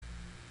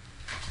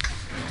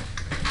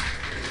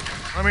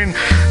I mean,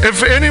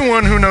 if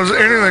anyone who knows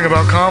anything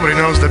about comedy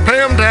knows that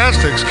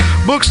Pamtastics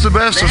books the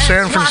best of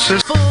San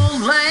Francisco.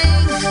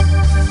 Full-length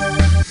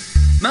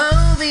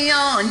movie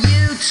on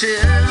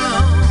YouTube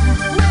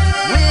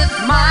with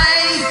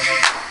Mike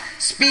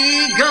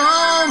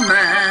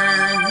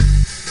Spiegelman.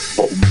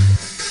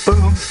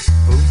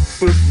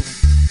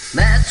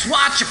 Let's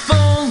watch a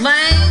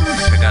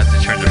full-length Forgot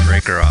to turn the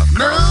breaker off,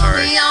 Carl.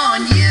 Sorry. movie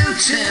on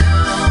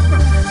YouTube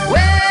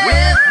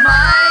with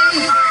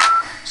Mike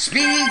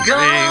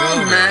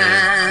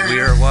Spiegelman. We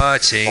are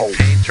watching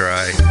paint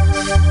dry.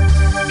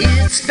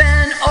 It's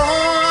been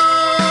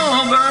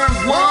over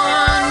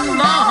 1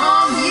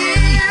 long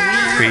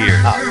year. 3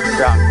 years.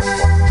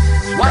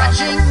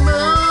 Watching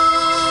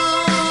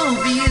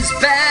movies,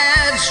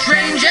 bad,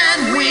 strange,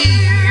 and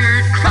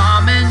weird,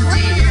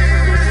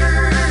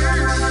 commandeered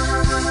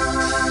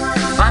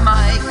by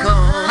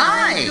Michael.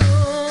 Hi,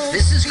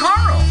 this is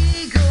Carl.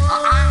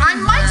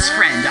 I'm Mike's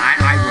friend.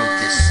 I wrote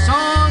this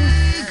song.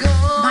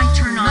 My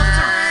turn-ons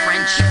are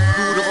French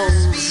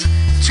poodles,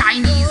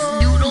 Chinese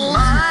noodles,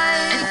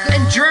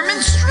 and German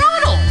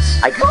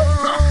strudels.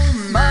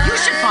 You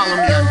should follow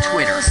me on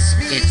Twitter.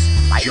 It's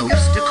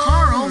Jokes to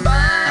Carl.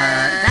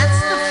 That's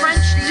the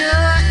French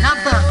duh,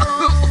 not the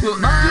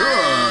duh.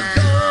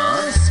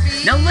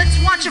 Now let's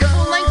watch a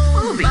full-length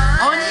movie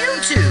on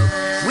YouTube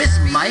with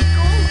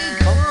Michael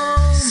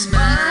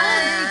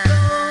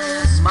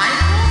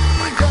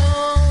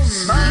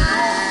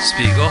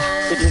Spiegel?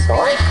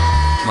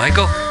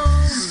 Michael?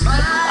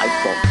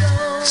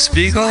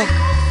 Spiegel?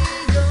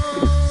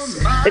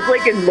 It's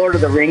like in Lord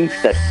of the Rings,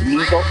 the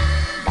Smeagol.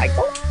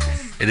 Michael?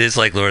 It is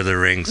like Lord of the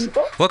Rings.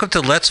 Welcome to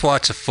Let's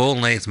Watch a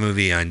Full-Length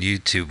Movie on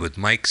YouTube with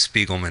Mike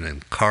Spiegelman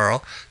and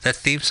Carl. That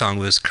theme song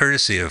was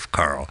courtesy of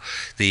Carl.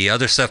 The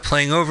other stuff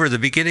playing over the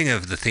beginning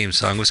of the theme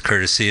song was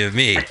courtesy of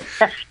me,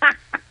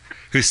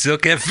 who still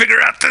can't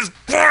figure out this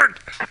board.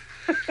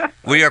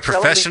 We are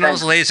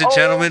professionals, ladies and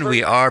gentlemen.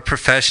 We are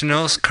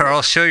professionals.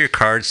 Carl, show your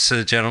cards to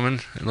the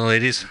gentlemen and the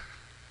ladies.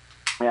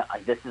 Yeah,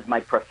 this is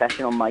my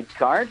professional Mike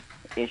card,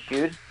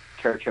 issued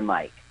Church of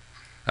Mike.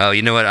 Oh,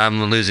 you know what?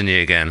 I'm losing you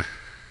again.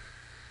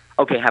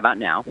 Okay, how about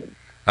now?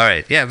 All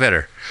right, yeah,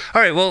 better.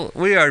 All right, well,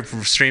 we are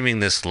streaming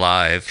this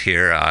live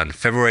here on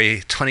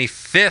February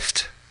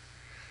 25th,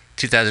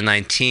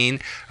 2019.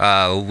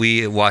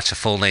 We watch a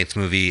full-length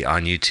movie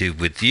on YouTube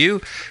with you.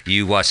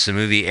 You watch the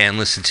movie and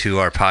listen to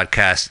our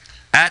podcast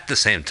at the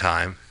same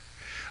time.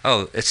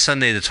 Oh, it's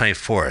Sunday the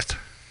 24th.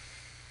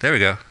 There we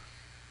go.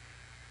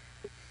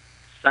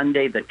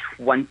 Sunday the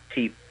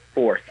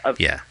 24th of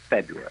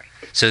February.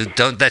 So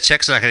that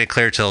check's not going to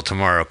clear till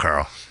tomorrow,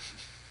 Carl.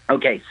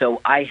 Okay,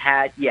 so I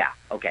had,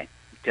 okay.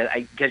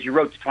 Because you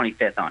wrote the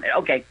 25th on it.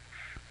 Okay.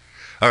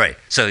 All right,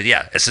 so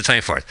it's the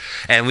 24th.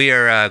 And we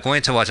are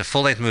going to watch a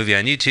full-length movie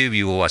on YouTube.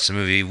 You will watch the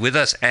movie with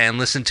us and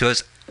listen to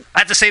us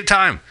at the same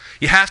time.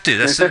 You have to.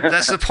 That's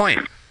the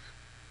point.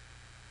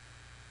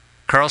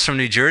 Carl's from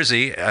New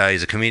Jersey.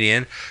 He's a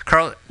comedian.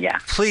 Carl,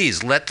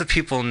 please let the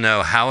people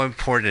know how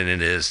important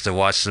it is to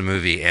watch the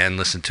movie and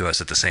listen to us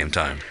at the same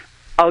time.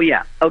 Oh,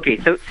 yeah. Okay,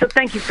 so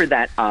thank you for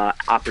that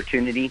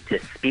opportunity to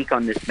speak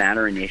on this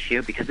matter and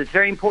issue, because it's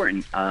very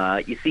important.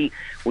 You see,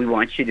 we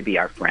want you to be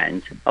our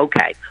friend.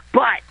 Okay,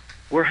 but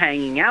we're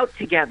hanging out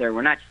together.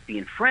 We're not just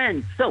being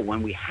friends. So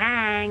when we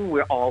hang,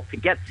 we're all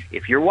together.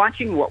 If you're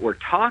watching what we're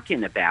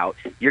talking about,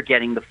 you're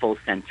getting the full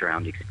sense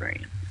around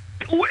experience.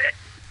 Do it!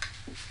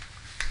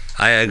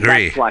 I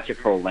agree. Let's watch a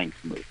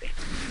full-length movie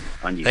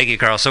on YouTube. Thank you,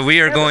 Carl. So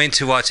we are going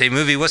to watch a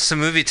movie. What's the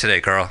movie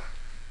today, Carl?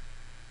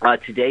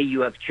 Today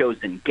you have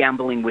chosen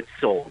Gambling with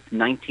Souls,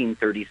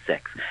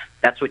 1936.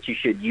 That's what you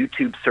should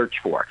YouTube search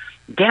for.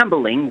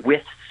 Gambling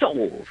with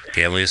Souls.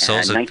 Gambling with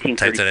Souls.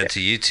 Type that into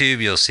YouTube.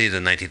 You'll see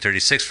the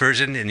 1936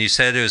 version. And you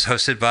said it was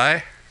hosted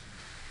by?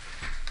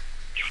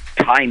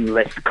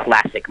 Timeless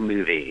Classic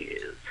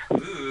Movies.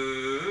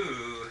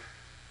 Ooh.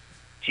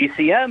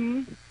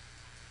 GCM.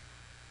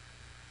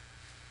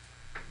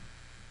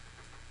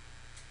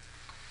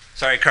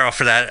 Sorry, Carl,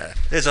 for that.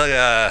 It's like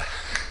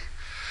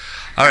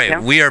all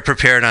right, we are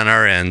prepared on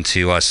our end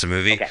to watch the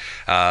movie. Okay.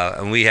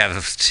 And we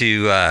have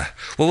to...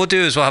 what we'll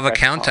do is we'll have a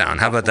countdown.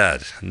 How about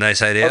that?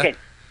 Nice idea?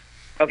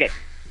 Okay,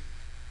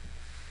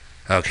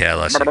 I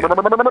lost you.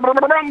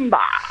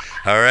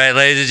 All right,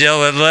 ladies and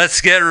gentlemen,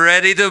 let's get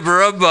ready to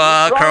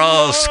brumba.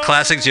 Carl's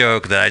classic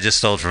joke that I just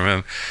stole from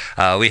him.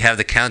 We have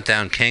the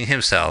Countdown King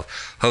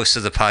himself, host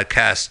of the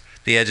podcast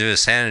The Edge of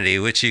Insanity,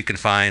 which you can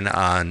find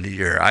on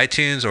your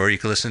iTunes, or you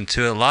can listen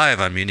to it live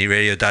on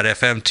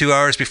MutinyRadio.fm 2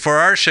 hours before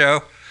our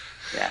show.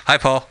 Yeah. Hi,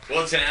 Paul.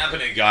 What's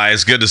happening,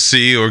 guys? Good to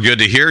see you, or good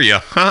to hear you.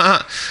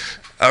 All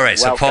right,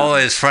 so Paul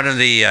is in front of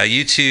the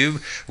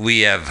YouTube.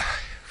 We have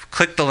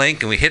clicked the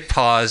link, and we hit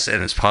pause,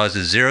 and it's paused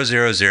at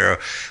 000.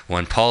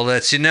 When Paul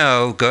lets you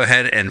know, go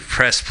ahead and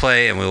press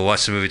play, and we'll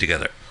watch the movie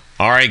together.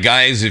 All right,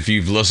 guys, if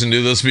you've listened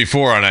to this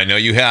before, and I know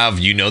you have,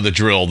 you know the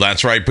drill.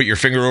 That's right. Put your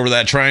finger over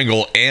that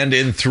triangle, and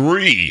in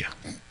 3,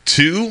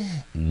 2,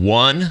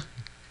 1,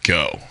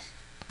 go.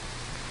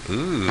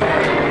 Ooh.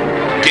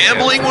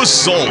 Gambling with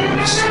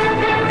Souls.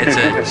 It's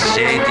a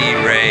J.D.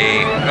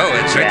 Ray. Oh,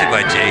 it's directed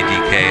by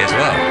J.D.K. as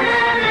well.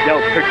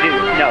 No,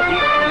 produced. No,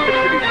 he's the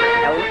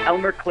producer.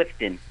 Elmer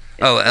Clifton.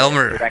 Oh,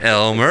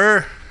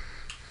 Elmer.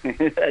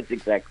 That's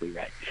exactly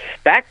right.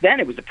 Back then,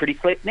 it was a pretty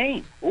slick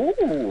name.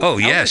 Ooh. Oh,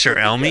 yeah, sure.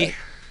 Elmy.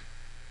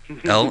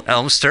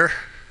 Elmster.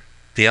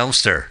 The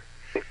Elmster.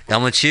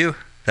 Elmachew?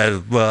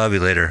 That'll be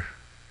later.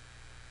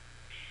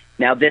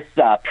 Now, this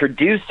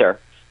producer,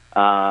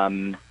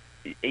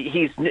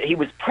 he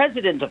was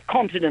president of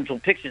Continental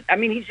Pictures. I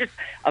mean, he's just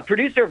a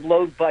producer of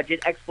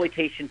low-budget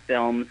exploitation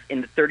films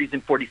in the 30s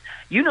and 40s.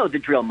 You know the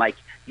drill, Mike.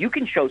 You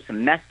can show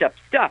some messed up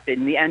stuff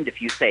in the end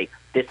if you say,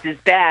 this is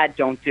bad,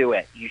 don't do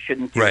it. You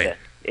shouldn't do this.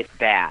 It's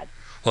bad.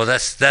 Well,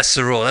 that's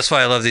the rule. That's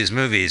why I love these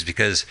movies,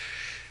 because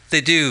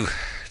they do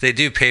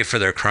pay for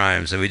their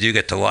crimes, and we do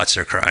get to watch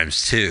their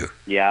crimes, too.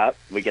 Yeah,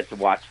 we get to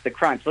watch the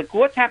crimes. Look,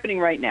 what's happening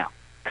right now?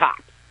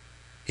 Cops.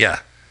 Yeah.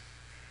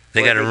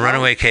 They got a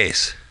runaway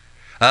case.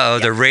 Uh-oh,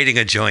 they're raiding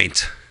a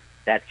joint.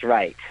 That's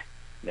right.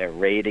 They're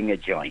raiding a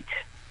joint.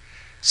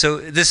 So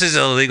this is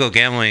a illegal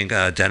gambling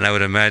den, I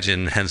would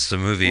imagine, hence the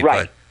movie.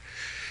 Right. But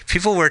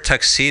people wear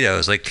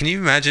tuxedos. Like, can you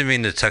imagine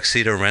being the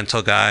tuxedo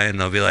rental guy? And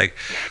they'll be like,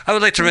 I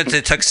would like to rent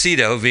a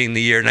tuxedo, being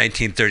the year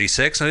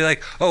 1936. And I'll be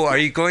like, oh, are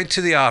you going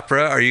to the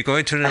opera? Are you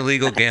going to an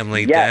illegal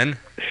gambling den?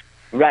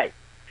 Right.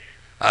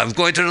 I'm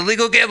going to an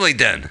illegal gambling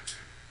den.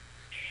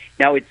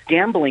 Now, it's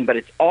gambling, but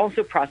it's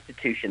also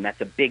prostitution. That's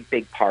a big,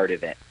 big part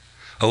of it.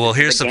 Oh, well,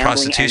 here's the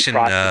prostitution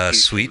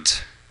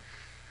suite.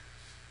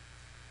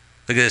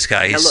 Look at this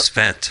guy. He's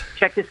spent.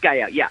 Check this guy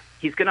out. Yeah,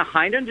 he's going to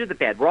hide under the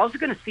bed. We're also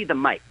going to see the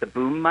mic, the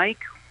boom mic.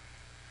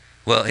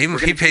 Well,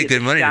 he paid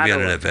good money to be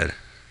under that bed.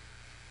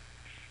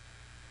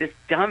 This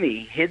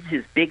dummy hid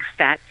his big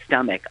fat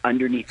stomach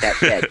underneath that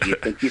bed. Do you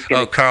think he's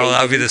going to... Oh, Carl,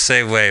 I'll be the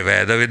same way,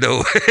 man. I mean, no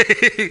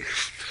way.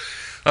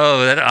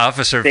 Oh, that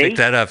officer picked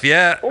that up.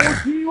 Yeah.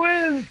 Oh, he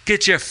wins.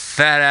 Get your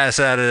fat ass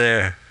out of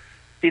there.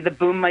 See the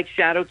boom mic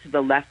shadow to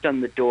the left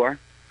on the door?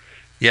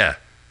 Yeah.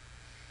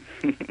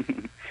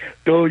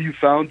 Oh, you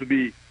found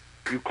me.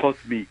 You caught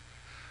me.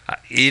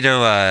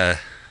 I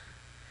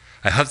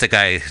hope the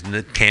guy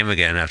came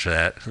again after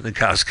that. The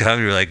cops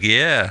come. You're like,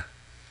 yeah.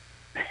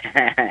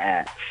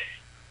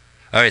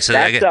 All right, so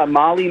that's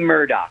Molly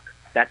Murdoch.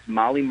 That's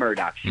Molly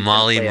Murdoch. She's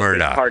Molly play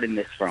Murdoch. A big part in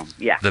this film.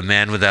 Yeah. The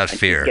Man Without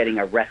Fear. She's getting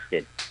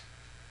arrested.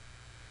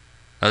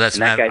 Oh, that's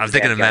Matt. I'm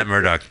thinking of Matt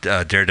Murdock,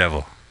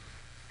 Daredevil.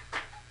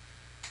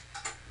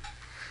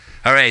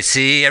 All right,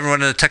 see,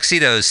 everyone in the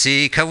tuxedos.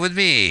 See, come with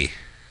me.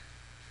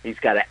 He's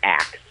got an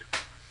axe.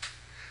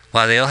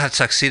 Wow, they all have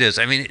tuxedos.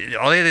 I mean,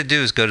 all they had to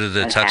do is go to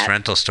the tux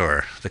rental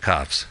store, the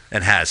cops.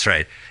 And hats,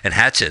 right. And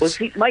hatchets. Well,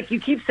 see, Mike, you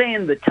keep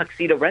saying the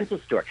tuxedo rental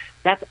store.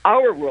 That's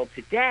our world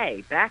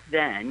today. Back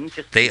then,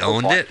 just they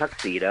owned it?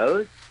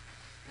 Tuxedos.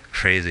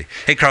 Crazy.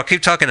 Hey, Carl,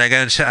 keep talking. I'm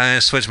going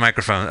to switch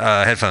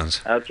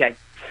headphones. Okay.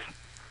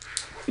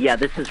 Yeah,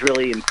 this is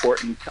really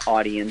important,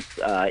 audience.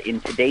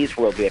 In today's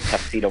world, we have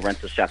tuxedo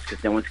rental shops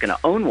because no one's going to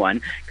own one.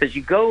 Because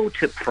you go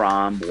to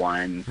prom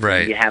once,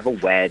 right? You have a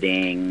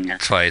wedding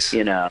twice.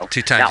 You know,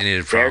 2 times now, you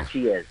needed prom. There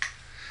she is.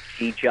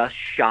 She just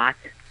shot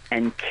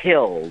and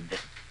killed.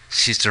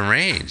 She's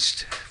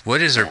deranged.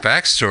 What is her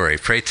backstory?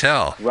 Pray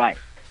tell. Right.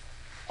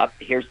 Up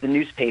here's the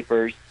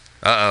newspapers.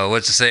 Uh-oh,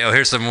 what's it say? Oh,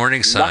 here's the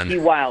Morning Sun. Lucky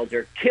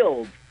Wilder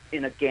killed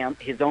in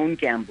his own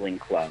gambling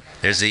club.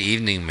 There's the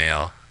Evening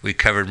Mail. We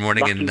covered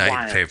morning and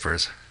night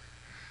papers.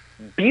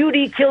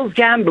 Beauty kills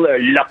gambler.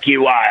 Lucky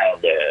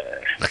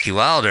Wilder. Lucky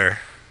Wilder?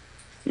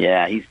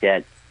 Yeah, he's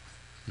dead.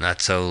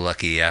 Not so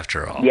lucky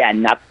after all. Yeah,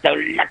 not so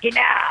lucky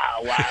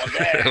now,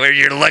 Wilder. Where's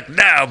your luck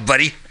now,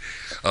 buddy?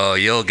 Oh,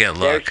 you'll get luck.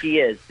 There she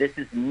is. This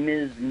is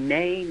Ms.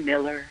 May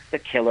Miller, the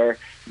killer,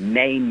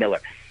 May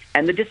Miller.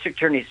 And the district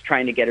attorney is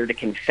trying to get her to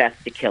confess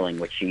the killing,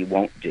 which she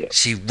won't do.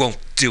 She won't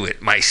do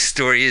it. My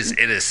story is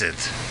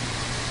innocent.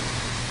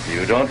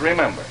 You don't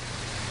remember.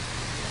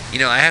 You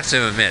know, I have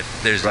to admit,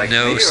 there's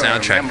no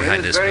soundtrack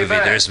behind this movie.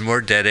 There's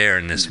more dead air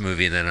in this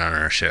movie than on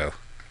our show.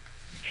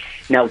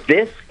 Now,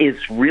 this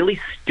is really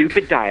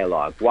stupid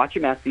dialogue. Watch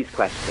him ask these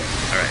questions.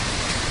 All right.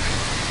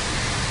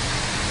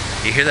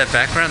 You hear that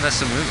background? That's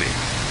the movie.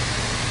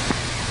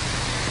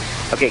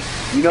 Okay,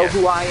 you know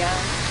who I am?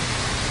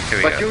 Here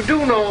we But go. you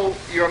do know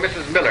you're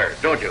Mrs. Miller,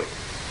 don't you?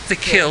 The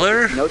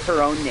killer? She knows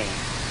her own name.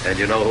 And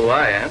you know who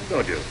I am,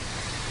 don't you?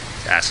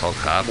 Asshole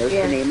cop. Knows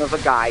the name of a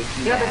guy.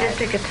 You're the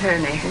district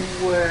attorney.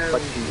 Well,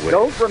 but you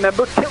don't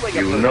remember killing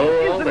him. You know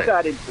all Isn't that.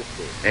 that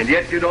interesting? And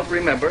yet you don't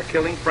remember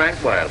killing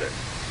Frank Wilder.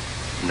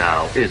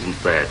 Now, isn't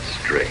that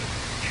strange?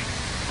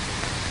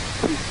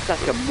 He's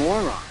such a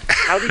moron.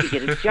 How did he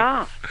get a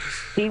job?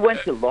 He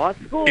went to law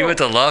school. He went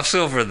to law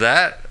school for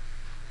that?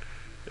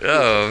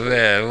 Oh,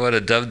 man, what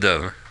a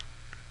dum-dum.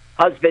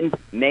 Husband,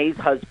 May's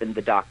husband,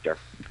 the doctor.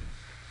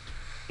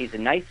 He's a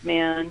nice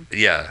man.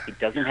 Yeah. He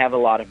doesn't have a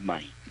lot of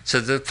money. So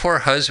the poor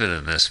husband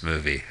in this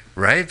movie,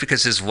 right?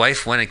 Because his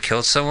wife went and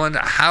killed someone?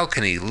 How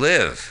can he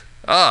live?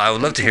 Oh, I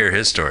would love to hear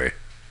his story.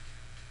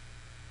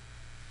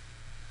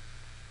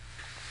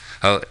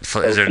 Oh,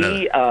 is there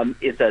another?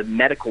 He is a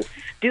medical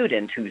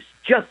student who's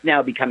just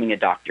now becoming a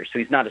doctor, so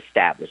he's not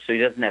established, so he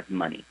doesn't have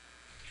money.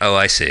 Oh,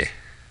 I see.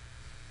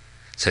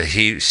 So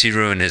she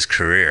ruined his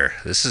career.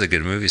 This is a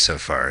good movie so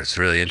far. It's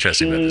really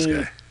interesting about this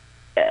guy.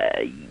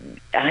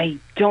 I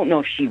don't know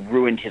if she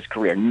ruined his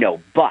career.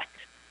 No, but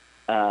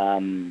yeah.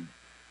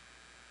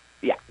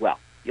 Well,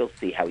 you'll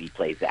see how he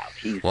plays out.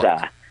 He's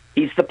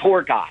the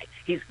poor guy.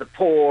 He's the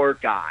poor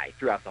guy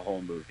throughout the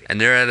whole movie. And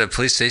they're at a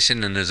police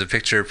station, and there's a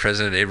picture of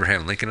President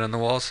Abraham Lincoln on the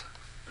walls.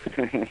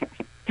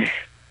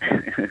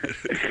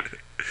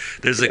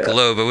 There's a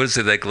globe. I wouldn't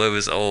say that globe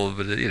is old,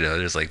 but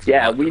there's like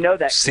we know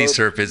that sea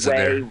serpents in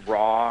there.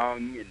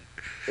 Wrong, and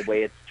the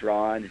way it's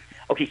drawn.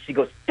 Okay, she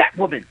goes, that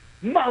woman,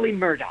 Molly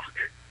Murdoch.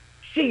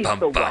 She's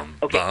the one.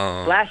 Okay,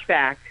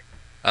 flashback.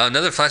 Oh,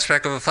 another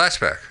flashback of a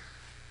flashback.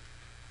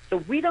 So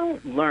we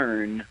don't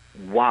learn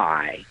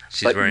why,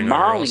 but Molly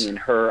overalls. and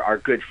her are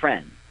good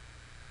friends.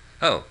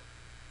 Oh,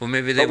 well,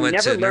 maybe they went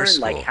to nurse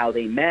school. We never learned like how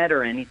they met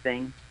or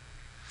anything.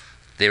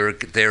 They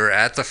were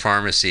at the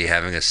pharmacy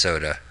having a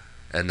soda,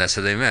 and that's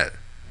how they met.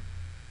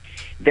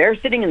 There,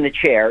 sitting in the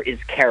chair,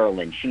 is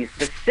Carolyn. She's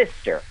the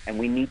sister, and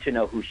we need to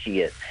know who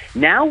she is.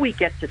 Now we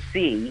get to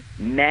see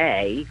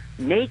May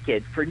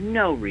naked for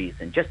no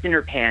reason, just in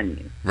her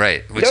panties.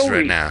 Right, which is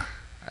right now.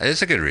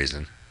 It's a good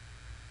reason.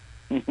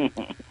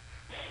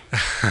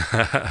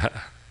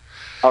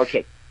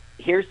 Okay,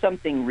 here's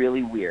something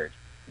really weird.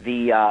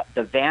 The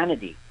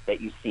vanity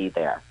that you see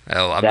there.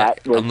 Oh, I'm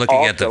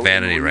looking at the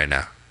vanity right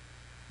now.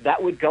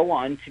 That would go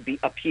on to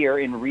appear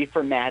in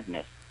Reefer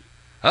Madness.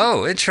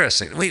 Oh,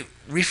 interesting. Wait,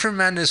 Reefer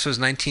Madness was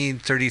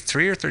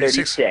 1933 or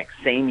 36? 36,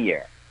 same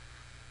year.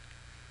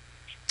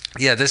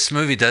 Yeah, this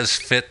movie does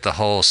fit the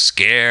whole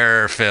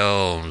scare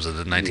films of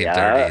the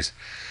 1930s.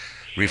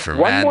 Yeah. Reefer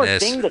Madness. One more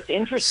thing that's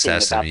interesting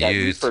about that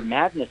Reefer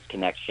Madness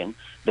connection,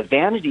 the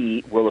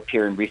vanity will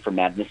appear in Reefer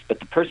Madness, but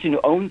the person who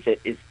owns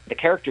it is the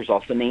character's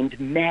also named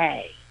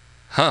May.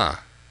 Huh.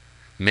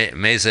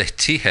 May's a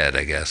tea-head,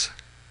 I guess.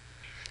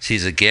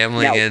 She's a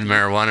gambling and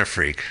marijuana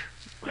freak.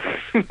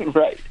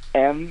 Right.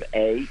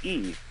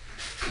 M-A-E.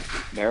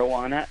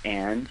 Marijuana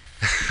and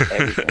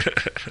everything.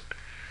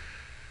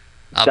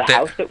 The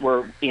house that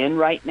we're in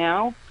right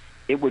now,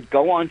 it would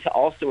go on to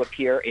also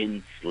appear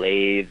in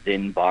Slaves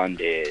in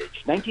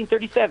Bondage.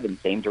 1937,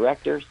 same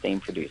director, same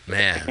producer.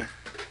 Man.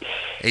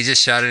 He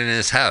just shot it in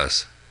his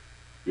house.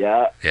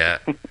 Yeah. Yeah.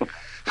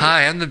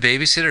 Hi, I'm the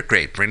babysitter.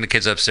 Great. Bring the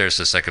kids upstairs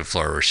to the second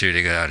floor. We're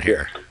shooting it out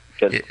here.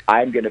 Because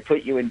I'm going to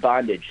put you in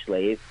bondage,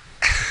 slave.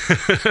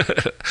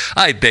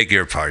 I beg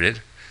your pardon.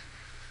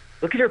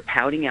 Look at her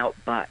pouting out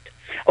butt.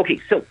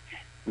 Okay, so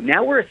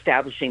now we're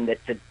establishing that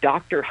the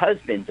doctor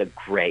husband's a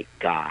great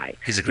guy.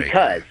 He's a great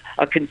guy. Because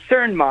a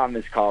concerned mom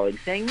is calling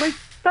saying, my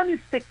son is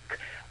sick.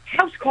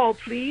 House call,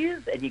 please.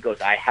 And he goes,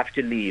 I have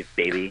to leave,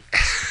 baby.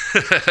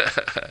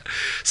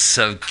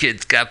 Some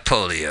kid's got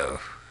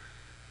polio.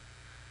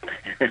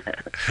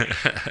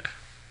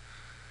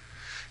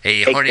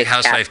 A horny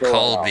housewife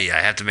called me. I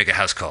have to make a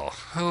house call.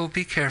 Oh,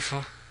 be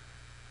careful.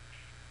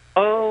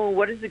 Oh,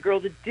 what is a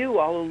girl to do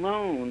all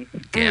alone?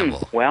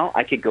 Gamble. Well,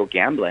 I could go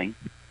gambling.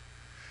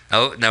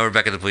 Oh, now we're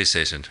back at the police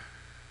station.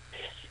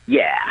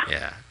 Yeah.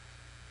 Yeah.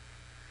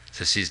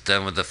 So she's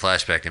done with the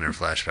flashback in her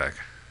flashback.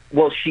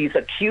 Well, she's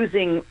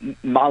accusing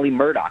Molly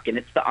Murdoch, and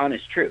it's the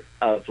honest truth,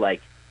 of,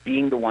 like,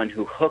 being the one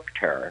who hooked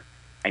her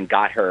and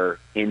got her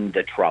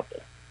into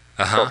trouble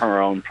for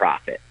her own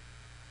profit.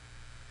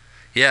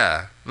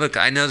 Yeah. Look,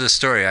 I know the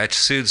story. I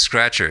sued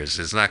Scratchers.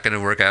 It's not going to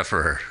work out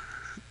for her.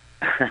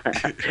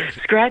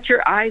 Scratch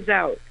your eyes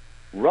out.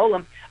 Roll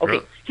them.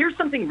 Okay, here's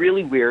something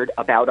really weird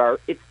about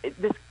this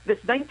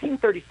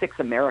 1936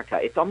 America.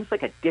 It's almost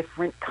like a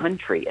different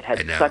country. It has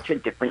such a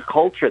different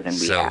culture than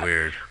we have. So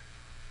weird.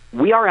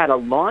 We are at a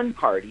lawn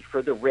party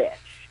for the rich,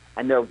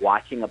 and they're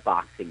watching a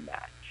boxing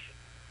match.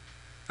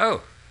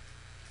 Oh,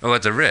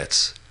 at the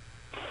Ritz?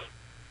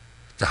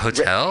 The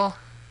hotel?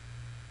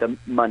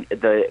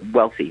 The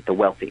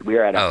wealthy. We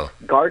are at a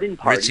garden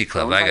party Ritzy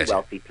Club. by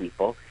wealthy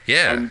people.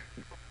 Yeah. And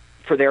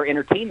for their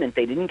entertainment,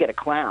 they didn't get a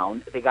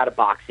clown. They got a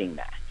boxing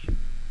match.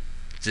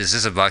 Is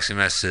this a boxing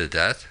match to the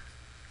death?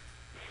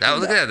 Oh,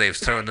 look at that. They've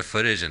thrown the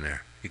footage in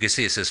there. You can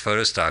see it says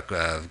photo stock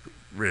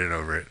written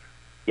over it.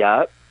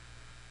 Yep.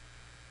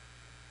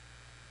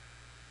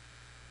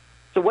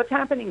 So what's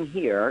happening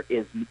here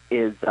is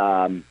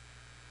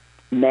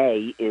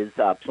May is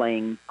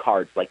playing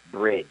cards like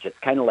bridge. It's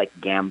kind of like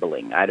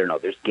gambling. I don't know.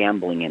 There's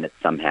gambling in it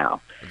somehow.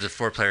 It's a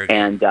 4-player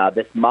game. And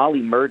this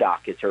Molly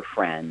Murdoch is her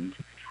friend,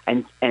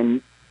 and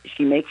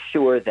she makes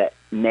sure that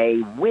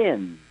May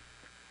wins.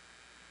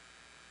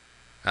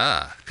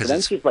 Because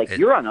then she's like,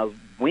 "You're on a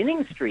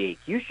winning streak.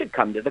 You should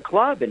come to the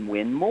club and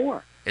win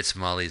more." It's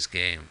Molly's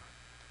game.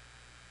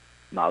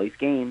 Molly's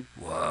game.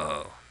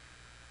 Whoa.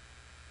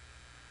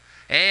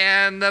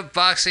 And the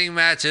boxing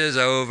match is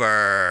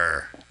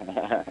over.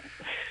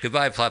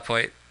 Goodbye, plot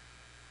point.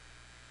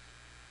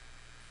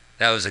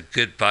 That was a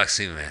good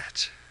boxing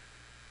match.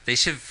 They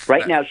should.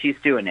 Right now, she's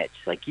doing it.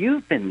 She's like,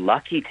 "You've been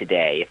lucky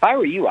today. If I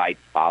were you, I'd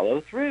follow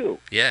through."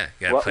 Yeah,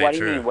 you gotta play what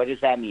through. do you mean? What does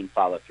that mean,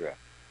 follow through?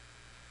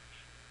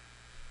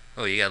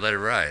 Oh, you gotta let it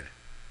ride.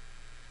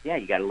 Yeah,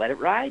 you got to let it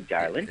ride,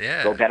 darling.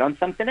 Yeah. Go bet on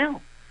something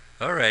else.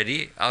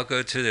 Alrighty, I'll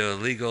go to the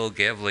illegal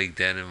gambling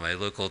den in my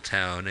local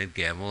town and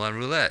gamble on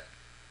roulette.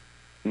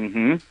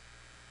 Mm-hmm.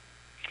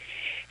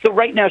 So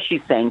right now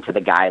she's saying to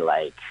the guy,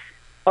 like,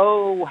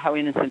 oh, how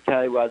innocent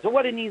I was. Oh,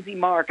 what an easy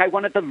mark. I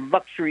wanted the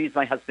luxuries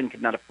my husband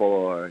could not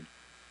afford.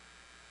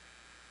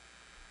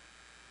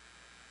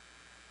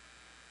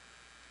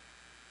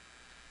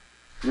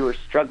 You were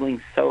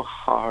struggling so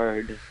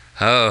hard.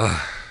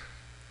 Oh,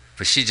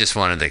 but she just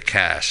wanted the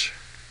cash.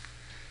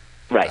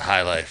 Right. The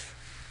high life.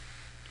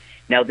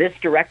 Now, this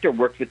director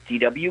worked with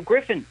D.W.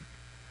 Griffith.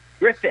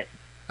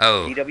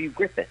 Oh. D.W.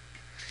 Griffith.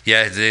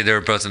 Yeah, they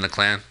were both in the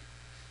Klan?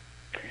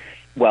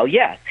 Well,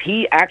 yes.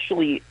 He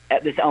actually,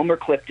 this Elmer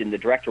Clifton, the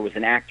director, was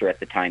an actor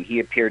at the time. He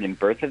appeared in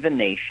Birth of a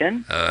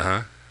Nation.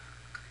 Uh-huh.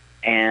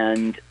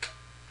 And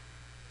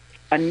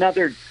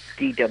another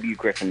D.W.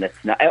 Griffin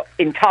that's not...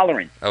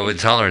 Intolerance. Oh,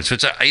 Intolerance.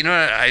 Which, you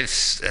know,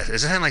 is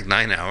that like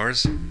 9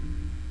 hours?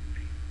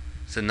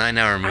 It's a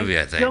 9-hour movie,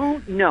 I think. I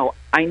don't know.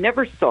 I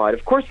never saw it.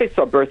 Of course I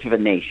saw Birth of a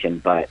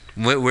Nation, but...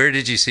 Where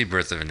did you see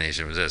Birth of a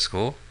Nation? Was that at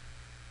school?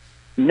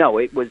 No,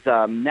 it was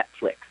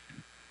Netflix.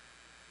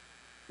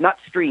 Not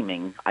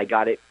streaming. I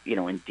got it, in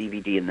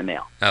DVD in the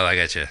mail. Oh, I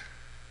got you.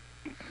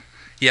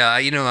 Yeah,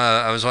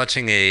 I was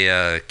watching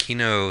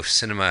Kino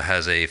Cinema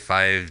has a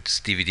 5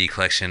 DVD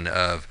collection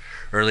of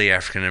early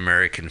African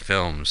American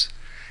films,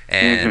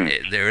 and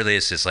the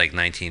earliest is like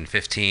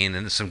 1915,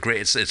 and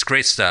it's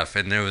great stuff.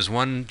 And there was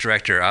one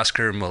director,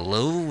 Oscar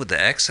Malot with the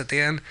X at the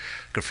end,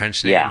 good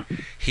French name. Yeah.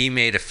 He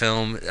made a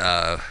film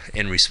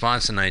in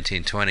response in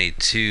 1920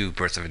 to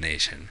Birth of a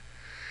Nation.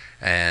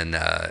 And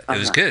it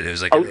was good. It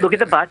was like, look at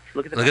the butts.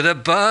 Look at the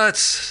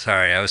butts.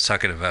 Sorry, I was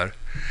talking about.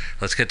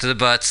 Let's get to the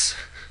butts.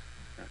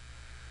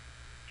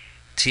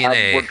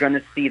 TNA. We're going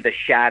to see the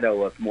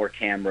shadow of more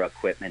camera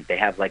equipment. They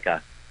have like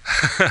a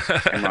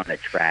camera on the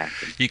track.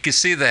 You can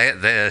see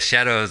the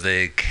shadow of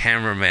the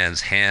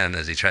cameraman's hand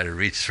as he tried to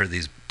reach for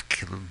these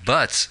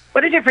butts.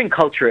 What a different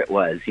culture it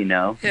was,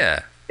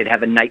 Yeah. They'd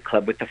have a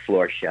nightclub with the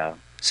floor show.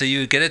 So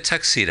you would get a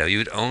tuxedo. You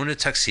would own a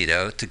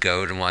tuxedo to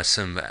go and watch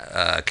some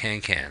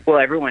can-can. Well,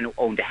 everyone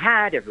owned a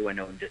hat. Everyone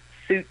owned a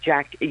suit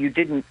jacket. You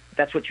didn't.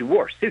 That's what you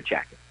wore, suit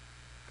jacket.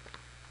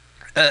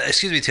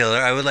 Excuse me, Taylor.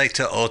 I would like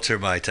to alter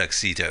my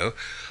tuxedo.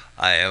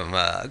 I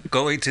am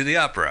going to the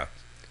opera.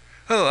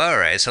 Oh, all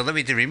right. So let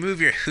me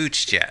remove your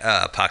hooch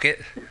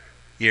pocket,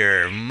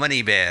 your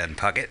money band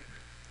pocket.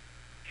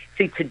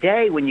 See,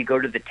 today when you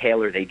go to the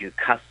tailor, they do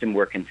custom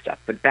work and stuff.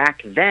 But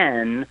back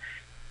then...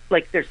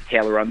 like there's a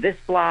tailor on this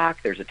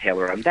block, there's a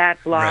tailor on that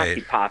block. Right.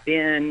 You pop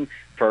in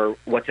for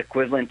what's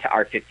equivalent to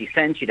our 50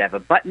 cents. You'd have a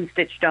button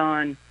stitched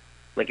on.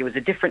 Like it was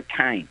a different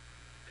time.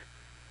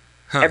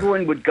 Huh.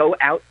 Everyone would go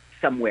out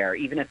somewhere,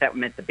 even if that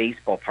meant the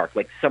baseball park.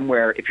 Like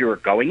somewhere, if you were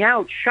going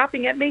out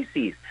shopping at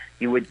Macy's,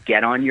 you would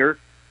get on your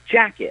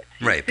jacket.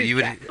 Right,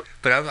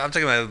 but I'm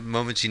talking about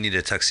moments you need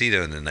a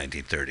tuxedo in the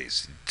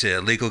 1930s.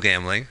 To legal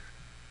gambling.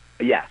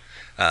 Yes.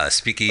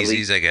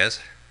 Speakeasies, I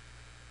guess.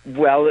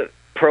 Well,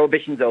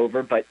 Prohibition's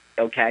over, but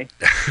okay.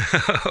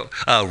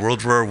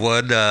 World War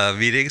I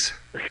meetings?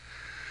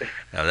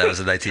 No, that was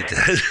the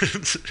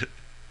 1910s.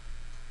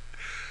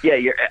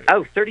 Yeah,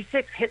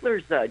 36.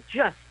 Hitler's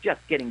just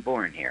getting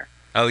born here.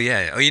 Oh,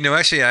 yeah. Oh,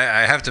 actually,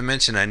 I have to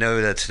mention, I know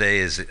that today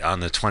is on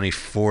the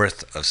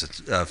 24th of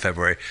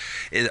February,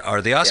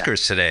 are the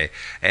Oscars today.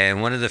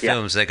 And one of the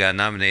films that got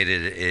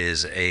nominated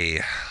is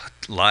a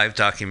live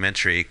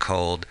documentary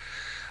called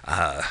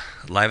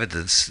Live at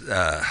the...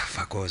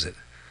 what was it?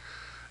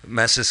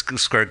 Madison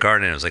Square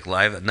Garden. It was like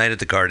Live Night at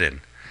the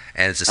Garden,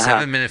 and it's a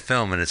 7-minute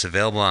film, and it's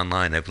available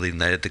online. I believe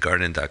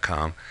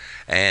nightatthegarden.com,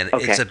 and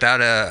it's about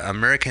a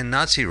American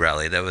Nazi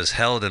rally that was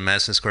held in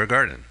Madison Square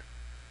Garden.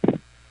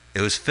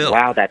 It was filmed.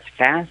 Wow, that's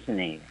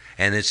fascinating.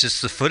 And it's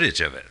just the footage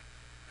of it.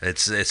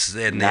 It's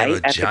and Night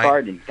at the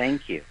Garden.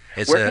 Thank you.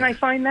 Where can I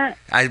find that?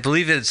 I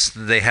believe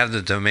they have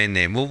the domain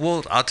name.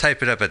 I'll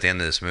type it up at the end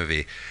of this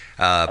movie.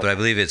 But I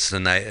believe it's the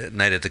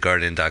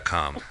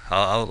nightatthegarden.com.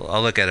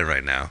 I'll look at it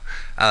right now.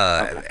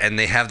 And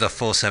they have the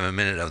full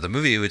 7-minute of the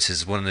movie, which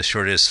is one of the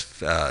shortest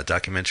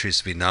documentaries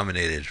to be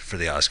nominated for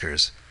the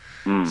Oscars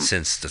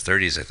since the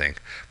 30s, I think.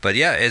 But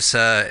yeah,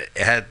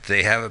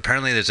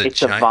 apparently there's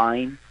It's a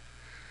Vine.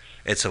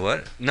 It's a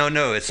what?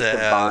 No, it's a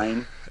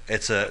Vine.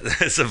 It's a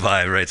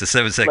Vine, right? It's a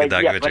 7-second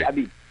documentary. Yeah, but I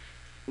mean,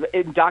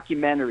 in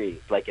documentaries,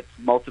 like it's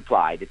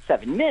multiplied. It's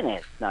 7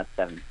 minutes, not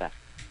 7 seconds.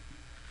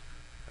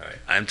 All right,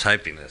 I'm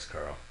typing this,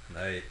 Carl.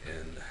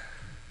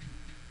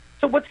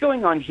 So what's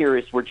going on here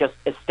is we're just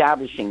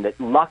establishing that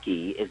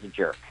Lucky is a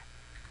jerk.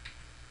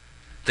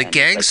 The and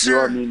gangster? You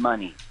owe me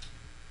money.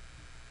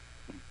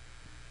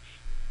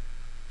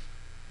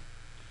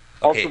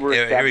 Okay, also,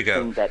 we're here we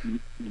go. establishing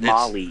that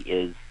Molly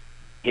is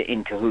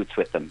in cahoots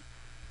with them.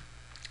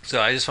 So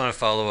I just want to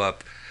follow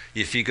up.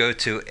 If you go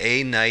to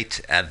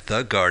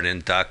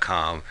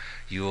anightatthegarden.com,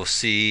 you will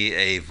see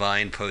a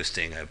Vine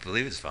posting, I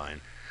believe it's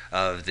Vine,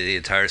 of the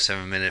entire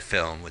 7-minute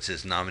film, which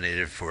is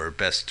nominated for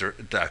Best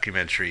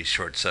Documentary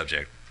Short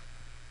Subject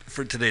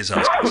for today's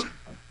Oscars.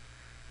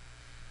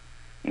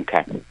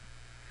 Okay.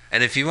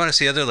 And if you want to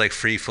see other like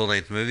free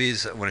full-length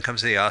movies, when it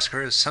comes to the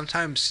Oscars,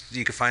 sometimes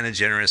you can find a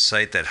generous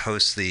site that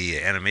hosts the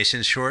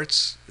animation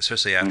shorts,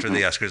 especially after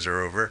the Oscars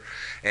are over.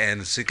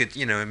 And so you could,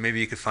 maybe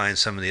you could find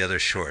some of the other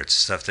shorts,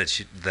 stuff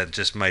that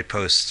just might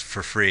post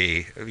for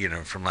free,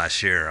 from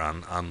last year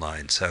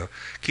online. So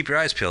keep your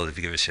eyes peeled if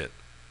you give a shit.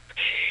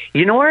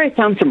 You know where I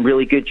found some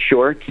really good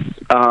shorts?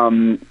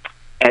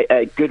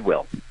 At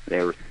Goodwill.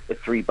 They were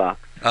 $3.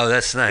 Oh,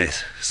 that's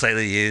nice.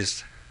 Slightly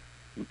used.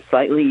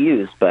 Slightly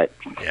used, but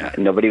yeah.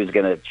 Nobody was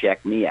going to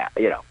check me out,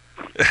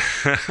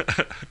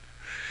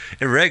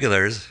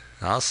 Irregulars,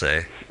 I'll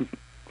say.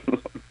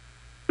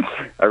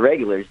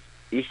 Irregulars,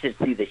 you should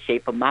see the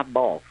shape of my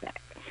ball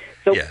sack.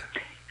 So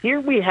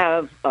here we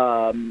have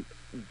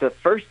the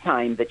first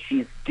time that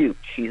she's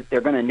duped.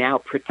 They're going to now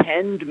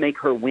pretend to make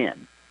her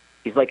win.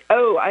 He's like,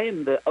 oh, I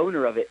am the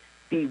owner of it.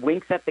 He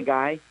winks at the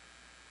guy.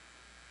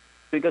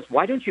 So he goes,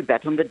 why don't you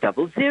bet on the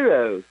double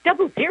zeros?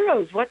 Double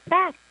zeros, what's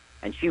that?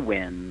 And she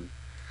wins.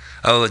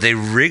 Oh, they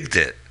rigged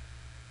it.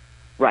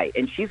 Right,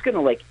 and she's going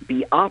to,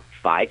 be up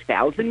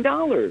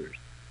 $5,000.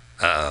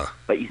 Uh-oh.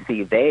 But you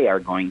see, they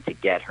are going to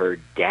get her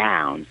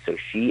down, so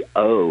she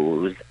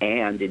owes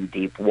and in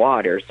deep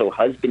water, so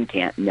husband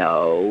can't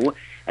know,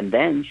 and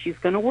then she's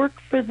going to work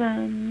for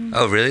them.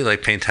 Oh, really?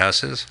 Like paint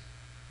houses?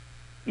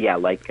 Yeah,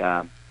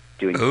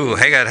 doing... Ooh,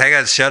 hang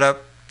on, shut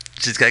up.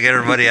 She's got to get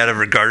her money out of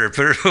her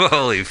garter.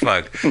 Holy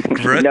fuck.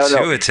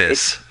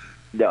 Gratuitous.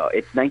 No,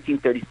 it's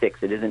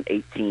 1936. It isn't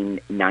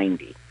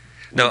 1890.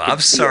 No, I'm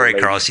sorry,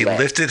 Carl. She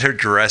lifted her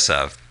dress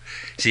up.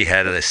 She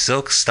had a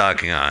silk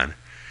stocking on.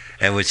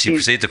 And when she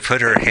proceeded to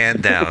put her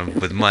hand down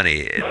with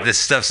money, this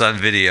stuff's on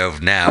video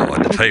now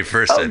in the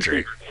 21st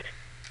century.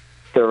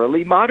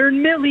 Thoroughly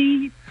modern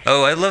Millie.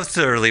 Oh, I love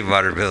thoroughly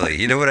modern Millie.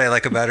 You know what I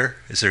like about her?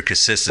 Is her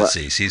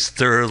consistency. What? She's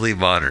thoroughly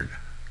modern.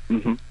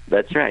 Mm-hmm.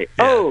 That's right.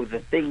 Yeah. Oh, the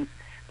things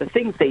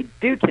they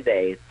do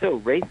today. It's so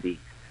racy.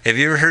 Have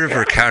you ever heard of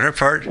her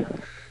counterpart?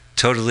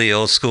 Totally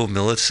old school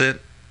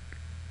Millicent?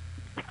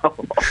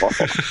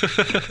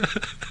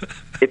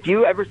 If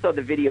you ever saw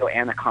the video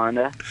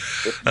Anaconda,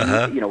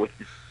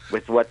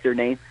 with what's her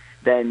name,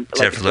 then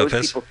Jennifer those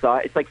Lopez? people saw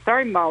it. It's like,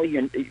 sorry,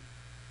 Millie,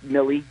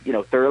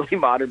 thoroughly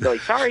modern Millie.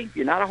 Sorry,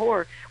 you're not a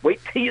whore. Wait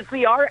till you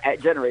see our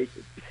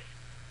generation.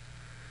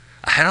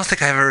 I don't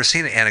think I've ever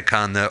seen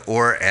Anaconda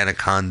or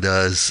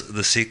Anacondas,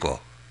 the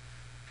sequel.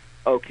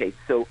 Okay,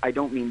 so I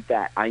don't mean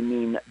that. I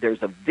mean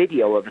there's a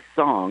video of a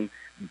song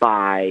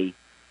by...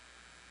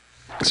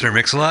 Sir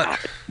Mix-a-Lot?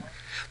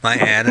 My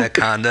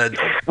Anaconda.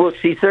 Well,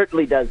 she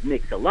certainly does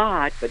mix a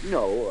lot, but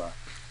no.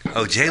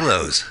 Oh,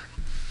 J-Lo's.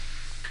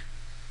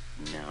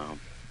 No.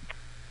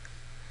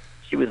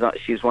 She was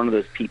one of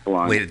those people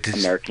on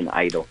American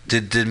Idol.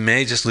 Did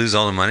May just lose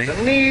all the money? It's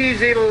an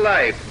easy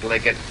life till they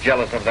get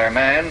jealous of their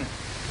man.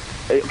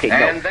 Okay,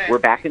 no. We're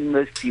back in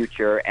the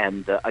future,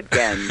 and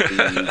again,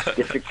 the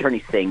district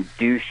attorney's saying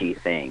douchey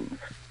things.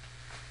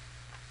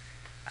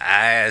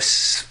 I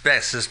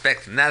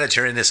suspect now that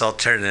you're in this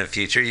alternative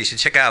future, you should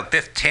check out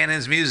Biff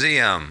Tannen's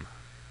museum.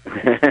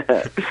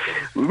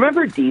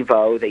 Remember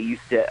Devo? They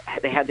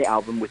had the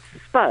album with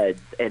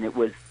Spuds, and it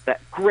was that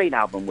great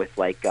album with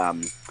I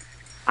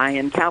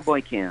Am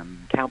Cowboy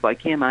Kim,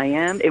 I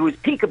Am. It was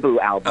Peekaboo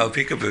album. Oh,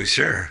 Peekaboo,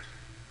 sure.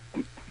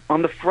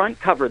 On the front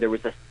cover, there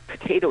was a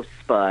potato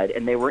spud,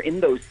 and they were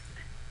in those.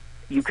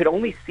 You could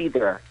only see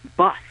their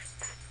busts.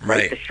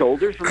 Right, the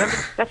shoulders. Remember,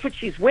 that's what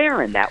she's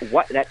wearing.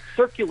 That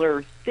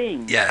circular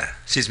thing. Yeah,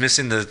 she's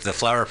missing the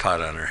flower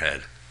pot on her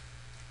head.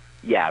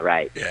 Yeah,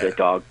 right. Yeah. The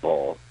dog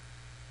bowl.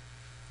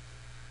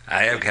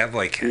 I am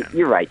Cowboy Kim.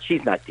 You're right.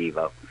 She's not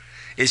Devo.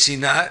 Is she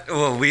not?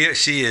 Well,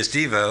 she is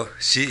Devo.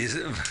 She is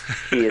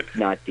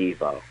not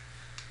Devo.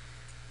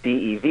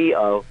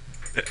 Devo.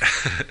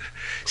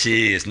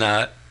 She is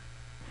not.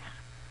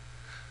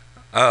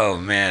 Oh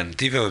man,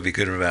 Devo would be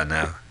good about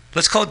now.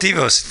 Let's call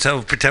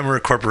Devo. Pretend we're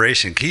a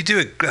corporation. Can you do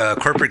a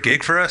corporate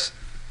gig for us?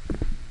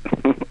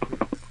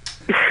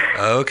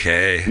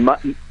 Okay.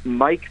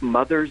 Mike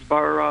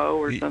Mothersbaugh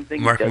or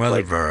something. Mark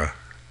Mothersbaugh.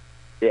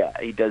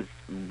 He does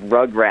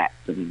Rugrats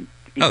and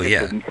he's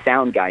a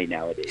sound guy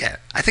nowadays. Yeah,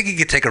 I think he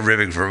could take a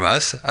ribbing from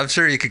us. I'm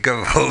sure he could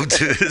go home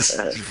to his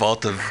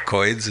vault of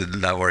coins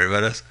and not worry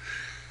about us.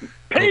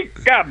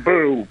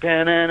 Peekaboo.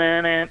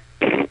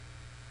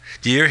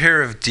 Do you ever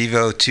hear of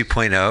Devo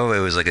 2.0? It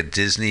was like a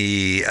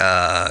Disney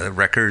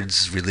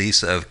Records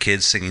release of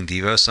kids singing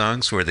Devo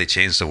songs where they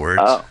changed the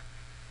words. Oh.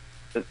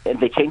 And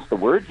they changed the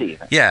words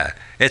even. Yeah.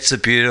 It's a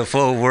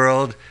beautiful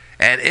world,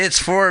 and it's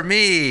for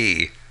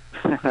me.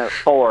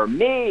 For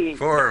me.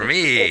 For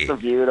me. It's a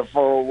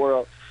beautiful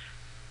world.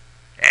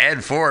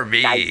 And for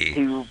me. Nice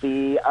to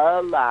be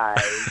alive.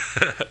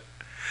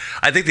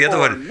 I think the other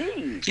one,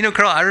 me.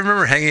 Carl, I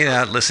remember hanging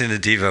out listening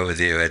to Devo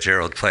with you at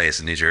Gerald Place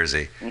in New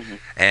Jersey. Mm-hmm.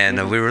 And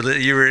you were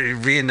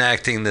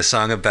reenacting the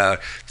song about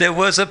there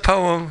was a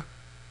poem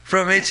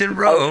from ancient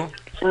Rome.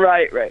 Oh,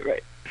 right.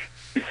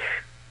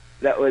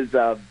 That was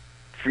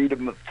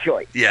freedom of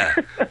choice. Yeah.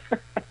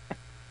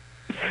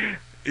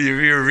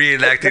 You're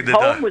reenacting the the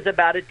poem dog. was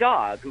about a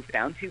dog who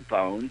found two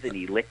bones, and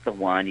he licked the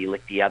one, he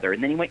licked the other,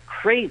 and then he went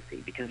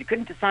crazy because he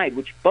couldn't decide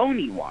which bone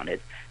he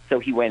wanted, so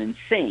he went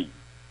insane.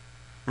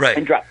 Right.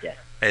 And dropped dead.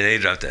 And they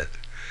dropped it.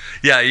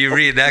 Yeah, you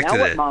reenacted now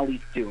what it.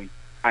 Molly's doing,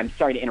 I'm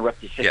sorry to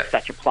interrupt, it's just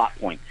such a plot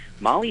point.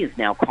 Molly is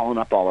now calling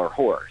up all her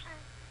whores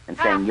and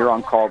saying, you're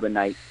on call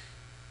tonight.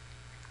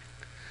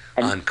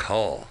 And, on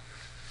call?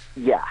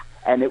 Yeah.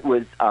 And it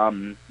was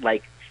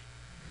like,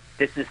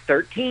 this is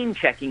 13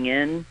 checking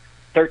in.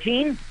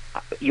 13?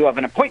 You have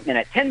an appointment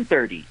at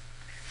 10:30.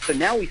 So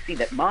now we see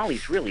that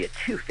Molly's really a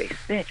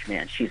two-faced bitch,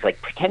 man. She's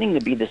like pretending to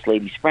be this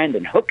lady's friend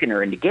and hooking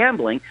her into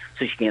gambling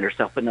so she can get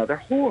herself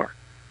another whore.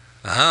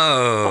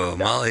 Oh,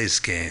 Molly's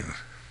game.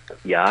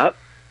 Yup.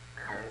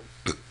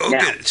 Oh, now,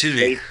 good. Excuse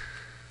me.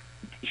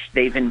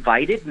 They've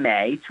invited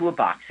May to a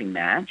boxing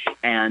match,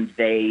 and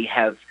they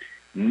have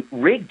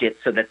rigged it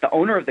so that the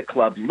owner of the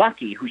club,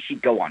 Lucky, who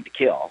she'd go on to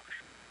kill,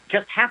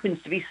 just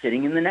happens to be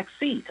sitting in the next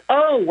seat.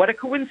 Oh, what a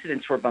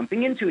coincidence. We're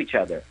bumping into each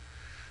other.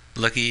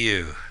 Lucky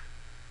you.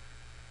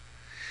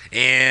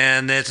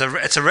 And it's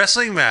a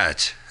wrestling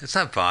match. It's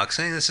not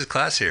boxing. This is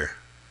classier.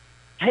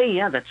 Hey,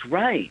 yeah, that's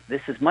right.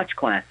 This is much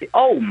classy.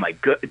 Oh, my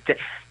good.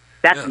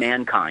 That's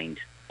Mankind.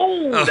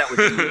 Oh, that was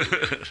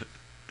amazing.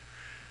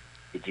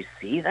 Did you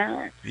see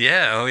that?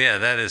 Yeah, oh yeah,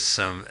 that is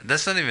some.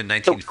 That's not even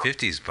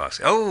 1950s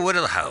boxing. Oh,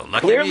 how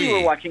lucky clearly me.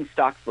 we're watching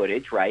stock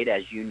footage, right?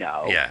 As you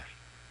know. Yeah.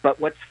 But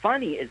what's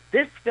funny is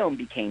this film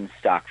became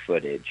stock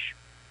footage.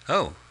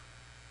 Oh.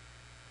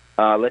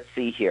 Let's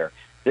see here.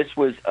 This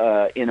was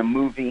in a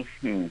movie.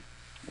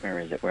 Where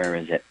is it?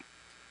 Well,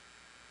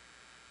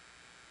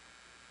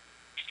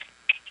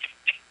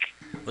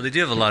 they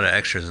do have a lot of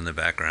extras in the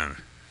background.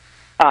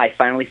 I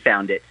finally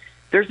found it.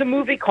 There's a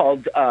movie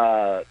called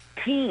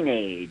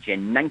Teenage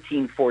in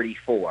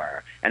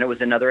 1944, and it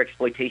was another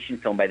exploitation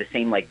film by the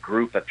same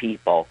group of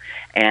people.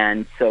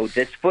 And so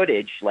this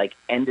footage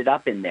ended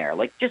up in there,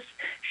 just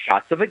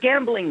shots of a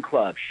gambling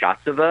club,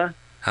 shots of a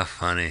how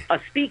funny a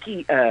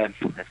speaking.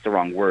 That's the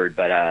wrong word,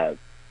 but a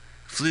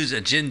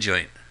gin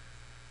joint,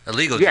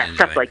 illegal gin joint. Yeah,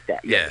 stuff like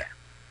that. Yeah.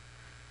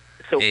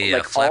 So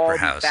flapper all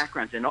house. these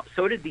backgrounds, and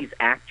so did these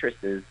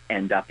actresses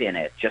end up in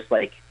it, just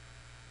like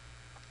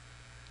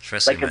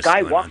a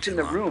guy walks in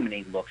the room and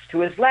he looks to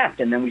his left,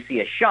 and then we see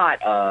a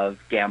shot of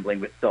Gambling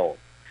with Souls.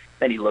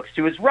 Then he looks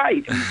to his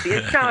right, and we see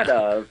a shot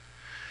of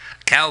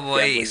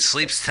Cowboy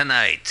Sleeps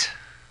Tonight,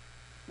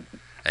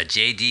 a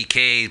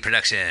JDK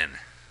production.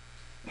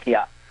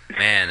 Yeah.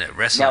 Man,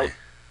 wrestling. Now,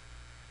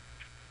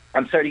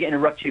 I'm sorry to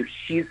interrupt you.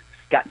 She's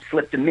got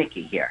slipped a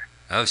Mickey here.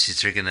 Oh, she's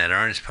drinking that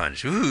orange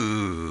punch.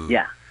 Ooh.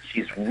 Yeah,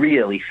 she's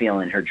really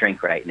feeling her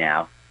drink right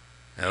now.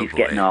 She's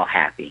getting all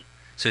happy.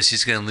 So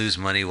she's going to lose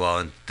money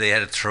while they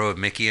had to throw a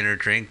Mickey in her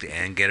drink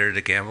and get her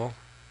to gamble?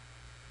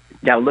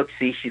 Now, look,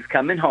 see, she's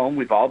coming home.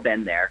 We've all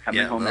been there.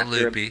 Coming home after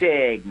loopy. A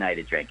big night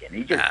of drinking.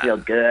 You just feel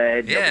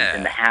good. Yeah. Nobody's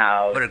in the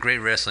house. What a great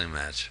wrestling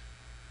match.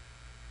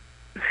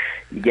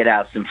 You get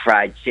out some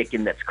fried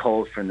chicken that's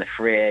cold from the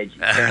fridge.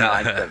 You turn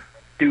on some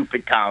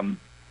stupid Tom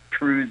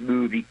Cruise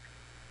movie.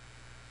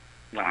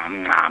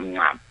 Nom, nom,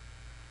 nom.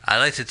 I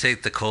like to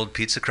take the cold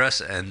pizza crust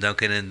and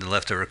dunk it in the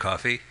leftover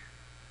coffee.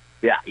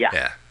 Yeah.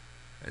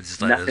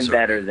 It's nothing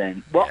better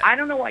than... Well, I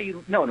don't know why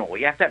you... No,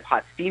 you have to have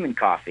hot steaming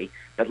coffee,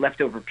 but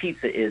leftover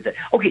pizza is...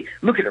 Okay,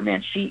 look at her,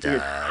 man. She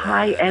is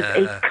high as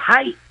a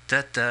kite.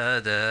 At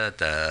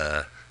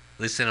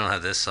least they don't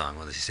have this song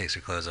when she takes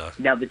her clothes off.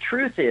 Now, the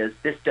truth is,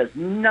 this does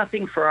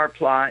nothing for our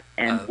plot,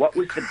 and what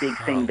was the big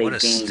thing they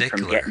gained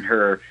from getting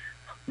her,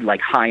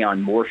 high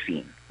on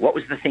morphine? What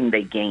was the thing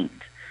they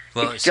gained?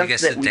 Well, it's she just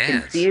gets that to we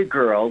dance. can see a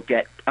girl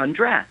get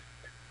undressed.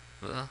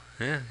 Well,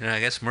 yeah, I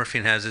guess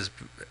morphine has its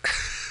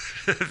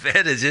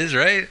advantages,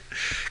 right?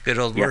 Good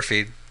old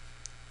morphine.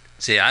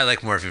 See, I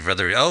like morphine for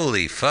other reasons.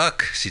 Holy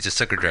fuck, she just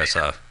took her dress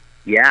off.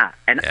 Yeah,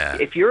 and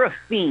if you're a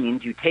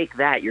fiend, you take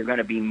that, you're going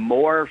to be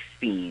more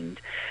fiend.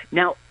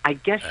 Now, I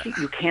guess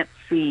you can't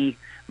see...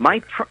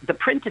 The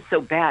print is so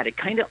bad, it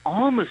kind of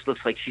almost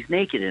looks like she's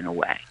naked in a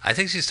way. I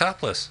think she's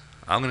topless.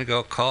 I'm going to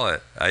go call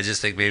it. I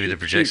just think maybe the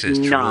projection is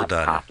drooled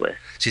on it. Topless.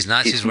 She's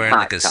not. She's wearing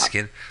a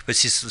skin... But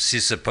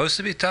she's supposed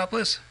to be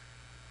topless?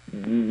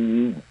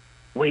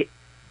 Wait,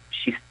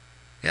 she's...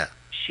 Yeah.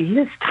 She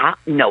is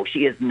No,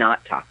 she is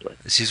not topless.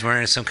 She's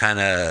wearing some kind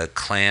of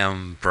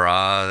clam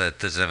bra that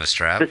doesn't have a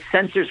strap? The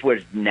censors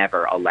was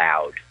never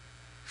allowed.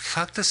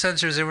 Fuck the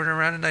censors. They weren't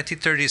around in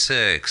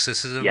 1936.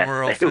 This is a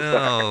moral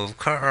film,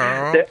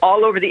 Carl. They're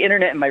all over the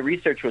internet, and my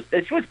research was...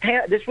 This was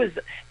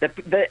the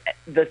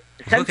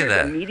censors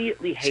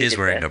immediately hated She's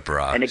wearing a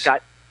bra. And it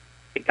got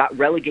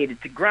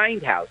relegated to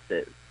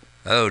grindhouses.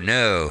 Oh,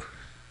 no.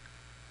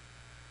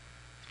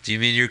 Do you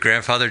mean your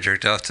grandfather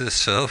jerked off to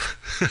this film?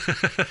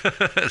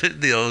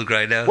 The old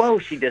grindhouse? Whoa,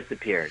 she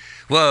disappeared.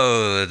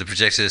 Whoa, the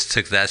projectionist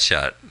took that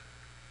shot.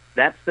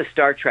 That's the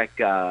Star Trek,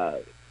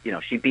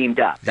 she beamed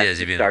up. That's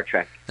the Star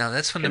Trek. Now,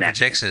 that's when the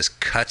projectionist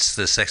cuts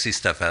the sexy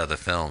stuff out of the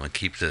film and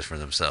keeps it for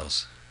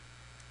themselves.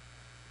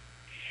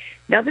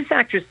 Now, this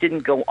actress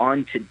didn't go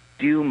on to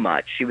do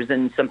much. She was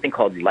in something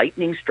called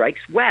Lightning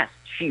Strikes West.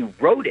 She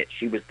wrote it.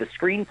 She was the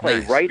screenplay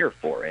Nice. writer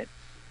for it.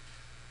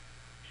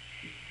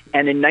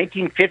 And in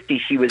 1950,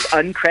 she was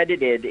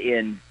uncredited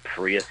in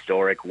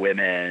Prehistoric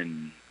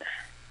Women.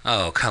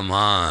 Oh, come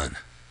on.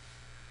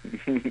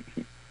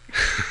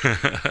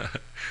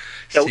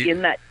 So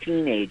in that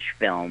teenage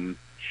film,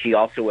 she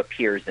also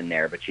appears in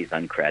there, but she's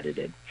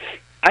uncredited.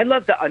 I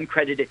love the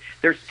uncredited.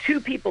 There's two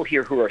people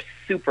here who are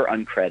super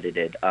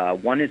uncredited.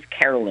 One is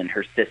Carolyn,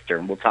 her sister,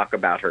 and we'll talk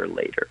about her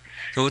later.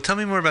 Well, tell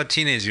me more about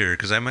Teenage Year,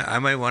 because I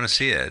might want to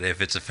see it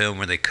if it's a film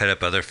where they cut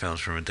up other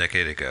films from a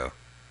decade ago.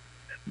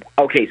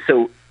 Okay,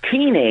 so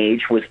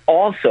Teenage was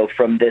also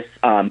from this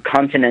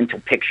Continental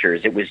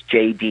Pictures. It was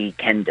J.D.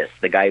 Kendis,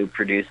 the guy who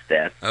produced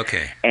this.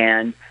 Okay.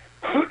 And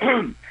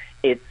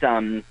it's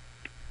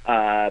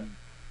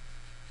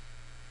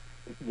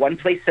one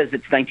place says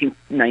it's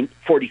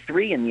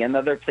 1943 and the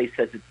other place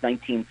says it's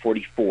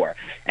 1944.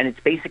 And it's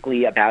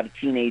basically about a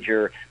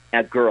teenager,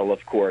 a girl,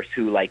 of course,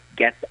 who like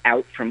gets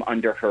out from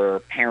under her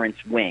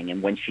parents' wing,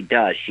 and when she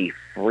does, she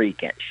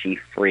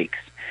freaks,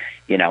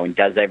 and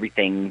does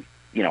everything,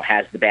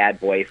 has the bad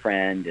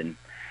boyfriend, and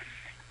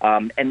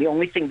the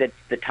only thing that's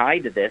the tie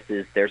to this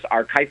is there's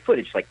archive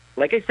footage.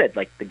 Like I said,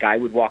 like the guy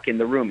would walk in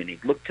the room and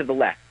he'd look to the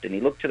left and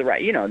he'd look to the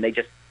right, and they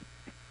just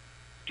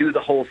do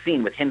the whole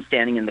scene with him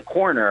standing in the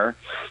corner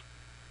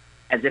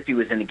as if he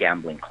was in a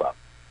gambling club.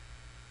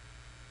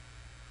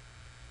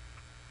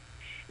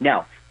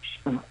 Now,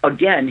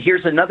 again,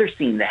 here's another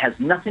scene that has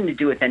nothing to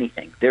do with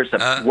anything. There's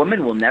a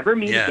woman we'll never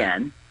meet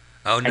again.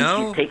 Oh, and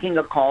no? she's taking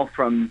a call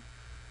from...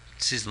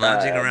 She's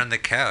lounging around the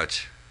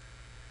couch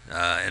in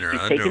her she's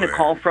underwear. taking a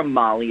call from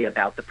Molly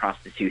about the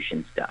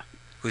prostitution stuff.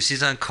 Well,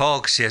 she's on call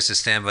because she has to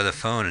stand by the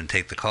phone and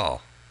take the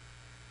call.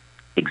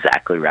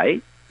 Exactly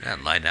right. Yeah,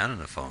 lie down on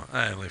the phone. All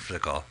right, wait for the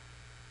call.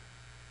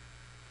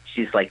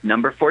 She's like,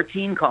 number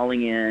 14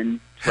 calling in.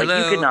 It's Hello?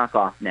 like, you can knock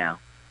off now.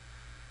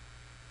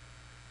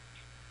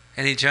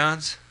 Any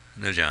Johns?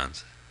 No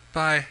Johns.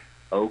 Bye.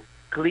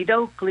 Oakley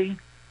dokley.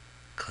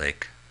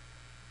 Click.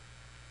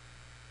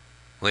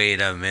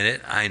 Wait a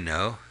minute. I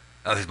know.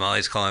 Oh,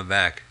 Molly's calling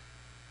back.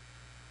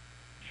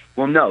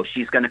 Well, no,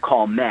 she's going to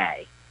call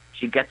May.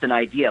 She gets an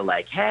idea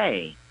like,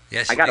 hey,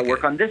 Yeah, I got to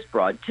work on this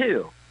broad,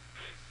 too.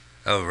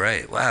 Oh,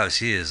 right. Wow,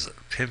 she is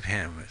pimp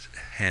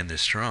hand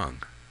is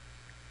strong.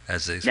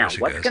 As the Now,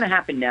 expression what's goes. going to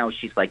happen now?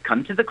 She's like,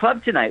 come to the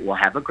club tonight. We'll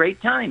have a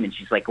great time. And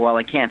she's like, well,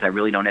 I can't. I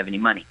really don't have any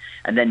money.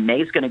 And then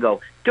May's going to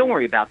go, don't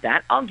worry about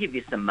that. I'll give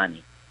you some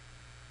money.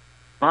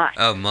 But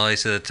Oh, Molly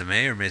said that to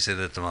May, or May said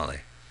that to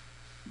Molly?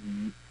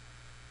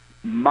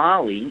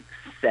 Molly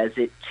says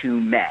it to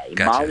May.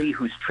 Gotcha. Molly,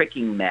 who's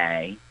tricking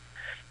May.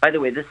 By the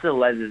way, this is a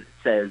letter that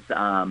says,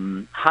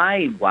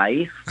 hi,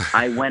 wife.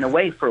 I went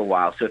away for a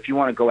while, so if you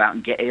want to go out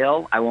and get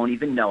ill, I won't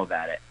even know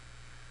about it.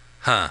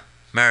 Huh.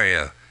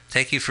 Mario,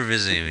 thank you for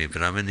visiting me,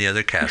 but I'm in the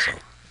other castle.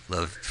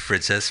 Love,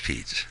 Princess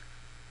Peach.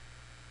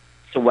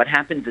 So what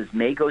happens is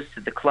May goes to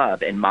the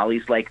club, and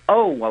Molly's like,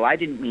 oh, well, I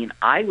didn't mean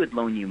I would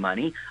loan you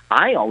money.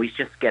 I always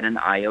just get an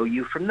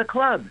IOU from the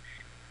club.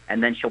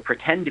 And then she'll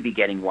pretend to be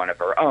getting one of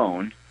her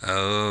own.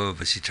 Oh,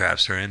 but she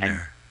traps her in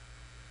there.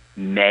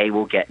 May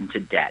will get into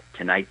debt.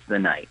 Tonight's the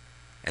night.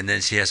 And then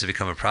she has to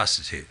become a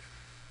prostitute.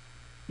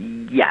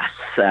 Yes,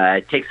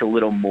 it takes a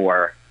little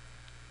more.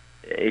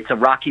 It's a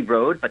rocky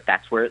road, but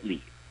that's where it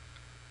leads.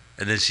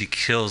 And then she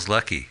kills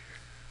Lucky.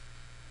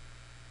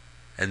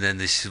 And then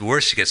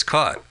worse, she gets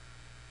caught.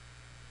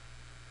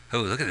 Oh,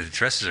 look at the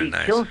dresses are She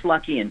nice. kills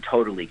Lucky and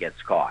totally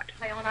gets caught.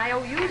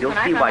 You'll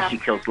see why she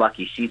kills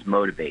Lucky. She's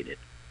motivated.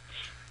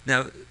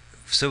 Now,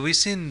 so we've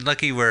seen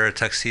Lucky wear a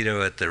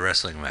tuxedo at the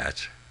wrestling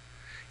match.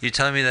 You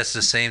telling me that's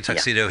the same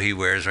tuxedo he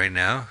wears right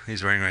now?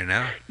 He's wearing right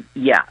now?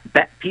 Yeah,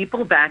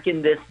 people back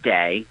in this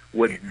day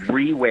would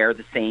rewear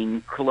the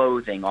same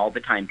clothing all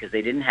the time because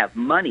they didn't have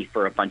money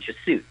for a bunch of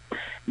suits.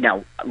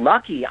 Now,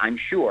 Lucky, I'm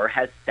sure,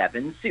 has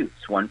 7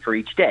 suits, one for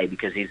each day,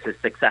 because he's a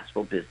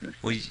successful businessman.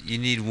 Well, you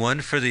need one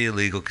for the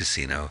illegal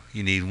casino.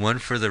 You need one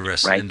for the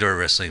Right. indoor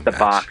wrestling The match.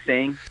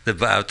 boxing,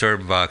 The outdoor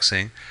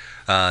boxing.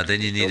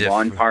 Then you need the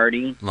lawn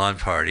party, Lawn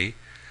party.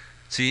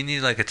 So you need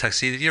like a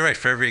tuxedo. You're right,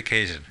 for every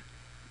occasion.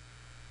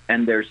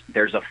 and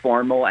there's a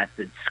formal at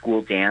the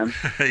school dance.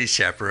 He's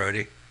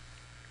chaperoning.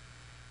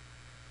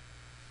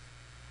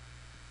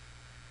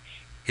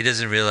 He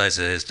doesn't realize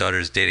that his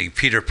daughter's dating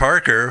Peter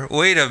Parker.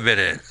 Wait a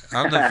minute.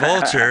 I'm the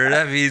Vulture.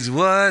 That means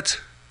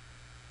what?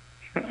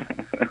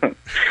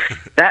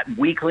 That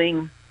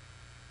weakling.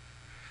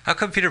 How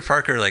come Peter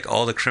Parker, like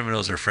all the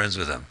criminals are friends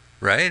with him,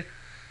 right?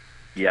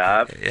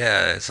 Yeah,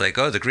 Yeah, it's like,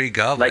 oh, the Green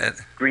Goblin. like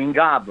Green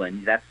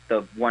Goblin. That's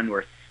the one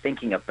we're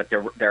thinking of, but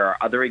there are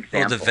other Well,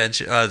 examples.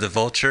 the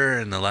Vulture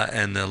and the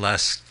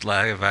last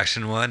live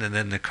action one, and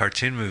then the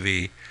cartoon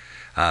movie,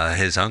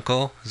 his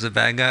uncle is a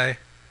bad guy.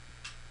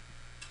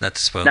 Not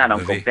to spoil Not the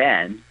Uncle movie.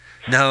 Ben.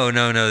 No,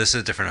 this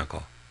is a different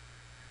uncle.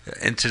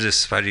 Into the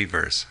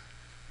Spideyverse.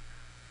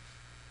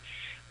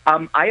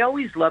 I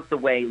always loved the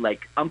way,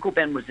 like, Uncle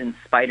Ben was in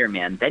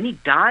Spider-Man. Then he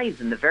dies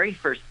in the very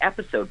first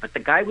episode, but the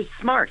guy was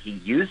smart. He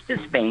used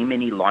his fame,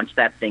 and he launched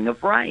that thing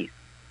of rice.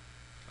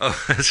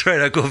 Oh, that's right,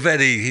 Uncle Ben.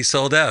 He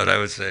sold out, I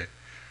would say.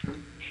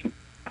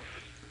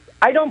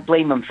 I don't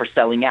blame him for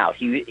selling out.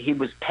 He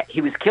was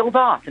killed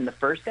off in the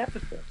first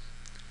episode.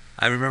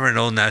 I remember an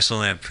old National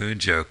Lampoon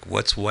joke.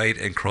 What's white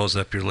and crawls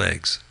up your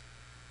legs?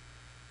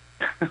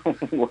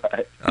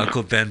 What?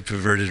 Uncle Ben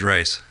perverted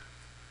rice.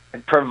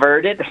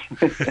 Perverted?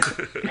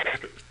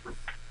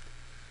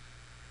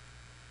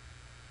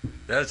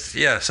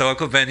 So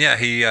Uncle Ben,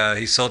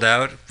 he sold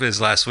out. His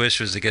last wish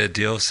was to get a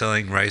deal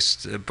selling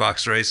rice,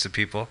 boxed rice to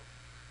people.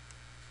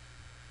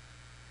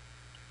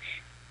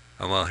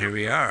 Oh, well, here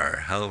we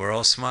are. We're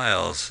all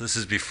smiles. This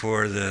is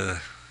before the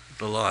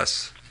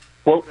loss.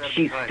 Well,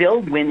 she's still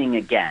winning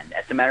again.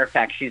 As a matter of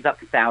fact, she's up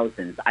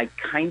thousands. I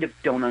kind of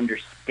don't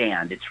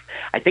understand.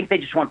 I think they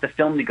just want the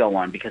film to go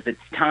on because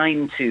it's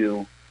time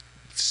to...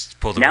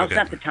 Now's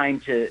not the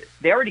time to...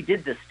 They already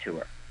did this to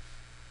her.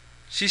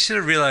 She should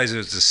have realized it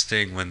was a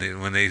sting when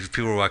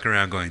people were walking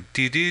around going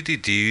do do do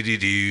do do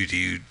do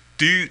do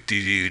do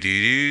do do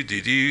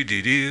do do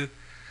do do.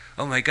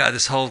 Oh my God!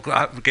 This whole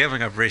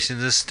gambling operation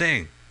is a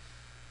sting.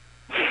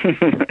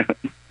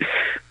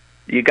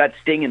 You got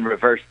Sting in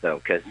reverse though,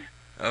 because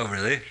oh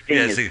really? Sting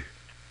is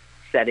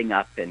setting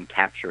up and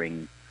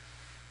capturing.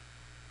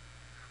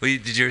 Well,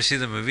 did you ever see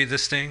the movie The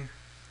Sting?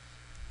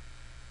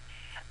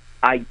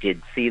 I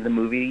did see the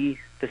movie.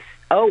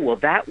 Oh, well,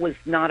 that was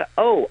not...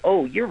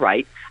 Oh, you're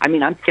right. I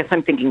mean, I guess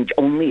I'm thinking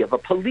only of a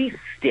police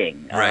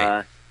sting.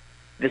 Right.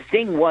 The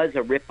Sting was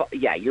a rip...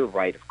 Yeah, you're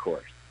right, of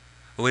course.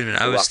 Well, wait a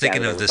minute. I was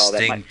thinking of The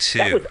Sting 2.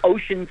 That was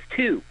Ocean's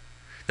 2.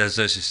 That was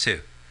Ocean's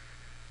 2.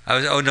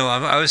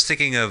 I was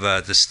thinking of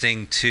The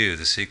Sting 2,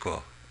 the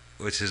sequel,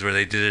 which is where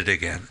they did it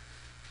again.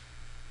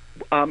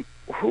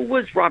 Who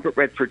was Robert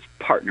Redford's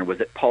partner? Was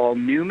it Paul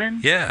Newman?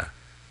 Yeah.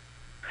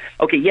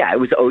 Okay, yeah, it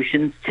was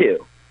Ocean's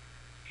 2.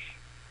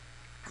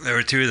 There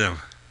were two of them.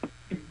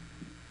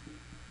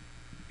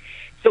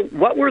 So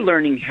what we're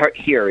learning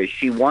here is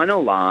she won a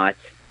lot,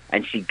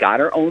 and she got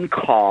her own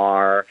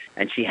car,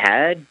 and she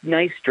had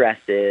nice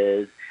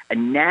dresses,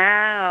 and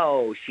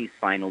now she's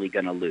finally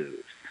going to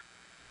lose.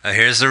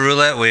 Here's the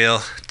roulette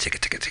wheel.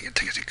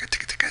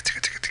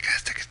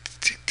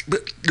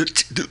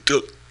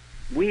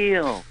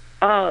 Wheel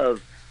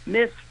of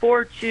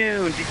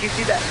misfortune. Did you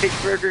see that fish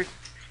burger?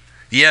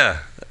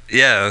 Yeah,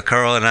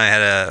 Carl and I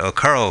had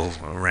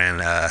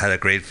had a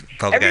great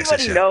public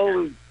access show.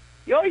 Everybody knows.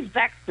 You always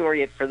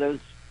backstory it for those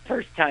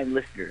first-time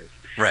listeners.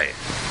 Right.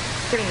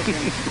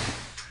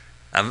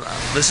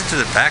 Listen to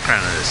the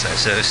background of this.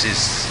 So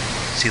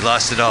she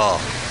lost it all.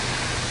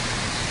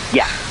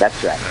 Yeah,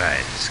 that's right. All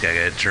right, just gotta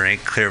get a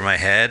drink, clear my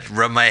head,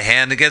 rub my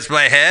hand against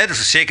my head,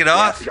 shake it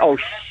off. Oh,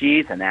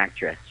 she's an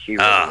actress. She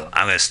really is.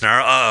 I'm gonna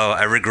snarl.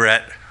 I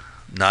regret.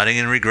 Nodding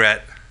in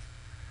regret.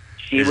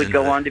 She would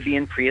go on to be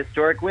in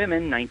Prehistoric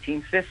Women,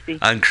 1950.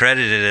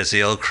 Uncredited as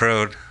the old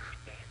crowed.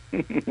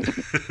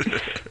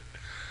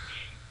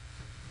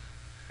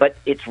 But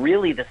it's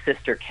really the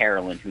sister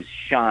Carolyn who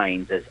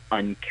shines as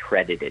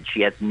uncredited.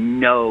 She has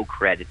no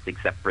credits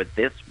except for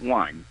this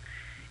one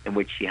in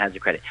which she has a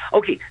credit.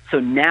 Okay,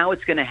 so now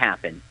it's going to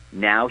happen.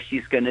 Now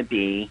she's going to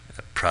be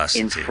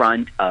in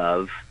front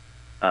of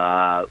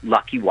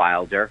Lucky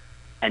Wilder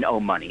and O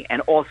Money.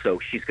 And also,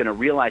 she's going to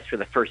realize for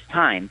the first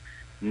time,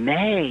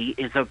 May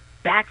is a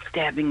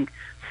backstabbing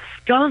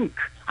skunk.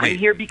 Wait. I'm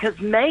here because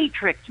May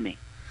tricked me.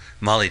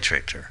 Molly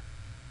tricked her.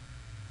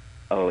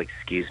 Oh,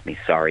 excuse me.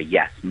 Sorry.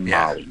 Yes,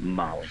 Molly. Yeah.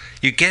 Molly.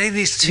 You're getting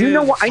these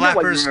two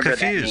flappers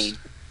confused.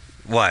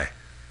 Why?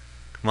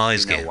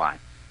 Molly's game. Why?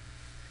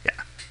 Yeah.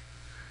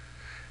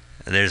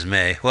 And there's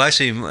May. Well,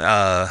 actually,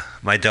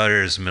 my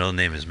daughter's middle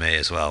name is May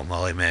as well.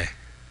 Molly May.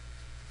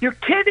 You're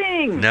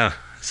kidding! No.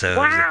 So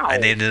wow. I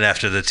named it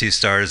after the 2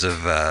 stars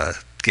of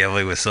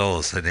Gambling with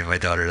Souls. I named my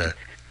daughter that.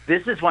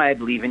 This is why I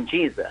believe in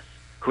Jesus.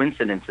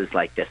 Coincidences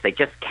like this, they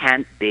just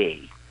can't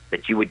be.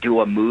 That you would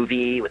do a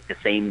movie with the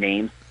same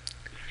names.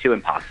 It's too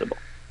impossible.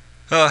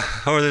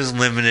 Or there's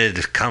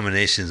limited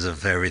combinations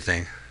of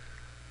everything.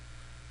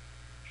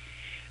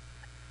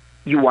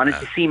 You wanted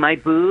to see my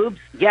boobs?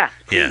 Yes,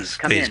 please. Yes,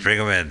 come please in. bring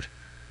them in.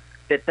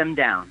 Sit them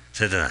down.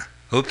 Sit down.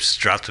 Oops,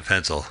 dropped the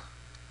pencil.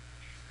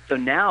 So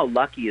now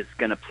Lucky is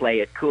going to play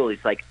it cool.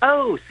 He's like,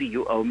 oh, so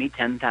you owe me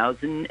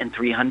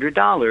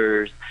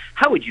 $10,300.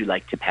 How would you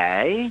like to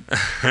pay?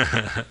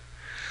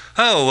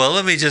 Oh, well,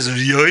 let me just...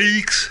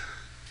 Yikes.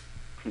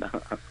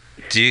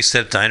 Do you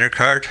accept Diner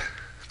Card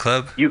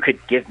Club? You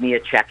could give me a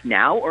check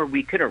now, or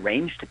we could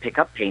arrange to pick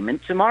up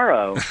payment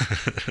tomorrow.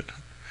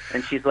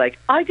 And she's like,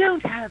 I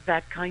don't have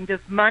that kind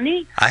of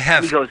money. I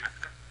have... And he goes...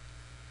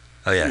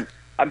 Oh, yeah.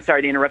 I'm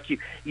sorry to interrupt you.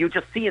 You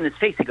just see in his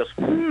face, he goes,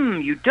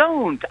 you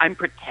don't. I'm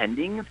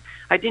pretending.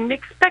 I didn't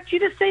expect you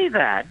to say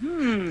that.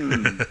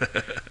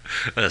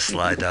 What a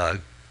sly dog.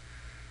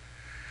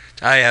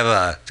 I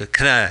have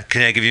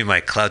can I give you my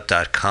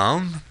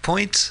Clout.com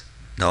points?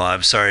 No,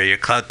 I'm sorry. Your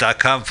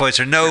Clout.com points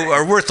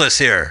are worthless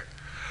here.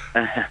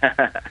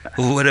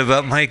 What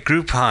about my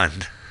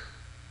Groupon?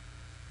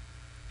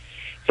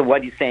 So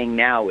what he's saying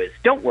now is,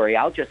 don't worry,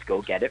 I'll just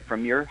go get it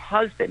from your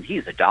husband.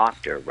 He's a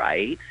doctor,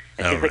 right?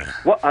 And she's like,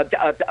 what?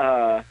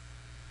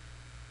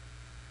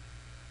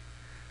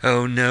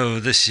 Oh no,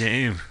 the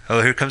shame.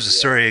 Oh, here comes the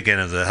story again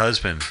of the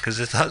husband, because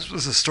the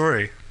husband's a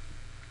story.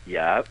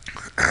 Yep.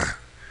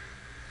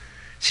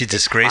 She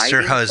disgraced her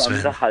Hiding husband.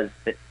 From the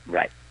husband.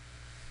 Right.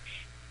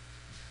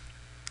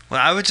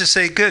 Well, I would just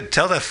say, good.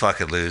 Tell that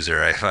fucking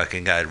loser I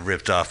fucking got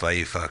ripped off by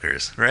you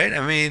fuckers, right?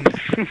 I mean,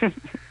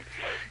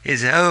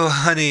 oh,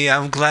 honey,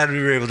 I'm glad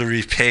we were able to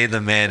repay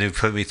the man who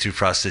put me through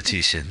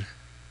prostitution.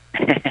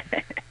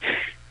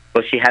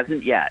 Well, she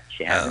hasn't yet.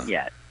 She hasn't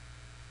yet.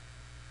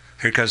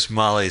 Here comes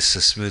Molly's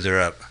to smooth her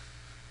up.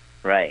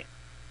 Right.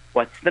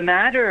 What's the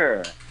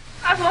matter?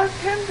 I've lost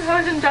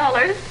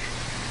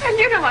 $10,000, and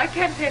you know I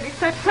can't pay any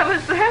such sum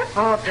as that.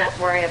 Oh, don't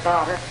worry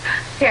about it.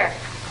 Here,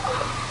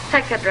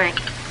 take a drink.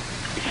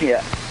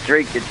 Yeah,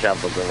 drink and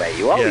shovels away.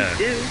 You always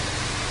do.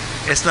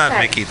 It's not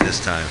Hey. Mickey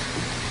this time.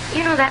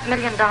 You know that $1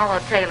 million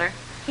tailor?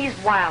 He's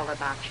wild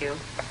about you.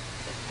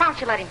 Why don't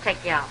you let him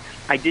take you out?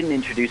 I didn't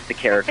introduce the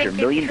character If $1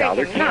 he Million treated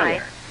you Tailor.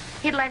 nice,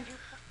 he'd lend you...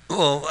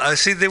 Well, I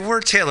see there were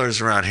tailors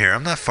around here.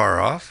 I'm not far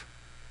off.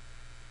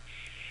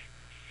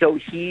 So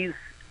he's,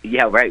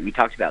 yeah, right. We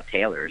talked about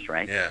tailors,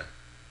 right? Yeah.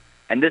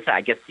 And this,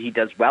 I guess he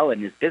does well in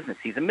his business.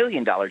 He's $1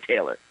 million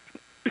tailor.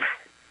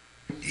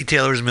 He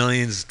tailors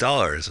millions of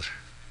dollars.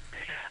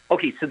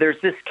 Okay, so there's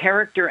this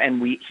character,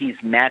 and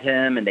he's met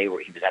him, and he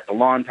was at the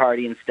lawn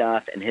party and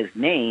stuff, and his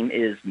name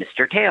is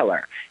Mr.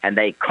 Taylor, and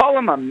they call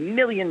him $1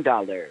 million.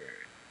 So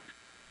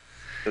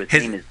his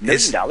name is $1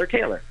 million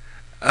Taylor.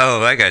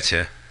 Oh, I got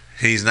you.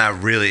 He's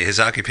not really, his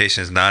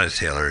occupation is not a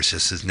tailor, it's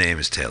just his name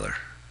is Taylor.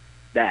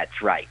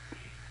 That's right.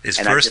 His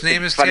And I first just think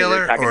name it's is funny they're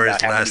Taylor, talking or his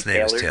about how last many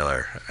name is Taylors.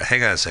 Taylor?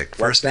 Hang on a sec. What's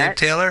First name that?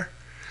 Taylor,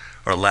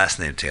 or last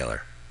name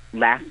Taylor?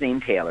 Last name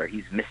Taylor.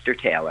 He's Mr.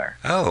 Taylor.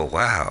 Oh,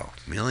 wow.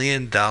 $1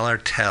 million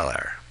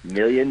Taylor. $1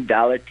 million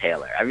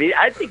Taylor. I mean,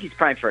 I think he's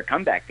primed for a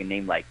comeback, a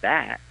name like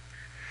that.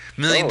 $1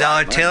 million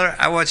Oh, Taylor,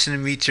 I want you to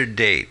meet your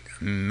date,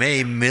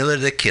 May Miller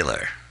the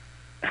Killer.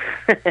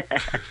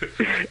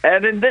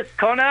 And in this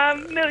corner,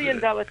 $1 million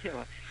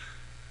Taylor.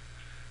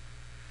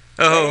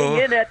 Oh.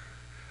 Weighing in at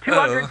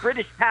 200 Oh.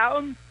 British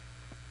pounds.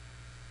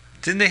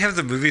 Didn't they have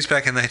the movies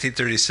back in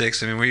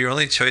 1936? I mean, were your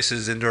only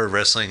choices indoor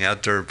wrestling,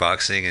 outdoor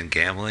boxing, and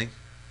gambling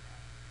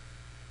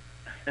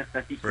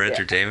for Yeah.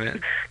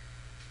 entertainment?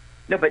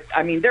 No, but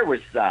I mean, there was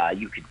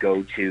you could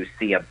go to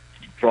see a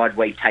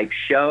Broadway type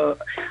show.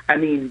 I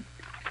mean,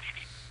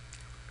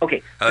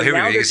 okay. Oh, so here we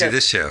now go. You can there's see a-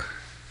 this show.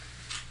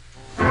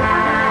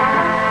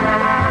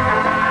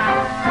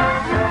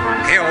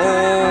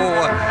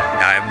 Hey-oh,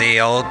 I'm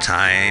the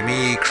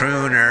old-timey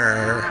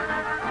crooner,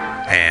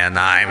 and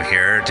I'm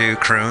here to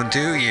croon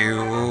to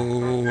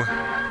you.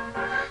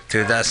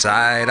 To the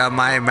side of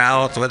my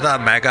mouth with a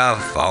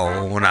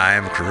megaphone,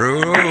 I'm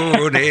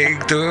crooning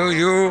to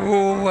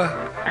you.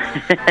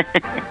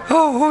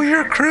 Oh,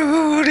 you're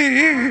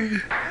crooning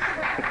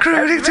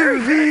to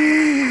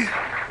me.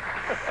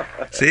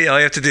 See, all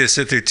you have to do is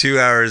sit through 2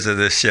 hours of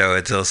this show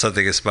until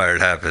something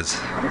inspired happens.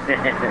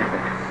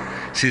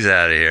 She's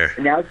out of here.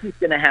 Now she's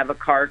going to have a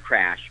car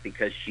crash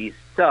because she's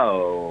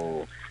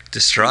so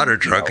Distraught or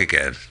drunk No.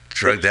 again?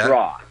 Drugged out?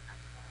 distraught.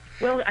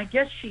 Well, I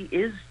guess she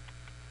is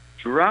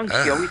drunk. She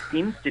Ugh. always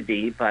seems to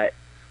be, but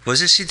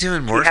Wasn't she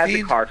doing she has a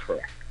morphine? car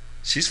crash.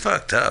 She's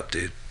fucked up,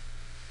 dude.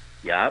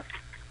 Yep.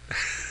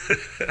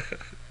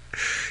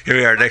 Here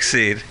we are, next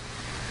scene.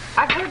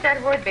 I've heard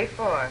that word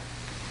before.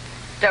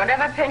 Don't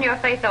ever pin your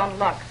faith on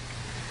luck.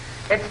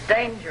 It's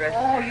dangerous.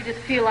 Oh, you just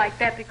feel like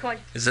that because...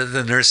 Is that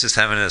the nurse just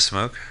having a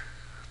smoke?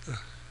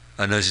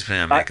 Oh, no, she's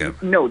putting on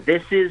makeup. No,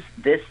 this is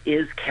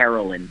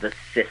Carolyn, the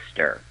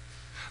sister.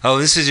 Oh,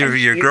 this is your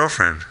and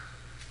girlfriend.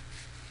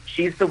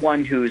 She's the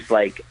one who's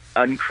like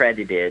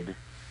uncredited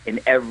in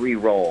every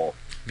role.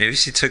 Maybe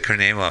she took her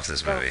name off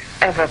this movie.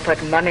 Ever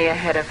put money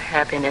ahead of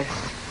happiness?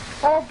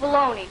 Oh,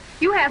 baloney.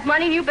 You have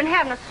money and you've been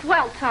having a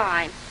swell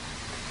time.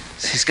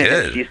 She's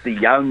good. She's the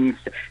young.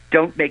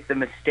 Don't make the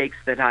mistakes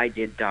that I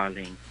did,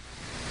 darling.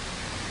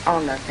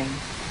 Oh, nothing.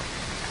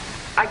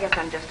 I guess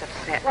I'm just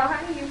upset. Well,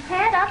 honey, you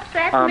can't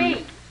upset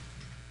me.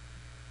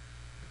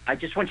 I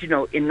just want you to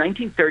know, in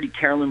 1930,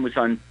 Carolyn was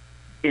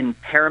in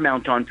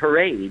Paramount on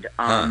Parade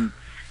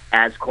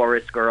as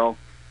chorus girl.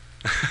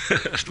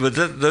 But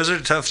those are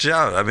tough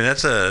jobs. I mean,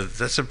 that's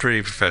a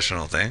pretty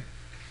professional thing.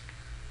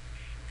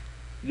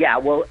 Yeah,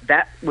 well,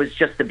 that was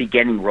just the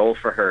beginning role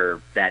for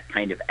her, that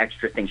kind of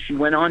extra thing. She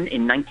went on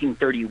in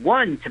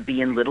 1931 to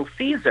be in Little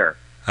Caesar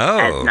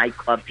as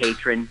nightclub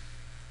patron.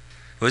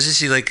 Wasn't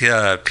she like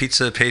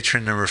pizza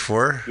patron number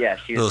 4? Yeah,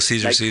 she Little was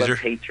Caesar nightclub Caesar.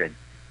 patron.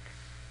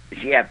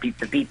 Yeah,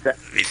 pizza. Pizza.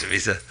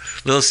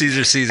 Little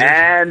Caesar Caesar.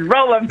 And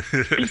roll him.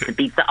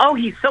 Pizza. Oh,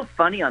 he's so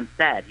funny on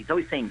set. He's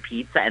always saying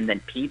pizza and then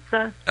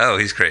pizza. Oh,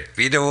 he's great.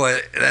 But you know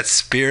what? That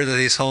spear that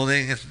he's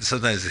holding,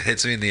 sometimes it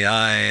hits me in the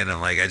eye, and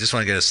I'm like, I just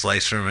want to get a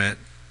slice from it.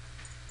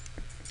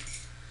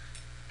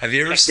 Have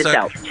you ever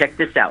Check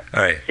this out.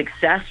 All right.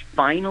 Success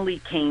finally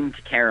came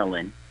to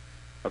Carolyn,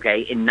 okay,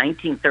 in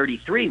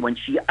 1933 when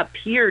she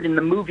appeared in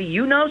the movie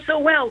you know so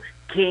well,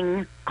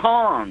 King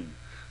Kong.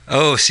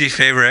 Oh, C.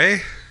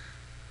 Fabre?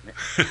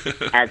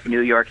 As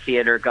New York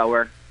theater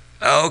goer.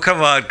 Oh,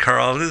 come on,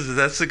 Carl.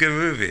 That's a good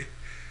movie.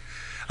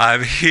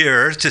 I'm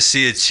here to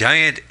see a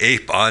giant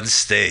ape on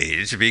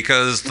stage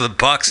because the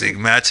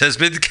boxing match has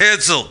been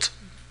canceled.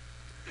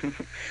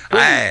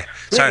 Please,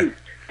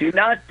 do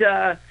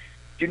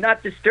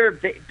not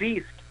disturb the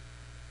beast.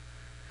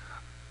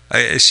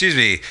 Excuse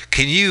me,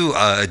 can you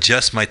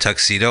adjust my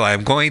tuxedo?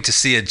 I'm going to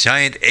see a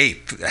giant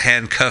ape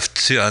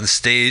handcuffed on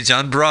stage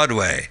on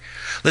Broadway.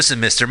 Listen,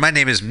 mister, my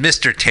name is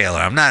Mr. Taylor.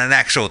 I'm not an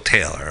actual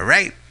tailor, all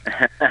right?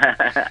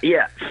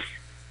 Yeah.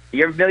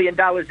 Your $1 million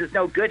is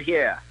no good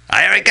here.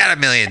 I already got $1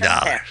 million.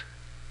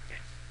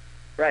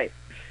 Right.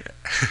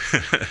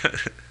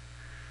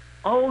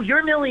 Oh,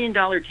 you're $1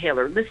 million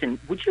tailor. Listen,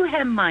 would you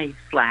hem my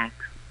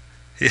slacks?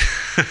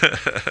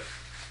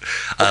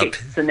 Okay,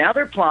 so now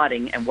they're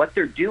plotting, and what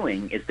they're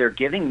doing is they're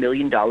giving $1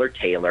 million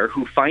tailor,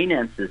 who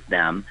finances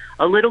them,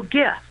 a little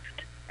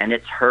gift, and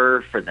it's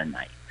her for the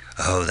night.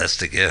 Oh, that's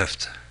the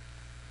gift.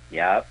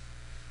 Yep.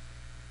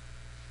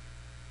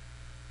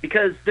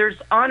 Because there's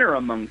honor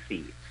among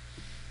thieves.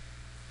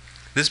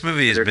 This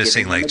movie is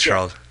missing like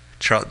Charles.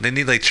 They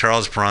need like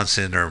Charles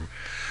Bronson or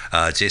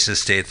Jason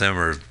Statham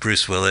or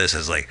Bruce Willis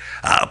as like,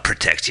 I'll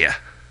protect you.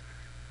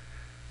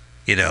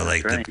 You know,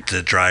 like right.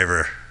 the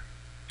driver.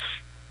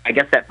 I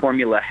guess that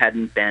formula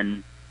hadn't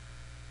been.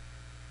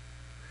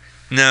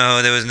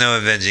 No, there was no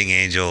avenging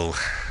angel,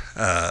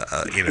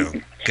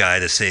 guy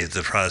to save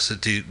the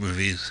prostitute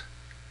movies.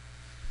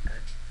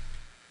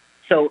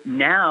 So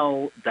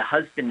now the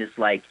husband is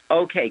like,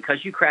 okay,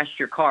 because you crashed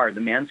your car,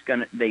 the man's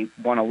they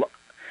want to.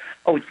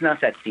 Oh, it's not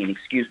that scene.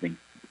 Excuse me.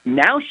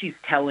 Now she's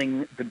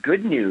telling the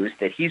good news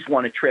that he's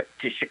won a trip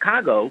to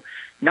Chicago.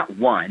 Not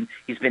one.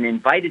 He's been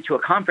invited to a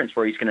conference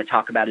where he's going to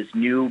talk about his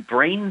new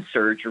brain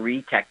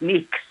surgery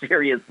technique.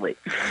 Seriously.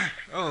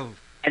 Oh.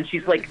 And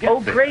she's like, oh,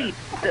 great.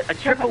 A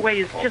trip away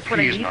is just what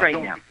I need right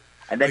now.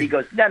 And then he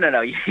goes,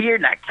 no, you're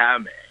not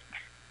coming.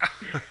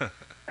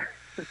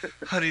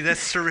 Honey,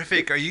 that's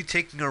terrific. Are you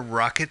taking a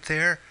rocket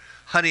there?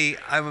 Honey,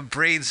 I'm a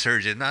brain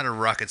surgeon, not a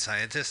rocket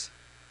scientist.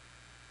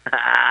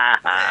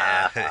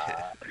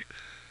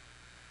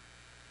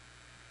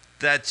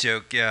 That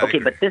joke, yeah. Okay,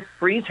 but this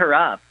frees her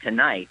up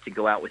tonight to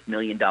go out with $1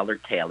 million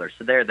Taylor.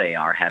 So there they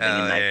are, having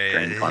a nice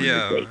drink on the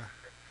date.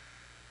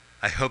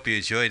 I hope you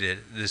enjoyed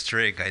it. This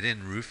drink, I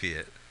didn't roofie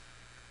it.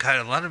 God,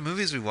 a lot of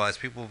movies we watch,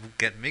 people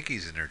get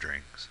Mickeys in their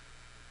drinks.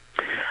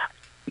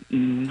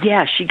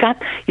 Yeah, she got.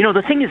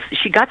 The thing is,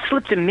 she got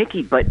slipped a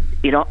Mickey, but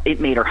it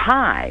made her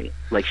high.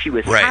 Like she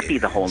was happy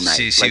the whole night.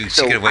 She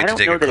couldn't wait to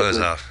take her clothes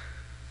off.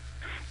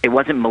 It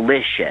wasn't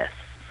malicious.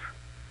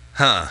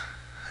 Huh.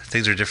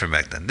 Things were different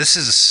back then. This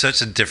is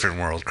such a different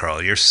world,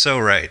 Carl. You're so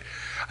right.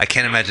 I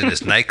can't imagine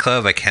this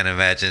nightclub. I can't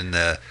imagine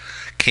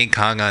King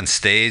Kong on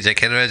stage. I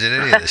can't imagine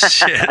any of this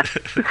shit.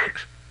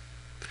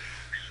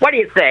 What do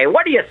you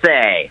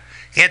say?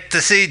 Get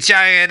to see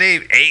giant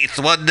ape, eighth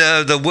wonder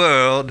of the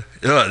world.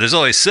 Oh, there's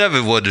only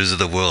 7 wonders of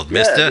the world,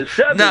 mister.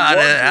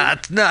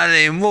 Not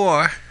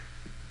anymore.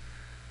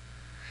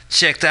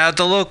 Checked out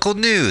the local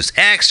news.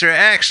 Extra,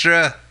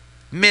 extra.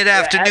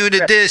 Mid-afternoon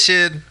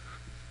edition.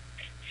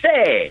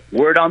 Say,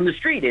 word on the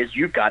street is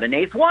you've got an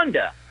 8th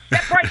wonder.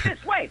 Step right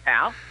this way,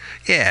 pal.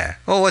 Yeah.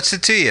 Well, what's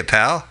it to you,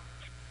 pal?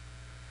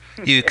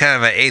 You kind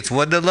of an 8th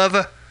wonder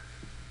lover?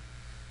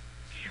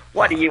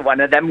 What are you, one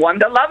of them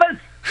wonder lovers?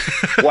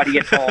 What are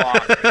you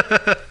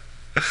talking?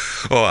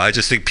 Oh, I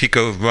just think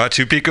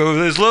Machu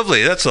Picchu is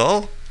lovely, that's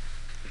all.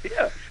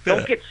 Yeah.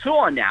 Don't get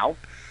sore now.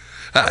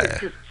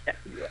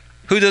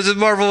 Who doesn't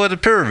marvel at a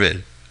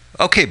pyramid?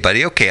 Okay,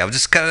 buddy, okay. I'm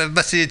just kind of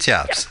busting your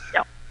chops.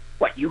 Yeah.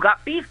 What, you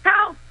got beef,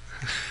 pal?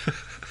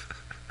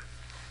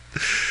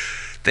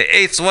 The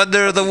 8th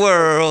wonder of the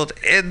world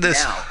in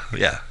this. Now,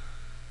 yeah.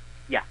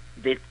 Yeah,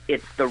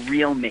 it's the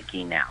real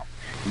Mickey now.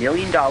 $1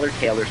 million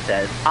Taylor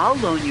says, I'll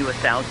loan you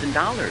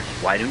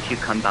 $1,000. Why don't you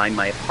come by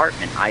my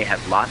apartment? I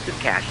have lots of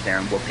cash there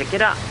and we'll pick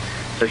it up.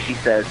 So she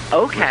says,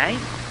 okay.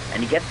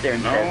 And he gets there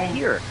and says,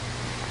 here.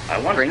 I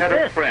once had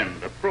a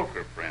friend, a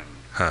broker friend,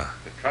 that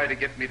tried to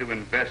get me to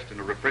invest in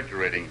a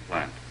refrigerating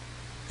plant.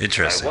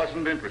 Interesting. I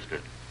wasn't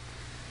interested.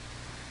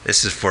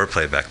 This is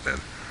foreplay back then.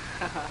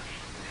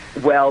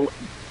 Well,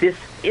 this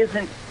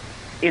isn't.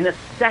 In a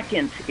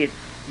second, it's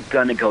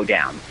going to go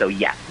down. So,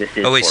 yes, this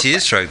is. Oh, wait, foreplay. she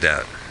is drugged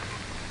out.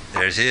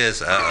 There she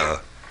is.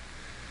 Uh-oh.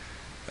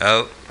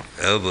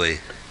 Oh, boy.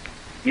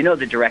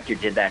 The director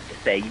did that to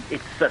say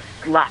it's a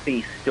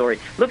sloppy story.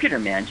 Look at her,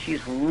 man.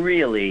 She's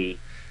really...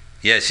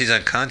 Yeah, she's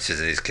unconscious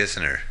and he's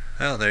kissing her.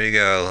 Oh, there you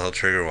go. A little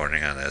trigger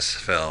warning on this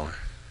film.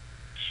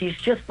 She's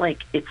just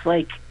like... It's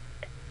like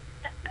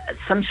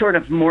some sort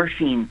of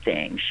morphine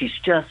thing. She's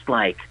just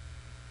like...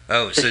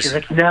 Oh, so she's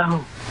like,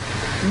 no,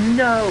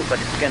 but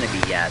it's going to be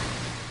yes.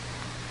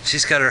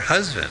 She's got her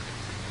husband.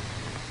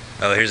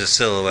 Oh, here's a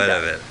silhouette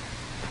of it.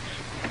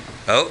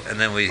 Oh, and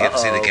then we get to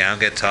see the gown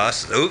get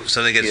tossed. Oops,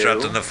 something gets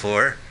dropped on the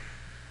floor.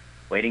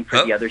 Waiting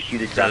for the other shoe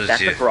to drop.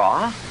 That's a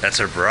bra. That's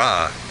her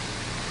bra.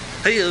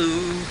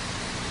 Hey-o.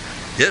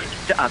 Yep.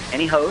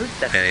 Any hose?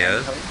 That's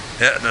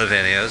pantyhose. Yeah, another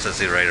pantyhose. That's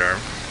the right arm.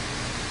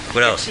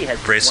 What else? She has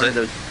bracelet?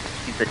 One of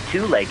those, she's a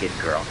 2-legged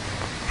girl.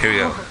 Here we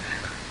go.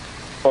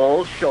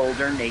 Full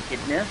shoulder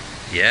nakedness.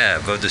 Yeah,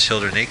 above the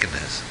shoulder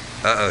nakedness.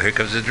 Uh-oh, here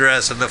comes the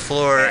dress on the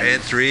floor.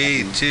 And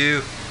 3,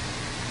 2.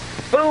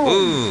 Boom!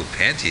 Ooh,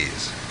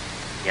 panties.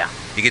 Yeah.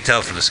 You can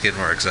tell from the skid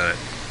marks on it.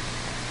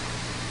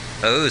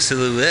 Oh,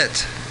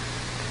 silhouette.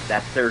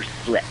 That's their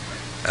slip.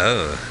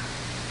 Oh.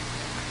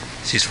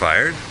 She's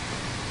fired?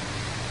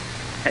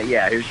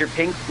 Yeah, here's your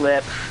pink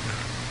slip.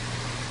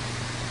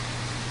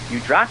 You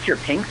dropped your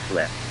pink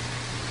slip.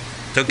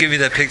 Don't give me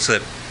that pink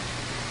slip.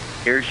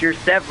 Here's your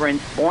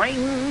severance.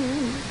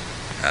 Boing!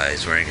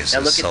 He's wearing his Now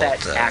look assault at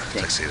that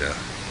acting. tuxedo.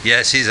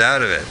 Yeah, she's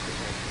out of it.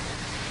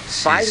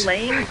 By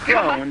laying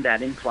prone,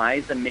 that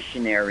implies a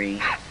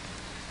missionary.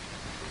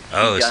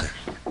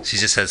 She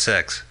just had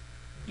sex.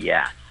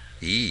 Yeah.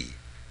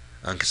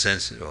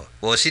 Unconsensual.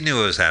 Well, she knew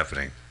what was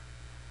happening,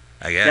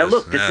 I guess. Now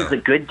look, this is a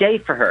good day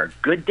for her.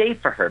 Good day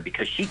for her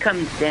because she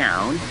comes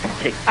down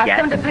to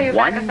get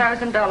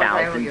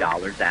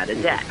 $1,000 out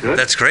of debt.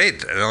 That's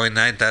great. Only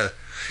 $9,000.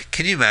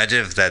 Can you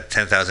imagine if that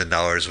 $10,000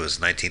 was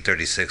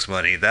 1936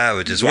 money? That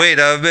would just wait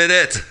a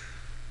minute.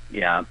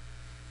 Yeah.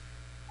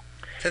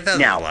 $10,000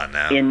 is a lot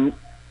now. In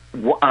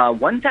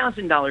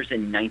 $1,000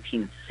 in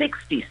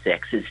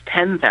 1966 is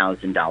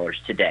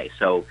 $10,000 today.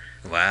 So.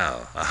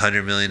 Wow,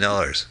 $100 million.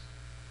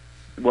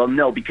 Well,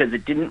 no, because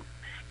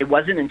it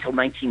wasn't until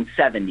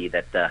 1970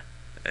 that the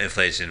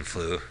inflation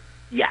flew.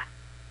 Yeah.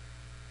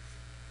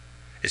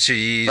 It's you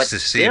used to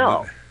see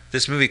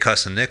this movie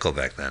cost a nickel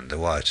back then to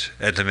watch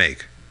and to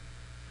make.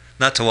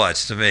 Not to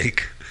watch, to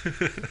make.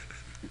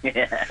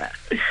 Yeah.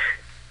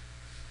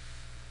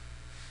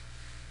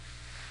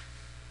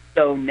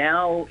 So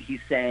now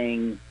he's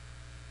saying,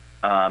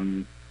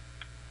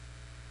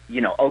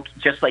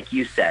 just like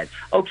you said,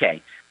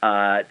 okay,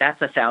 that's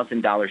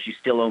 $1,000. You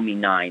still owe me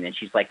 $9,000. And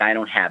she's like, I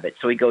don't have it.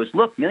 So he goes,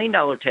 look, $1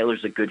 Million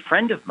Taylor's a good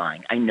friend of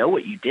mine. I know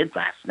what you did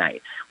last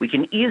night. We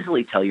can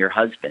easily tell your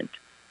husband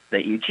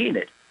that you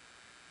cheated.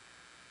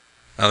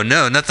 Oh,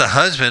 no, not the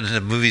husband. The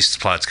movie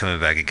plot's coming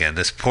back again.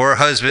 This poor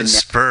husband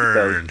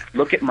spurned.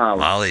 Look at Molly.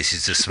 Molly,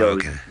 she's just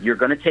smoking. You're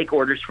going to take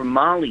orders from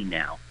Molly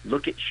now.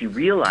 She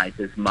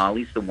realizes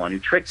Molly's the one who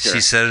tricked her. She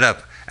set it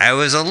up. I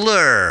was a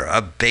lure,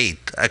 a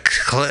bait, a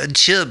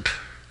chip.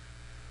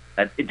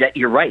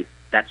 You're right.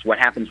 That's what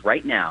happens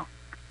right now.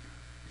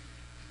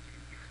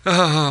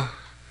 Oh,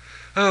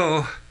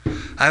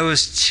 I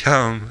was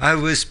chum. I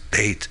was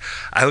bait.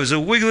 I was a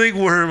wiggling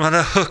worm on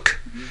a hook.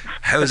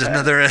 I was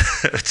another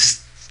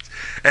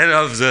and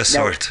of the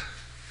sort.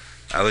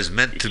 I was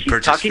meant to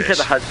purchase talking fish.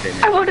 to the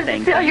husband. I wanted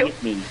to tell you.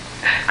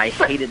 I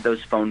hated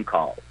those phone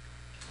calls.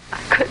 I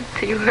couldn't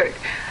see you hurt.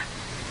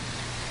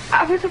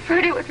 I was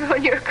afraid it would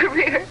ruin your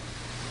career.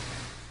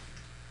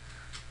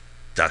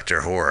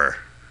 Dr. Horror.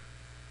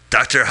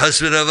 Dr.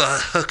 Husband of a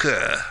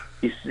Hooker.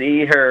 You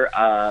see her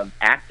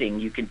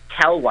acting, you can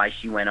tell why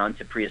she went on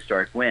to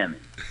Prehistoric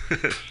Women.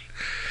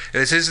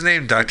 Is his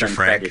name Dr.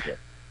 Frank?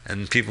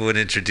 And people would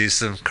introduce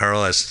them,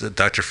 Carl, as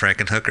Dr.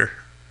 Frankenhooker?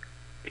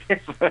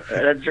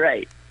 That's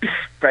right.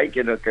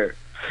 Frankenhooker.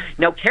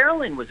 Now,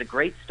 Carolyn was a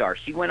great star.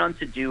 She went on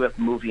to do a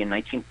movie in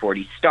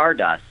 1940,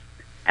 Stardust,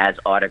 as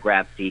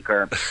autograph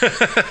seeker.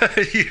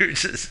 You're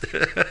just...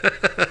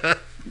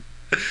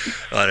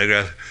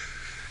 autograph.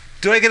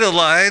 Do I get a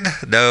line?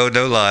 No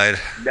line.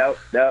 No.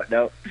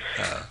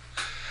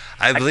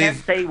 I believe...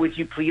 can't say, would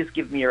you please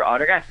give me your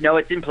autograph? No,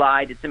 it's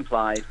implied.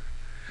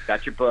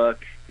 Got your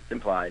book. It's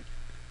implied.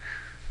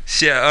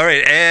 Yeah, all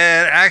right,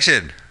 and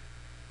action.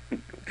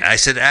 I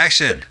said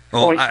action.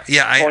 Well,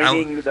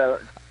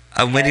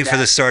 I'm waiting for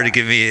the star to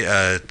give me,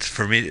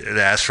 for me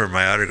to ask for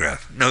my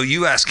autograph. No,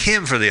 you ask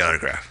him for the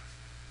autograph.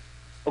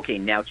 Okay,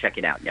 now check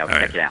it out.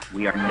 Check it out.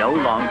 We are no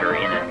longer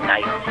in a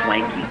nice,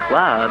 swanky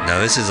club.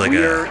 No, this is like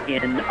We're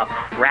in a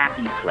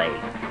crappy place.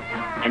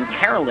 And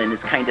Carolyn is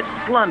kind of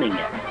slumming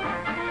it.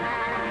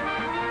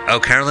 Oh,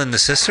 Carolyn, the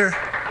sister?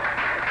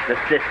 The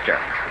sister.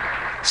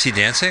 Is she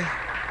dancing?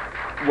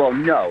 Well,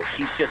 no.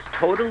 She's just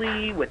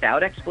totally,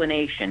 without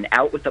explanation,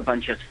 out with a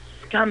bunch of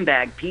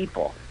scumbag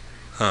people.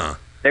 Huh.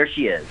 There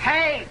she is.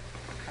 Hey!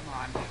 Come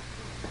on.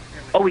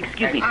 Oh,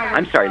 excuse me.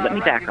 I'm sorry. Let me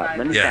back up.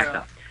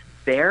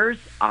 There's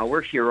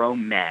our hero,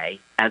 May,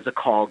 as a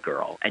call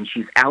girl, and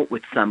she's out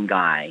with some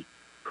guy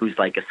who's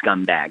like a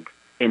scumbag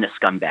in a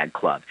scumbag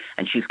club,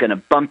 and she's going to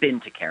bump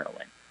into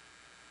Carolyn.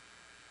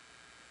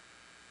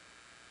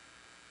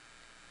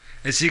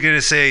 Is she going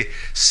to say,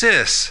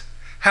 sis,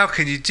 how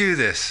can you do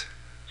this?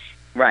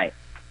 Right.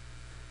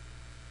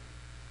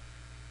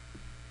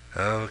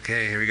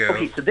 Okay, here we go.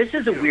 Okay, so this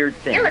is a weird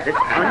thing.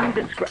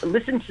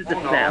 Listen to the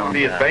sound. I'm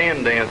be a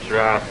band dancer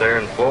out there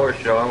in the floor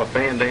show. I'm a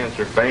band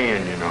dancer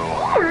fan, you know.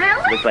 Oh,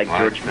 really? Looks like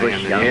George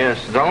Bush.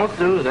 Yes, don't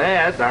do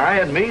that. I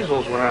had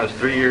measles when I was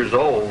 3 years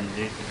old.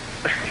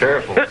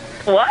 Careful.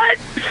 What?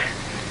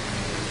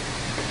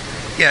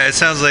 Yeah, it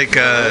sounds like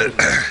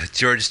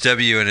George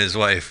W. and his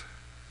wife,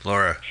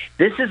 Laura.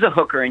 This is a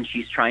hooker, and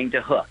she's trying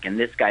to hook, and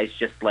this guy's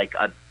just like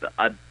a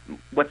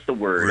what's the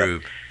word?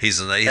 Rube.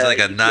 He's like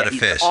a not a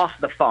fish. He's off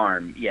the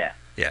farm, yeah.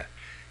 Yeah,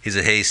 he's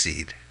a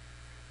hayseed.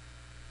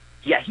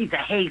 Yeah, he's a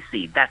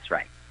hayseed. That's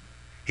right.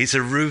 He's a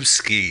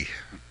Rubeski.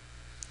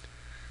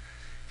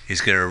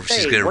 She's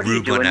Hey, gonna what are you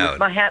rube doing one with out.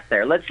 my hat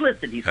there? Let's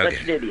listen. He's such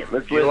Okay. an idiot.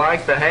 Let's You listen.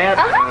 like the hat?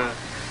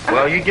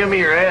 Well, you give me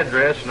your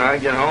address, and I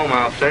get home,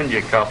 I'll send you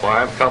a couple. I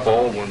have a couple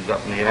old ones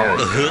up in the attic.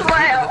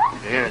 Well,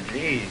 Yeah,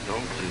 geez,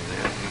 don't do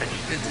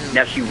that.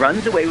 Now she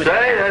runs away with the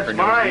Say, hat that's for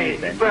no mine.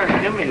 reason. You better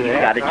give me And you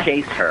that. got to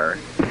chase her.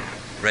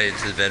 Right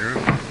into the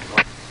bedroom.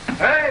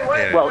 Hey, wait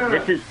Yeah. a Well,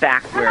 minute. this is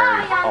back where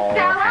it all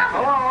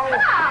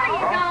happened.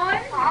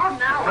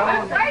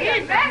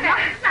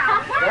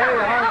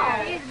 Hello?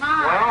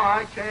 Well,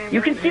 I came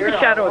You can in see the here,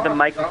 shadow I of the walked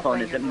microphone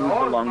up as it and moves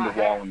lost along my the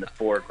wall hat. in the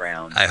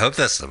foreground. I hope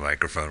that's the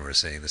microphone we're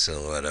seeing the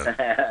silhouette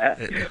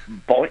of.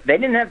 Boy, they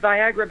didn't have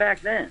Viagra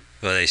back then.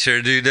 Well, they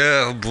sure do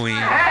now. Boing.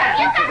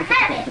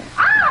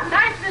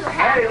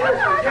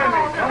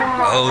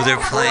 Oh, they're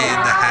playing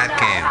the hat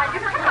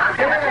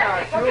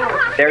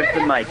There's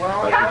the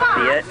microphone. You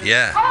see it? game.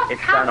 Yeah.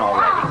 It's done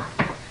already.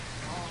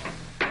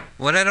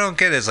 What I don't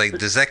get is, like,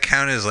 does that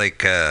count as,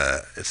 like,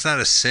 it's not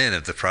a sin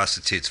if the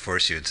prostitutes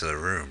force you into the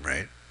room,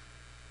 right?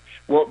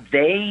 Well,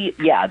 they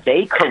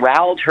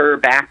corralled her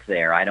back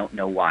there. I don't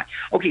know why.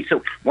 Okay,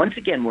 so once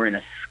again, we're in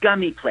a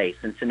scummy place,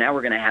 and so now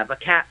we're going to have a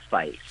cat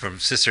fight. From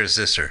sister to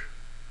sister.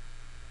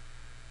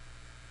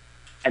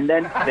 And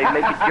then they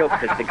make a joke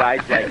because the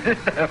guy's like,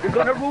 "You're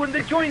going to ruin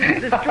this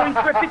joint's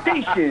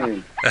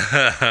reputation."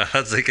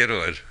 That's a good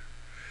one.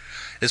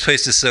 This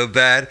place is so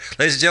bad.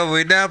 Ladies and gentlemen,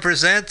 we now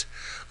present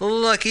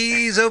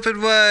Lucky's Open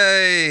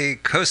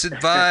Mic, hosted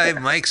by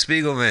Mike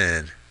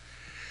Spiegelman.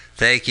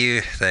 Thank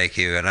you.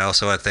 And I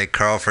also want to thank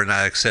Carl for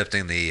not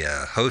accepting the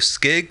host's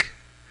gig,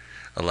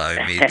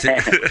 allowing me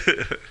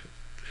to.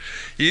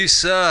 You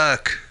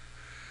suck.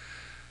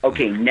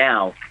 Okay,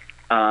 now,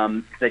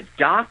 the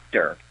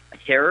doctor,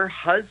 her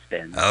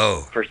husband,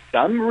 for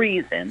some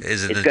reason,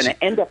 is going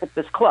to end up at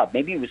this club.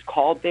 Maybe he was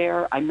called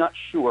there. I'm not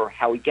sure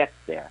how he gets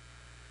there.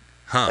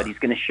 Huh. But he's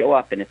going to show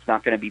up, and it's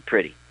not going to be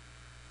pretty.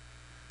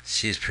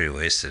 She's pretty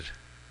wasted.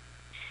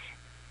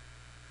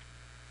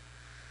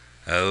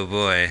 Oh,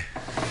 boy.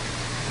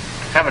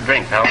 Have a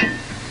drink, pal.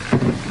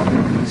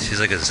 She's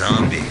like a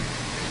zombie.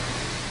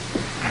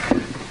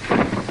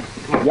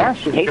 Yeah,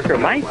 she hates her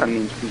life. I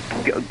mean,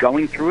 she's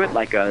going through it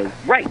like a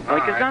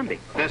zombie.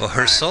 Well,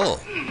 her soul.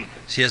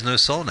 She has no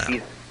soul now.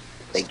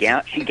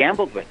 She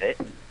gambled with it.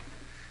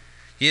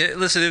 Yeah,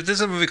 listen, if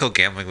there's a movie called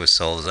Gambling with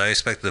Souls, I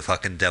expect the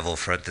fucking devil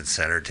front and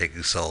center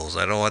taking souls.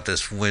 I don't want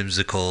this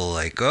whimsical,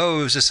 like, oh,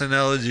 it was just an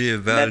analogy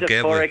about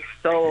Metaphoric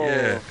gambling. soul.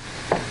 Yeah.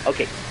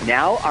 Okay,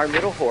 now our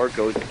little whore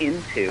goes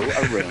into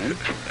a room.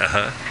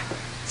 Uh-huh.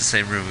 The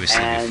same room we've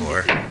seen and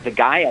before. The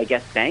guy, I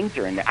guess, bangs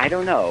her in there. I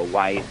don't know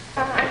why.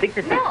 I think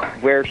this is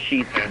where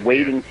she's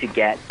waiting to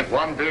get...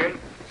 One beer,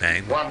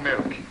 Bang. one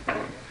milk.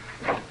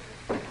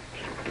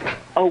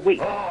 Oh,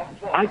 wait.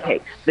 Okay,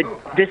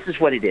 this is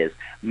what it is.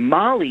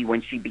 Molly,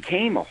 when she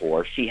became a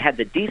whore, she had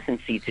the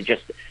decency to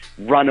just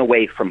run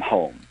away from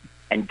home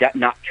and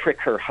not trick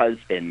her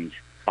husband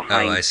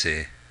behind. Oh, I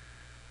see.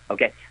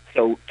 Okay,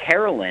 so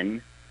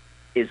Carolyn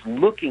is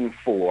looking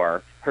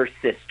for her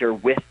sister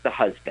with the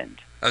husband.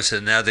 Oh, so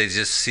now they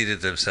just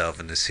seated themselves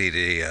in the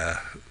seedy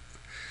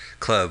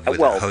club with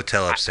a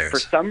hotel upstairs. For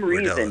some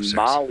reason,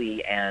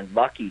 Molly and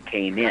Lucky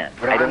came in.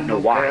 I don't know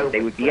why.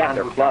 They would be at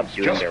their club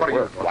doing their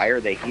work. Why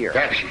are they here?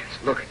 There she is.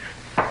 Look.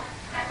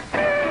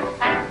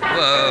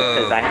 Whoa.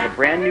 Because I have a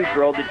brand new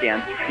girl to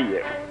dance for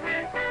you.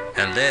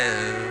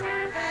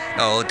 Hello.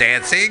 Oh,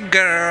 dancing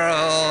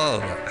girl.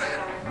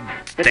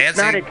 But it's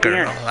not Dancing a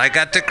girl, dance. I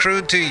got to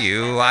croon to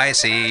you. I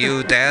see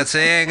you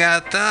dancing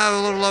at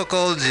the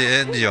local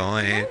gin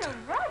joint.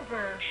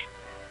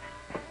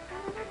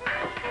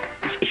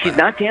 She's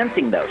not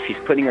dancing, though. She's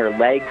putting her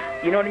legs,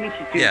 you know what I mean?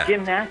 She's doing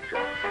gymnastics.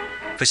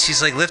 But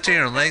she's like lifting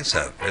her legs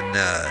up, and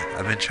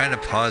I've been trying to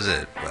pause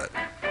it, but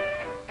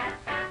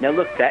Now,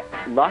 look, that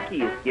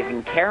Lucky is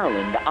giving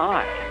Carolyn the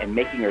eye and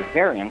making her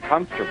very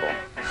uncomfortable.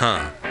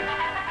 huh?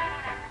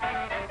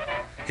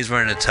 He's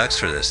wearing a tux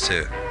for this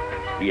too.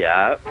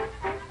 Yeah.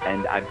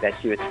 And I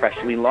bet you it's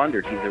freshly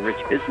laundered. He's a rich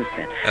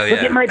businessman. Oh, Look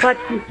yeah. at my butt,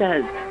 she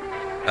says.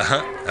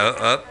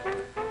 Up.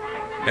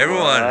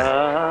 Everyone.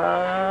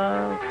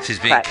 She's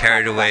being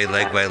carried away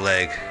leg by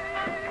leg.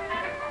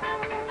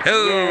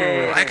 Oh,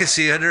 Yay. I can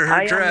see under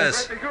her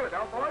dress.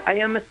 I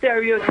am a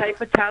stereotype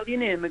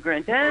Italian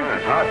immigrant,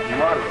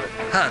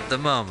 Hot the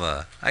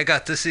mama. I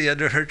got to see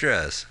under her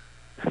dress.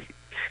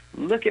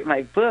 Look at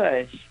my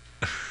bush.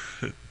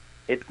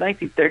 It's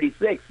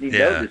 1936. You Yeah.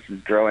 know this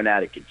is growing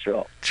out of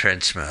control.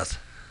 Trench mouth.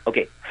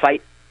 Okay,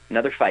 fight.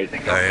 Another fight. All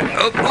right.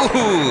 Oh,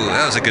 ooh,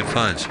 that was a good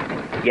punch.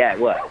 Yeah, it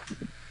was.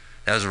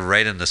 That was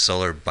right in the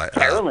solar.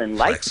 Carolyn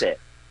likes it.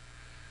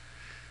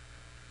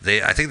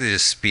 I think they're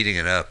just speeding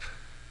it up.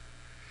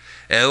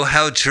 Oh,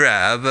 how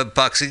drab! A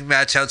boxing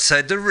match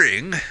outside the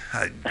ring.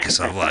 I guess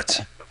I'll watch.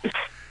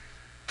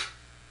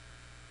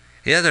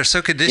 Yeah, they're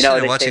so conditioned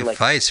to they watching say, like-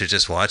 fights. They're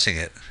just watching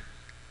it.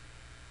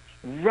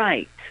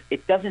 Right.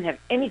 It doesn't have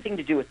anything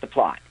to do with the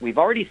plot. We've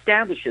already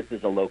established this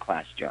as a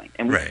low-class joint,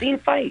 and we've Right. seen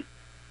fight.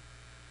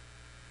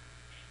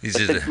 These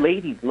But are the the-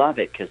 ladies love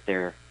it because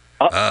they're...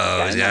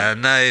 Oh, yeah,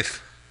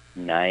 knife.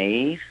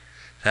 Knife.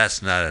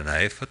 That's not a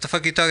knife. What the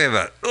fuck are you talking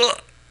about?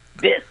 Ugh.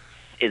 This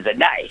is a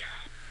knife.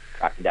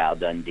 Crocodile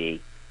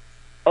Dundee.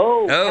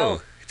 Oh,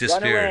 help. He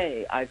disappeared. Run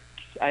away.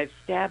 I've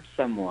stabbed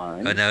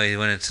someone. Oh, now he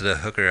went into the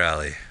hooker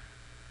alley.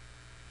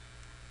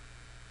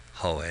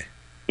 Hallway.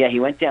 Yeah, he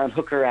went down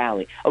Hooker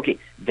Alley. Okay,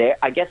 there.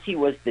 I guess he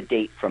was the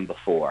date from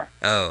before.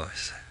 Oh.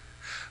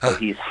 So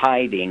he's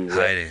hiding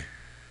with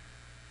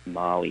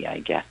Molly, I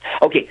guess.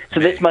 Okay, so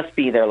this must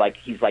be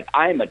he's like,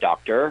 I'm a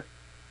doctor.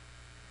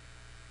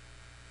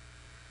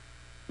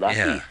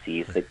 Lucky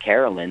sees that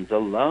Carolyn's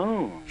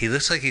alone. He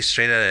looks like he's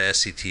straight out of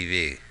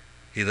SCTV.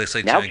 He looks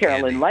like now John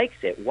Carolyn Candy. likes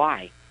it.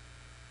 Why?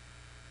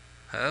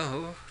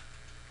 Oh.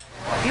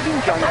 Have you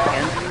been John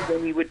Candy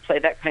when he would play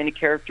that kind of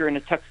character in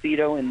a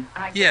tuxedo? And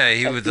Yeah,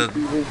 he would.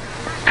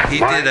 He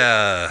did.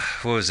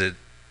 What was it?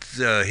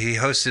 He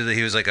hosted.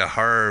 He was like a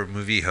horror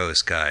movie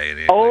host guy.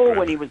 And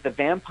when he was the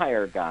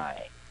vampire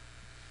guy.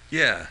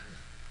 Yeah.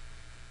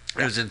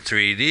 It was in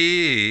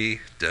 3D.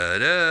 Da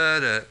da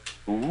da.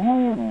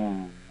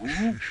 Ooh.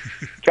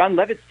 John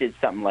Lovitz did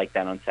something like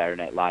that on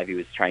Saturday Night Live. He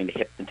was trying to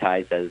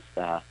hypnotize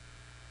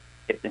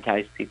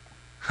people.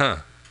 Huh.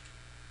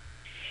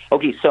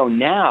 Okay, so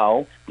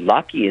now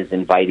Lucky is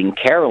inviting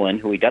Carolyn,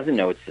 who he doesn't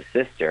know it's his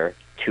sister,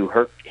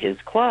 to his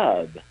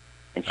club.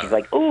 And she's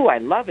like, "Ooh, I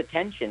love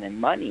attention and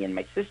money, and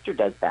my sister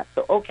does that,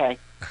 so okay."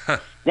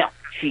 Now,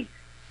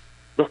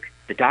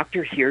 the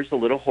doctor hears a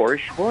little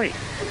whorish voice.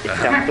 It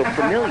sounds so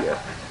familiar.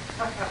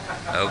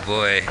 Oh,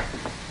 boy.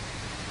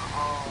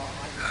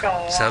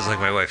 Sounds like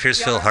my wife.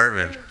 Here's Phil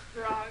Hartman.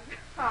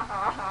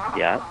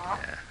 Yeah.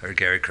 Or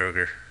Gary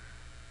Kroger.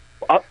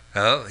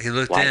 Oh, he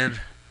looked in.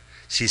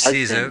 She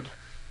sees him.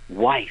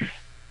 Wife.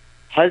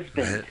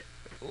 Husband.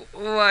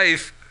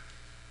 Wife.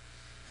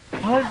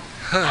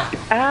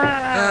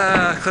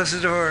 Close the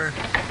door.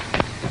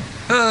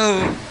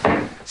 Oh.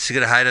 Is she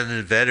going to hide under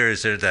the bed, or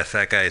is there that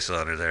fat guy still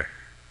under there?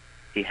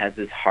 He has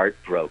his heart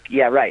broke.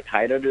 Yeah, right.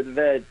 Hide under the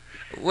bed.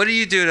 What are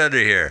you doing under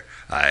here?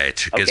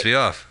 It gets me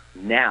off.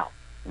 Now,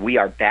 we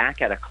are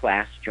back at a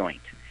class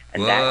joint.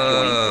 And Whoa, that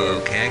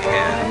joint is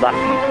can.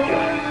 Lucky's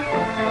joint.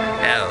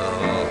 Hello.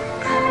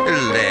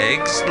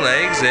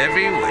 Legs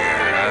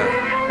everywhere.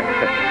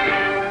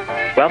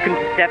 Welcome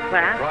to step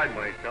class.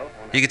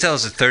 You can tell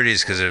it's the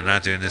 30s because they're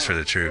not doing this for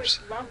the troops.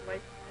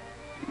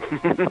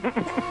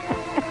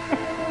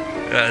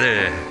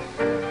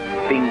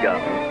 Bingo.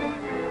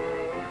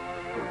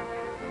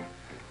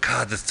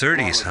 God, the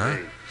 30s, huh?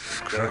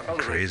 Fucking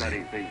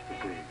crazy.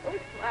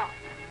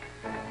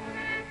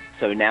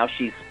 So now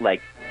she's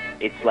like,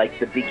 it's like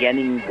the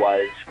beginning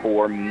was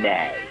for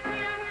May.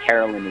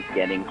 Carolyn is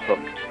getting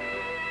hooked.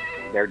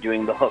 They're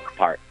doing the hook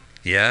part.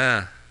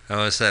 Yeah.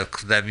 Oh, it's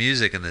that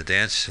music and the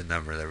dance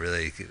number that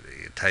really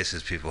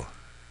entices people.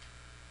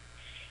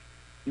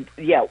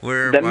 Yeah,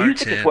 We're the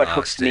music is what marching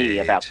hooks off me stage.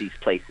 about these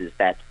places.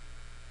 That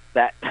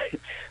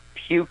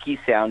pukey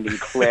sounding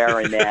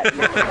clarinet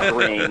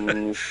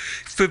strings.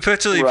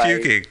 Perpetually Right.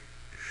 puking.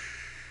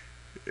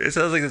 It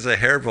sounds like it's a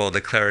hairball in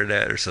the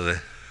clarinet or something.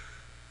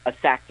 A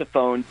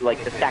saxophone,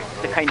 like the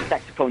kind of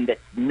saxophone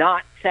that's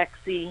not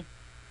sexy.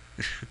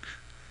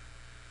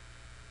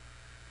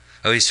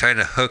 Oh, he's trying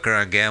to hook her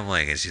on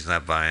gambling and she's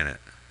not buying it.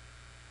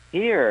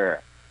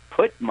 Here,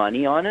 put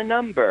money on a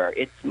number.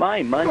 It's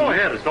my money. Go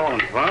ahead, it's all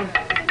in fun.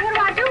 What do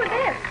I do with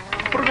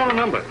this? Put it on a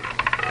number.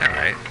 All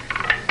right.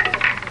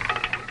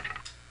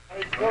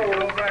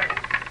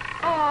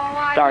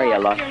 Sorry I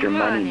lost your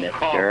money,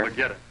 mister.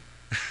 Forget it.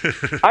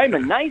 I'm a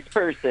nice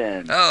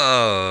person.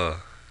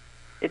 Oh.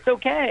 It's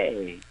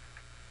okay.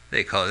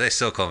 They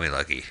still call me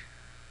Lucky.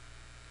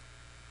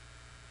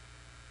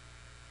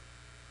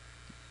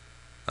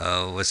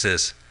 Oh, what's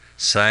this?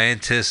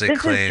 Scientists This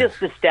acclaim. is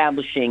just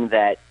establishing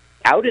that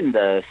out in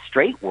the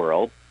straight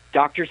world,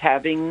 doctors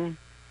having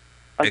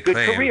a good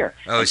acclaim. career.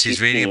 Oh, And she's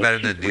she's reading seeing about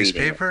it in she's the reading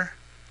it. newspaper?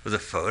 With a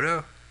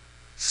photo?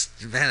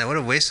 Man, what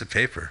a waste of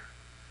paper.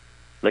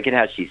 Look at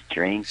how she's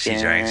drinking. She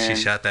drank. She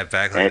shot that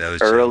back And like that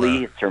it's was early.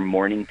 Jello. It's her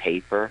morning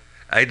paper.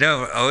 I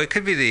know. Oh, it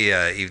could be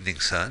the Evening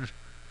Sun.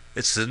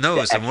 It's the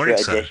extra Morning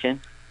Sun.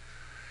 edition.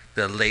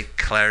 The late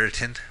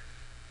Claritin.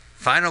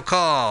 Final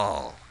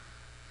call.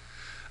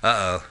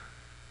 Uh-oh.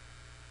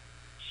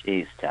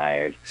 She's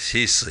tired.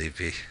 She's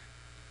sleepy.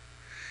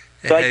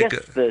 So I Hey,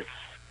 guess the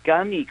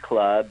Scummy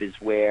Club is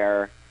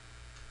where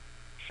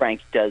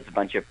Frank does a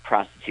bunch of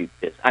prostitute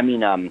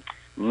business.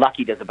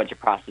 Lucky does a bunch of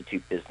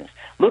prostitute business.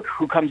 Look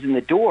who comes in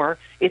the door.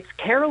 It's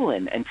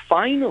Carolyn. And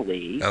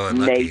finally, and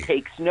May Lucky.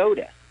 takes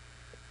notice.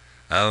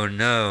 Oh,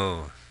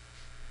 no.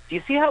 Do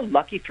you see how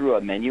Lucky threw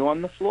a menu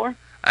on the floor?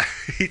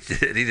 He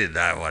did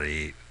not want to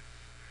eat.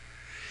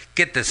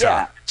 Get this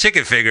Yeah. on.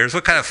 Chicken fingers.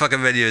 What kind of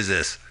fucking menu is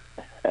this?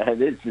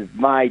 This is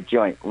my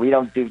joint. We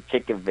don't do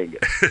chicken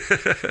fingers.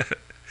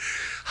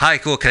 Hi,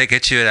 cool. Can I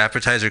get you an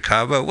appetizer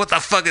combo? What the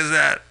fuck is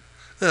that?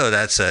 Oh,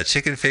 that's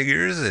chicken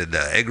fingers and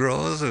egg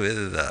rolls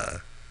with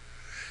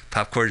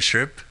popcorn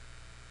shrimp.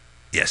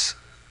 Yes.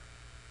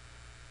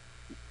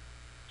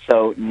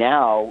 So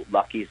now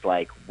Lucky's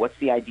like, what's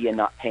the idea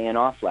not paying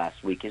off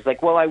last week? He's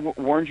like, well, I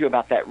warned you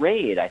about that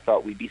raid. I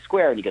thought we'd be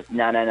square. And he goes,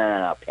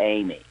 no,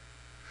 pay me.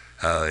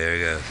 Oh, here he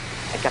goes.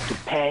 I got to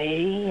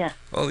pay.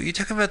 Oh, you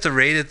talking about the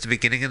raid at the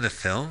beginning of the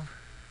film?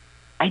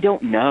 I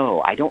don't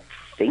know. I don't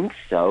think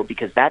so,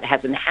 because that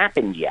hasn't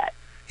happened yet.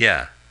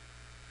 Yeah.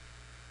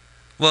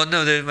 Well,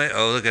 no, there might.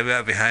 Oh, look, I'm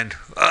out behind.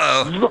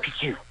 Uh-oh. Look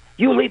at you.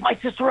 You leave my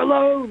sister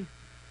alone.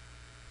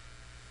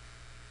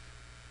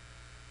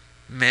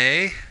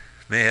 May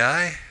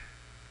I?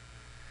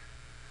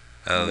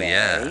 Oh, May?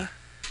 yeah.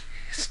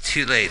 It's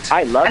too late.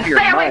 I love your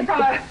Stay away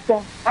month.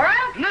 from her.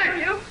 Around,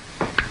 you.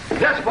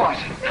 Yes, boss.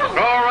 Go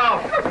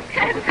around.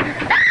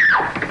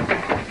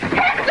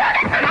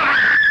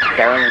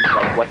 Carolyn's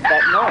like, what's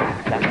that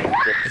noise? Is that my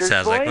It sister's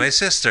sounds like voice? my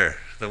sister,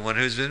 the one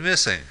who's been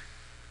missing.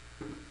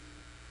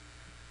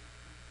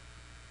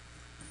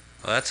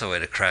 Well, that's a way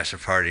to crash a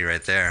party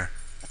right there.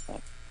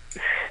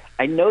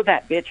 I know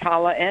that bitch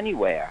holla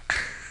anywhere.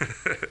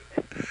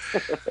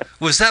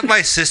 Was that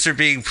my sister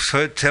being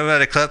put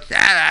at a club?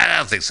 I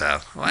don't think so.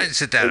 Why don't you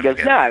sit down? He goes,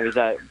 again? no, it was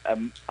a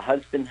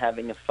husband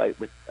having a fight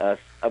with a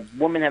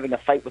woman having a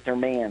fight with her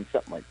man,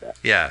 something like that.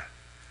 Yeah.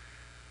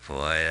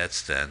 Boy,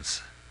 that's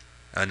dense.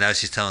 Oh, now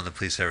she's telling the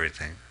police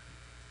everything.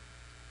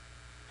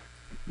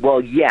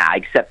 Well, yeah,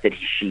 except that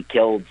she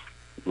killed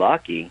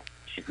Lucky.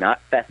 She's not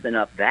fessing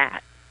up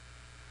that.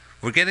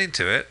 We're getting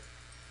to it.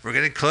 We're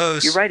getting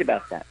close. You're right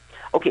about that.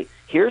 Okay,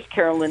 here's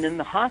Carolyn in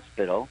the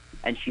hospital,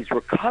 and she's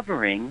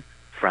recovering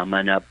from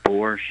an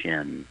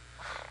abortion.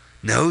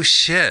 No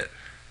shit.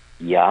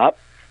 Yup.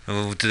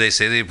 Oh, did they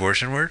say the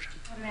abortion word?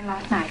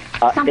 Last night.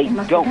 They Something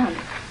must don't. be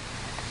done.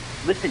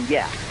 Listen,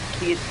 yeah.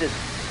 See, it's this.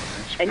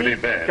 Any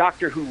pretty bad.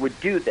 doctor who would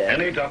do this.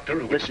 Any doctor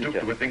who would Listen stoop to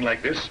to him. a thing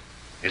like this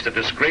is a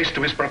disgrace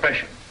to his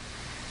profession.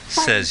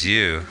 Says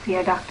you.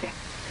 Here, doctor.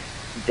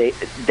 They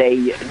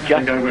just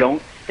I will.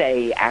 don't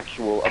say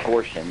actual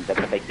abortion, but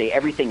they say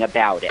everything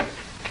about it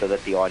so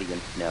that the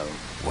audience knows.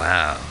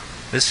 Wow.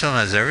 This film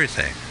has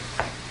everything.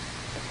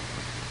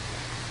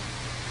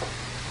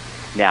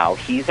 Now,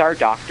 he's our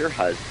doctor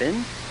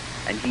husband,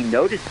 and he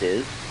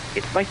notices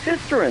it's my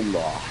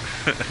sister-in-law.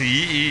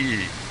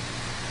 Yee.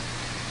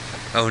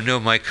 Oh no,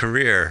 my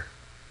career.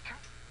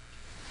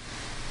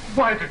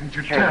 Why didn't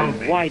you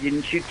Carolyn, why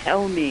didn't you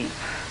tell me?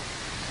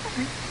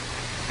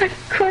 I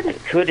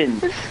couldn't.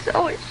 Couldn't. I was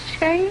so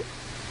ashamed.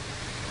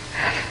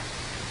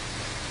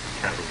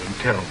 Carolyn,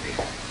 tell me.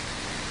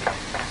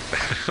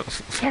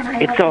 Can I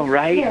It's help all you?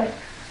 right. Yes.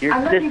 Your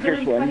I'm looking for sister's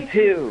these one, 22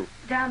 too.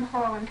 Down the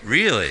hall and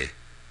Really?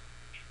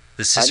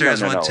 The sister no,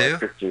 has no, one no, too?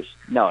 her sister's,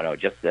 no,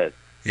 just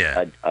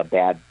Yeah. a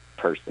bad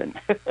person.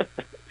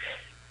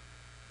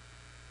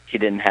 She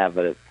didn't have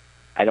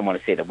I don't want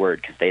to say the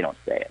word because they don't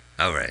say it.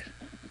 Oh, right.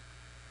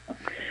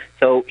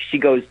 So she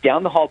goes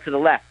down the hall to the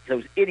left.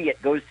 So idiot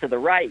goes to the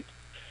right.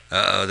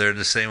 Uh-oh, they're in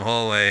the same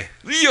hallway.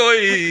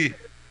 Yoy!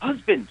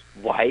 Husband,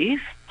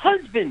 wife,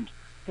 husband,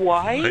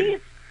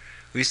 wife.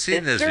 We've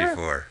seen this Sister?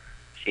 before.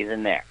 She's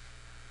in there.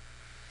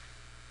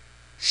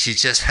 She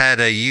just had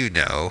a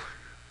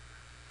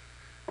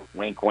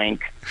Wink,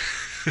 wink.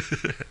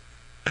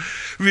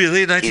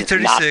 Really? She's not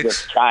 1936?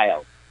 this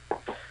child.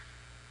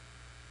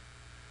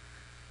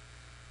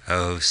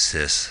 Oh,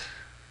 sis.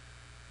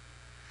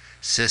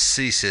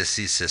 Sissy,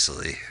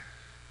 Sicily.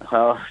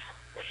 Oh,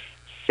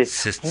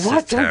 Sis-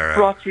 what Tara. has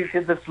brought you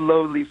to this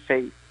lowly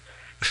fate?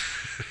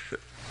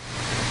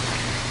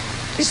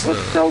 It was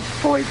so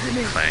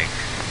poisoning. Clank,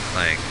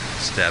 clank,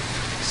 step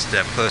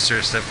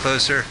closer, step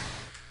closer.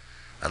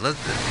 I love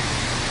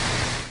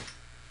that.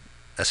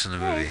 That's from the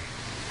movie.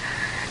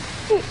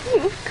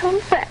 You've come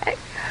back.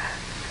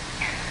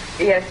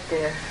 Yes,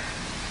 dear.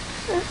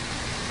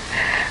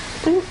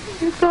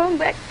 You're going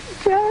back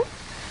to John.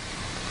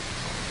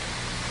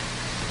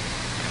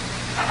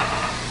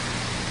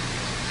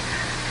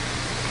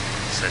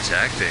 Such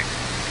acting.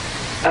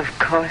 Of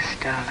course,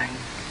 darling.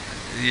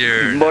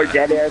 You're More not.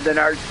 dead air than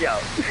our show.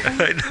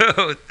 I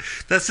know.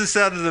 That's the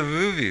sound of the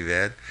movie,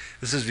 man.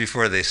 This is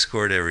before they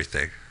scored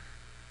everything.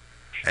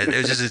 And it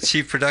was just a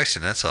cheap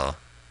production, that's all.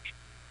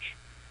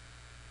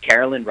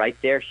 Carolyn, right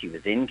there, she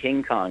was in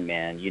King Kong,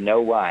 man. You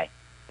know why?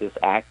 This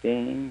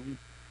acting.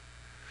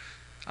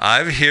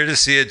 I'm here to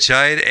see a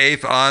giant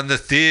ape on the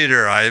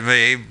theater. I'm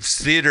a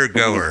theater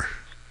goer.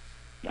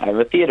 I'm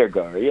a theater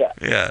goer, yeah.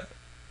 Yeah.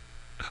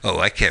 Oh,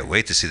 I can't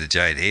wait to see the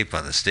giant ape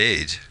on the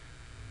stage.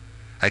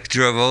 I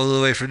drove all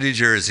the way from New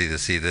Jersey to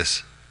see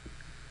this.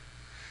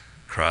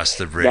 Cross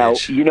the bridge. Now,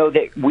 you know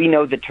that we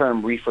know the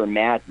term reefer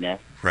madness,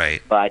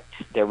 Right. but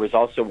there was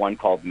also one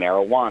called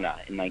marijuana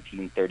in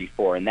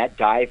 1934, and that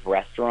dive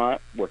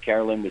restaurant where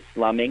Carolyn was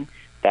slumming,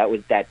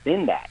 that's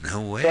in that.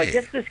 No way. So I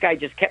guess this guy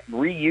just kept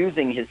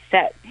reusing his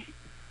set.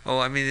 Oh,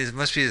 I mean, it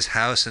must be his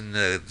house and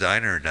the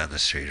diner down the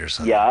street or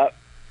something.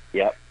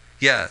 Yep.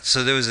 Yeah,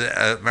 so there was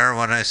a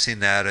marijuana. I've seen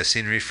that. I've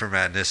seen Reefer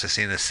Madness. I've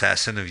seen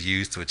Assassin of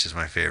Youth, which is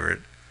my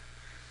favorite.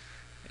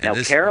 And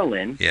Now,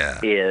 Carolyn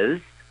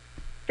is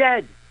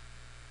dead.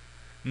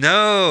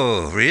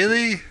 No,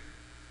 really?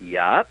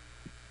 Yup.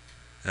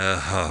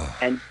 Oh.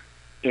 And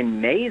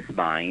in May's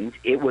mind,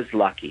 it was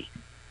Lucky.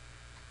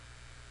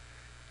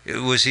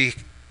 Was he?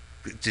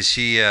 Did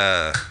she?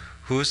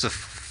 Who was the?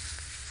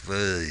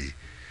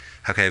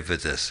 How can I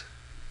put this?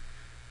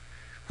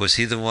 Was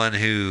he the one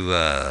who?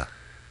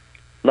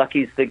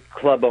 Lucky's the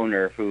club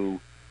owner who,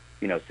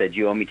 said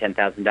you owe me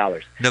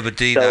 $10,000. No, but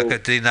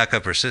did he knock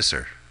up her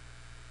sister?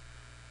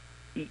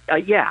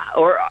 Yeah,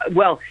 or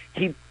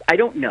I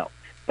don't know,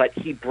 but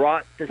he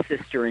brought the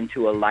sister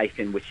into a life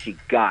in which she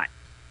got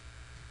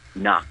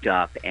knocked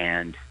up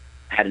and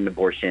had an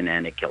abortion,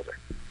 and it killed her.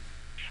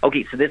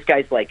 Okay, so this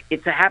guy's like,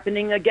 it's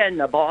happening again,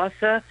 boss.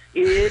 It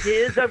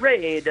is a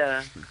raid.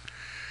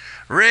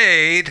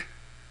 Raid?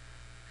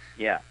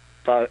 Yeah,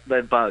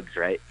 the bugs,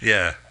 right?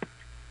 Yeah.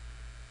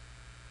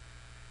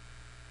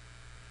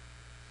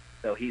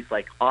 So he's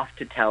like off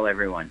to tell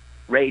everyone,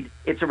 raid,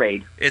 it's a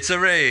raid. It's a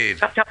raid.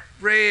 Chop, chop.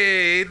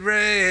 Raid.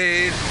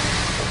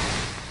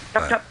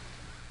 Chop, chop.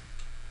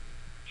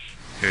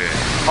 Good.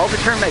 All the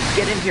termites,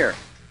 get in here.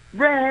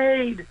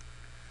 Raid.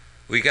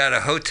 We got a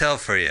hotel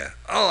for you.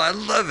 Oh, I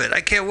love it.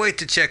 I can't wait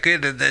to check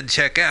in and then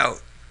check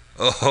out.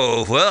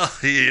 Oh, well.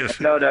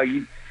 No,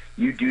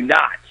 you do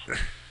not.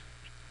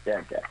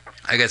 Okay.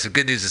 I got some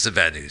good news and some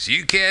bad news.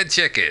 You can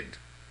check in.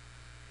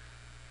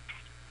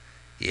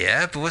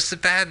 Yeah, but what's the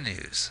bad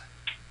news?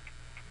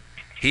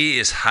 He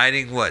is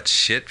hiding what?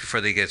 Shit before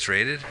they gets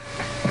raided?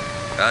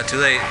 Too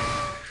late.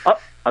 Oh,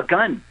 a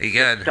gun. A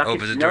gun.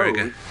 Open the door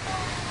again.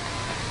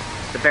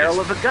 The barrel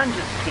of a gun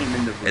just came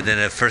in the room. And then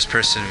a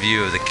first-person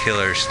view of the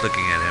killer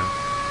looking at him.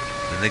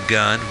 And the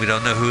gun. We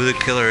don't know who the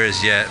killer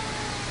is yet.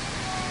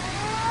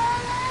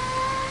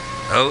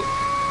 Oh,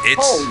 it's...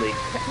 Holy,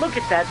 look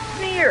at that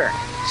sneer.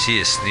 She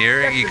is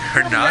sneering.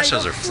 Her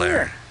nostrils are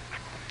flaring.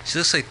 Sneer. She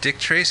looks like Dick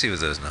Tracy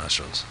with those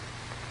nostrils.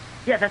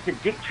 Yeah, that's a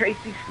Dick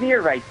Tracy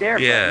sneer right there.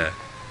 Yeah. Buddy.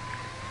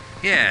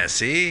 Yeah,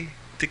 see?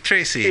 Dick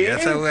Tracy. See?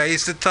 That's how I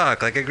used to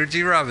talk, like Edgar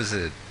G.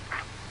 Robinson.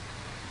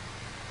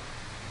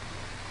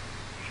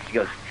 She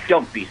goes,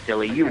 don't be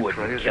silly. You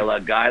wouldn't kill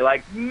a guy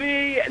like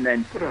me. And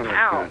then,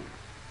 pow.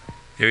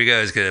 Here we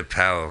go. He's going to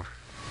pow.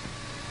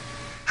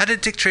 How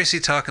did Dick Tracy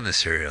talk in the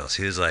serials?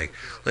 He was like,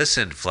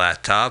 listen,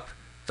 Flat Top,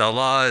 the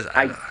law is...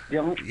 I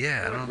don't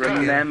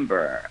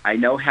remember. I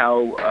know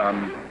how...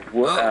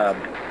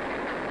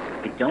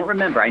 I don't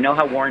remember. I know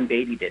how Warren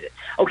Beatty did it.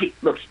 Okay,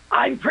 look,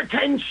 I'm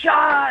pretend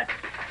shot.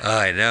 Oh,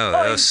 I know.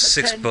 Those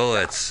 6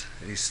 bullets.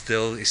 He's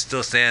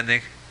still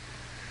standing.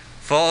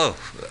 Follow.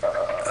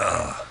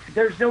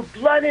 There's no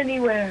blood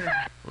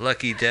anywhere.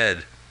 Lucky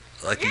dead.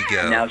 Lucky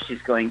go. Now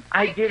she's going,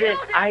 I did it.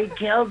 I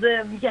killed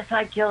him. Yes,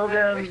 I killed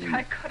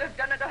him.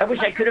 I wish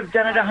I could have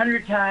done it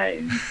 100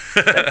 times.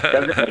 That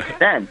doesn't make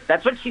sense.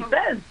 That's what she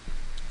says.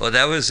 Well,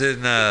 that was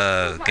in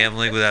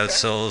Gambling with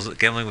Souls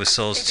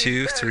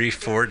 2, 3,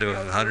 4 to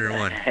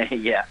 101.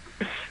 Yeah.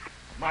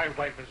 My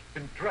wife has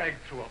been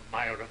dragged through a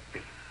mire of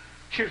filth.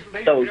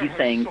 So he's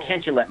saying,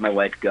 can't you let my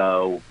wife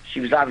go? She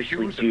was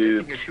obviously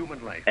duped.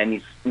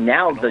 And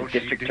now the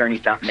district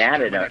attorney's not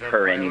mad at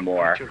her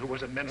anymore.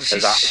 She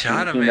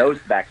shot him. He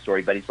knows the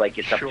backstory, but he's like,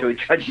 it's up to a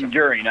judge and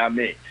jury, not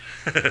me.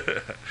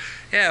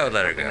 Yeah, we'll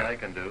let her go. I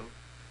can do.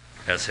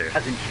 That's her.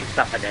 Hasn't she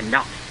suffered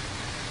enough?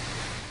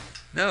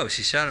 No,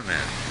 she shot a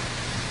man.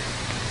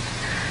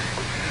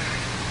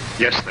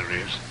 Yes, there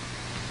is.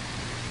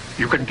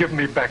 You can give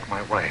me back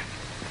my wife.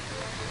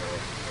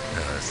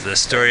 No, it's the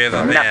story of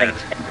a man.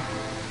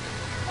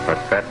 But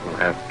that will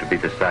have to be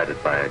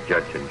decided by a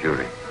judge and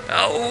jury.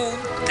 Oh,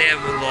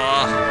 damn the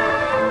law.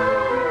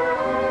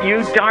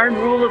 You darn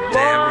rule of law.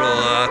 Damn rule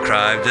of law.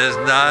 Crime does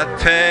not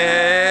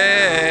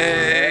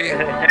pay.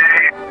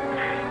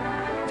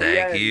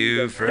 Thank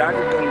you for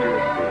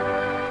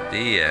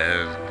the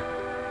end.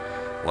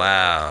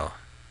 Wow.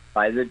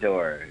 By the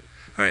doors.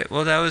 All right,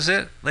 well, that was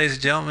it, ladies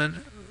and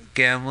gentlemen.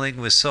 Gambling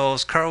with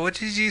Souls. Carl, what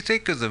did you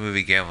think of the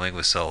movie Gambling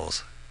with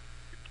Souls?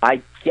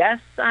 I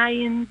guess I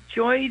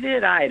enjoyed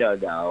it. I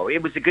don't know.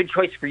 It was a good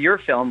choice for your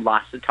film.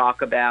 Lots to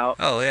talk about.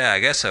 Oh, yeah, I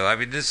guess so. I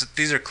mean,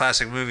 these are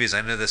classic movies.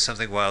 I know that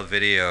Something Wild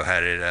Video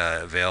had it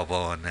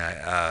available,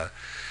 and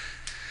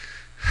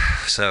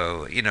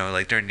so,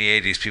 like during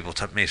the 80s, people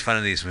made fun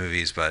of these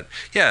movies, but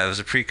yeah, it was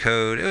a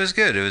pre-code. It was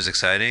good. It was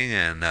exciting,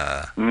 and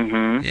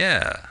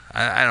yeah,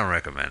 I don't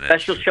recommend it.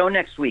 Special show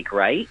next week,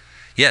 right?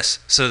 Yes.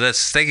 So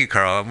thank you,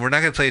 Carl. We're not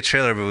going to play a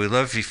trailer, but we'd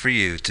love for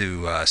you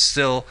to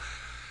still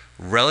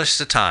relish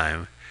the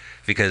time,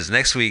 because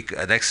next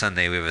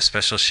Sunday, we have a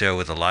special show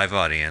with a live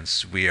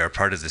audience. We are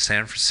part of the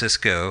San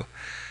Francisco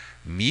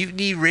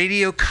Mutiny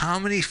Radio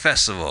Comedy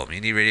Festival.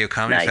 Mutiny Radio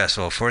Comedy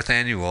Festival, 4th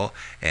annual,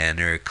 and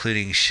they're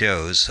including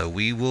shows. So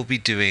we will be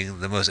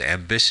doing the most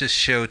ambitious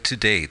show to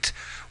date.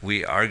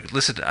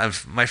 Listen,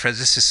 my friends,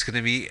 this is going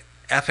to be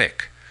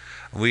epic.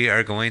 We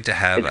are going to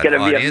have It's going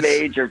to be a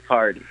major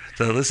party.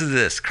 So listen to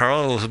this.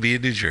 Carl will be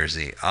in New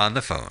Jersey on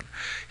the phone.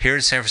 Here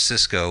in San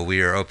Francisco, we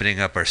are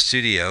opening up our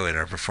studio in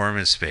our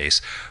performance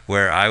space,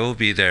 where I will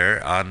be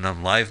there on a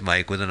live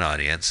mic with an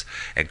audience,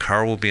 and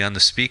Carl will be on the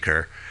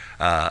speaker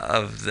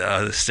of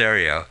the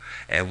stereo,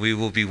 and we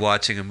will be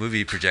watching a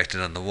movie projected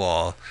on the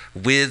wall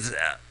with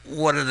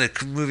one of the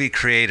movie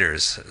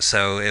creators.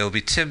 So it'll be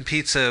Tim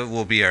Pizza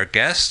will be our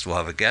guest. We'll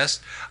have a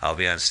guest. I'll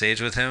be on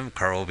stage with him.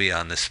 Carl will be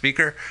on the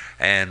speaker,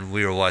 and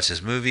we will watch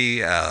this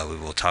movie. We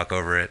will talk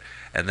over it,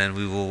 and then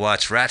we will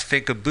watch Rat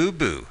Finka Boo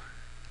Boo.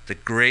 the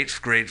great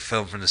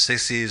film from the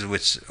 60s,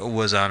 which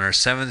was on our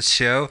 7th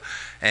show.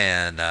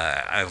 And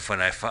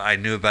I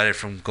knew about it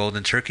from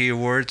Golden Turkey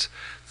Awards,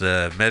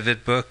 the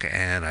Medved book,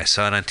 and I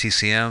saw it on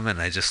TCM,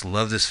 and I just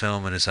love this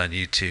film, and it's on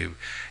YouTube.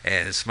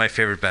 And it's my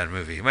favorite bad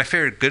movie. My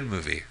favorite good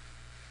movie.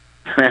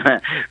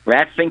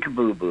 Rat Fink a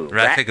Boo Boo.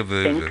 Rat Fink a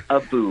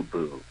Boo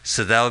Boo.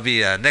 So that will be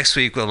next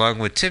week, along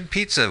with Tim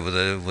Pizza with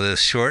a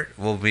short.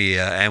 We'll be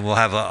and we'll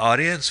have an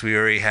audience. We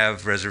already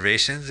have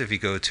reservations. If you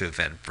go to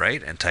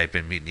Eventbrite and type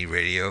in Mutiny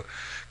Radio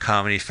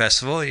Comedy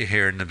Festival, you're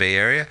here in the Bay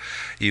Area,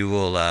 you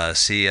will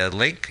see a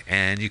link,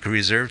 and you can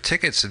reserve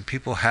tickets. And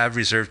people have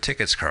reserved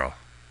tickets, Carl.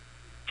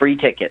 Free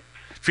tickets.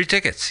 Free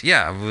tickets,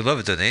 yeah. We love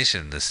a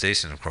donation, the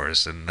station, of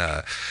course. And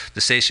the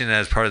station,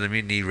 as part of the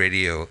Mutiny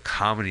Radio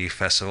Comedy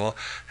Festival,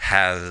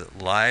 has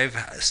live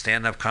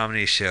stand-up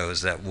comedy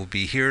shows that will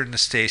be here in the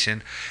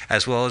station,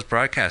 as well as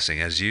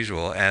broadcasting, as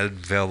usual, and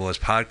available as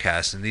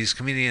podcasts. And these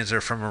comedians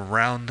are from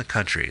around the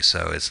country,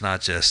 so it's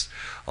not just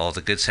all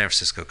the good San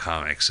Francisco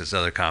comics. It's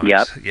other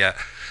comics. Yep. Yeah.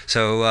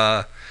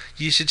 So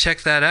you should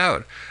check that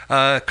out.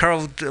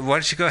 Carl, why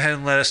don't you go ahead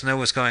and let us know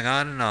what's going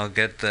on, and I'll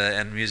get the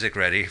end music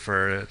ready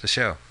for the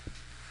show.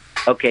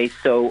 Okay,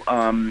 so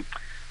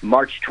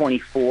March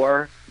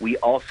 24, we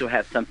also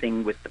have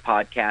something with the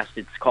podcast.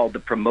 It's called the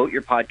Promote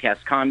Your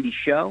Podcast Comedy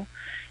Show,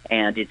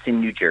 and it's in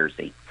New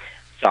Jersey.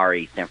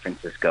 Sorry, San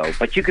Francisco.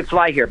 But you could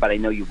fly here, but I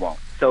know you won't.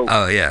 So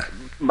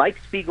Mike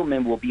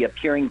Spiegelman will be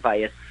appearing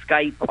via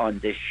Skype on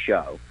this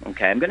show.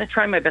 Okay, I'm going to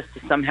try my best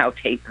to somehow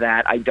tape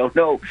that. I don't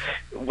know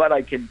what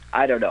I can.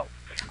 I don't know.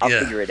 I'll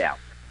figure it out.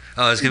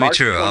 Oh, it's going to be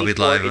true. I'll be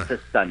live. It's a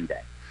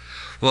Sunday.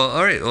 Well,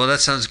 all right. Well, that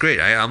sounds great.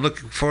 I'm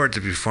looking forward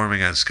to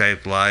performing on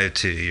Skype live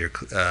to your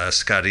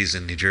Scotty's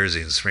in New Jersey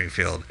in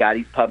Springfield.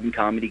 Scotty's Pub and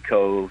Comedy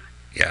Cove.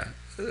 Yeah,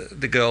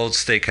 the good old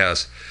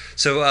steakhouse.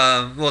 So,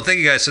 well, thank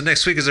you guys. So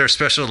next week is our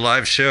special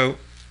live show.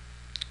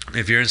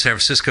 If you're in San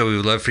Francisco, we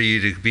would love for you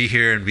to be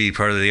here and be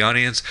part of the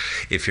audience.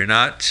 If you're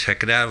not,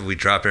 check it out. We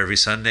drop every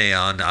Sunday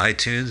on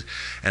iTunes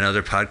and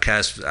other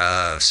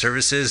podcast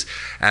services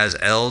as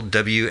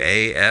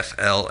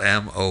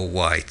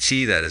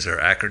LWAFLMOYT. That is our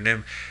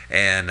acronym.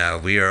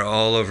 And we are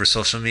all over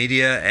social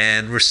media,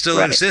 and we're still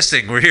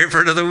existing. We're here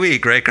for another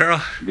week, right,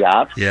 Carl?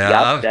 Yep,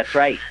 that's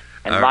right.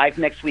 And live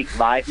next week.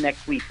 Buy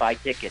tickets.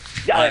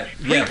 Buy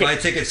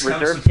tickets.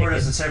 Come support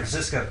us in San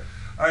Francisco.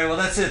 All right, well,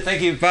 that's it.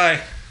 Thank you.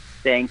 Bye.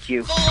 Thank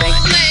you.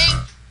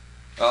 Oh,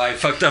 I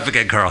fucked up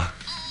again, Carl.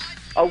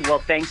 Oh, well,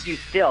 thank you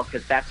still,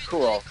 because that's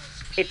cool.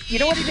 You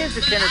know what it is?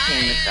 It's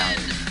entertainment value.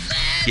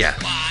 Yeah.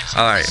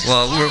 All right.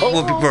 Well,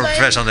 we'll be more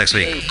professional next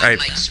week. All right.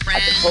 I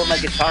can pull my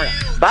guitar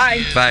out.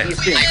 Bye. Bye. See you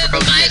soon. I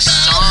wrote this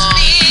song.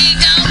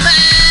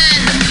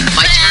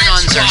 My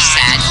turn-ons are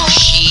satin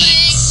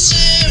sheets.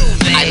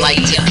 I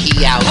like to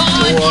pee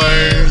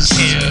outdoors.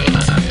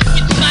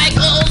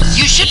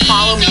 You should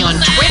follow me on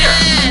Twitter.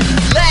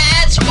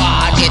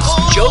 It's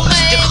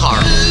Jokes de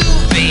Carl.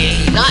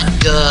 Not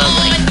duh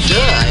like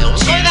duh.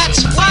 So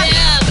that's funny.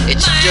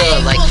 It's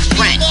duh like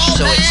French.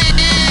 So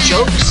it's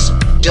Jokes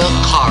de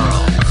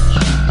Carl.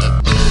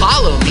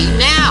 Follow me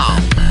now.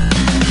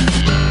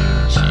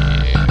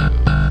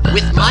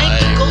 With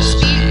Michael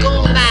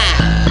Spiegelman.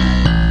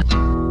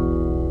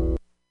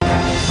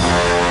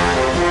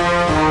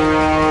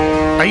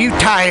 Are you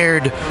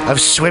tired of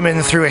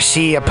swimming through a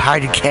sea of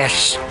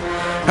podcasts?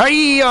 Are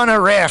ye on a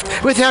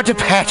raft without a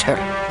paddle?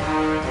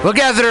 Well,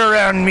 gather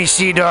around me,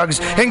 sea dogs,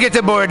 and get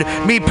aboard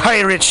me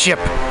pirate ship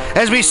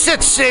as we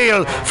set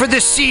sail for the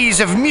seas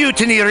of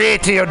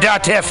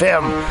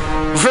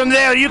MutinyRadio.fm. From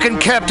there, you can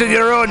captain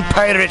your own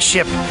pirate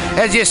ship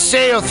as you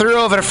sail through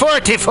over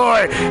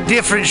 44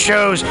 different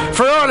shows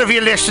for all of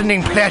your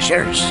listening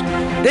pleasures.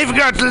 They've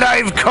got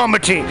live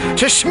comedy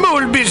to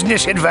small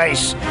business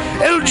advice,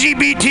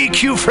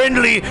 LGBTQ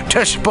friendly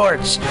to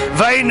sports,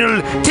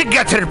 vinyl to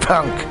gutter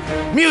punk.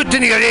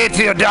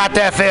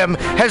 MutinyRadio.fm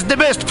has the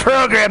best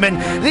programming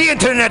the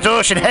internet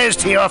ocean has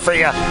to offer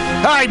you.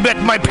 I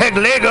bet my peg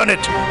leg on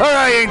it, or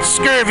I ain't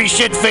scurvy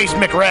shit-faced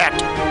McRat.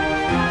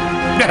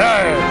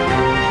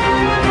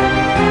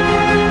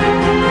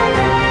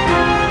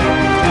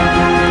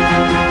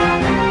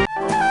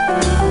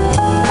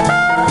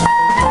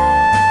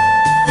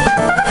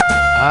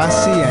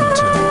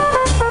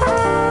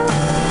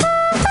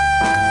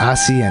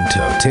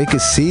 Asiento. Take a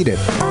seat at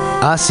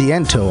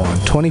Asiento on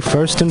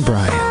 21st and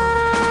Bryant.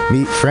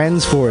 Meet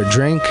friends for a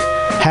drink,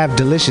 have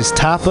delicious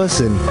tapas,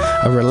 and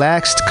a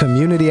relaxed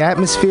community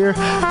atmosphere.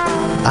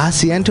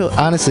 Asiento,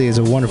 honestly, is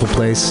a wonderful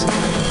place.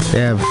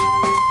 They have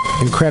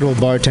incredible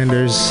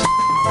bartenders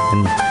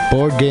and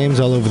board games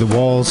all over the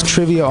walls,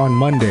 trivia on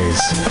Mondays,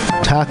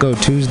 Taco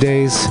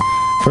Tuesdays,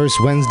 First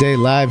Wednesday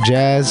live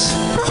jazz,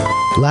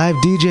 live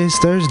DJs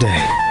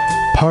Thursday,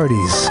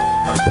 parties.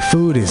 The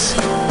food is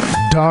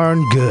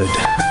darn good.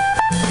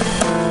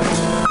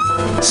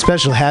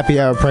 Special happy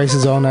hour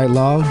prices all night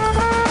long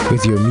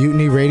with your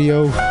Mutiny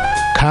Radio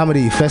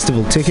Comedy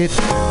Festival ticket,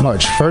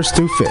 March 1st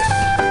through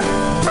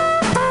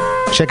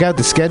 5th. Check out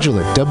the schedule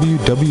at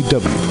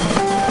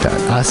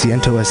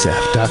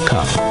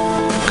www.asientosf.com.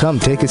 Come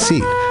take a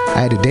seat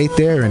I had a date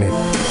there and it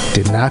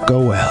did not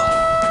go well.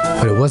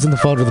 But it wasn't the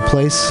fault of the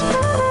place.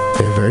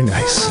 They're very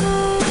nice.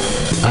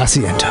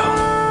 Asiento.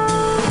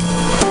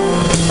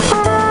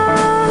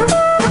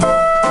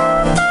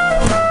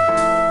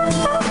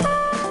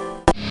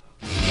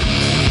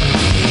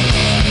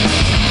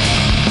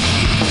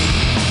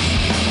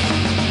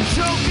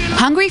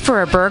 Hungry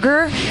for a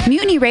burger?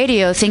 Mutiny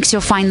Radio thinks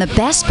you'll find the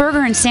best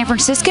burger in San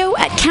Francisco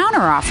at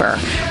Counteroffer,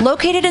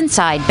 located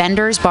inside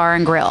Bender's Bar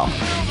and Grill.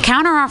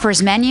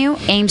 Counteroffer's menu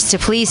aims to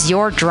please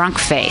your drunk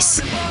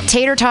face.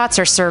 Tater tots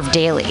are served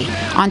daily.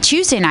 On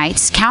Tuesday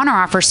nights,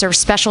 Counteroffer serves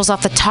specials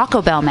off the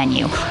Taco Bell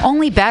menu,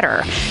 only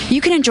better. You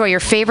can enjoy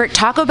your favorite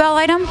Taco Bell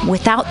item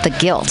without the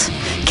guilt.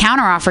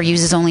 Counteroffer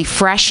uses only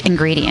fresh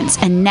ingredients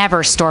and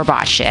never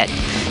store-bought shit.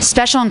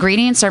 Special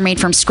ingredients are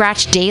made from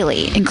scratch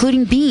daily,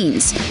 including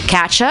beans,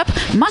 ketchup,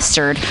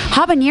 mustard,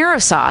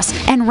 habanero sauce,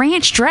 and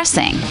ranch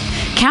dressing.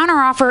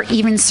 Counteroffer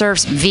even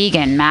serves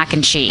vegan mac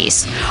and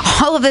cheese.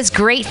 All of this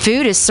great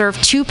food is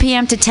served 2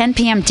 p.m. to 10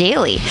 p.m.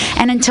 daily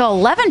and until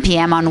 11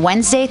 p.m. on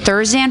Wednesday,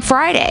 Thursday, and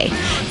Friday.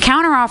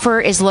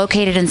 Counteroffer is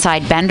located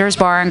inside Bender's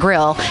Bar and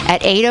Grill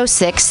at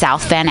 806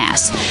 South Van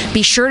Ness.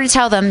 Be sure to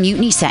tell them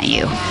Mutiny sent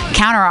you.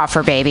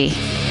 Counteroffer, baby.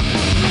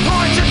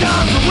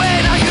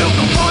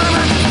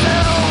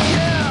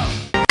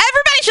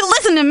 Everybody should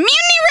listen to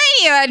Mutiny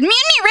Radio at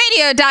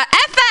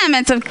MutinyRadio.fm.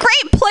 It's a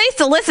great place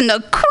to listen to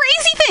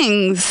crazy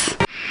things.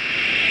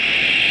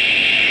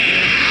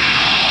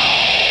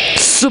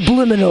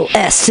 Subliminal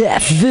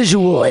SF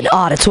visual and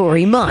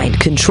auditory mind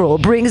control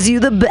brings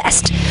you the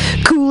best,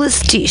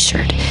 coolest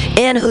t-shirt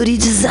and hoodie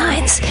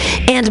designs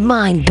and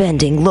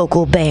mind-bending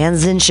local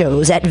bands and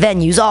shows at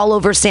venues all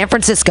over San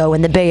Francisco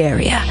and the Bay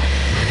Area.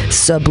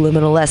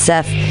 Subliminal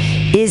SF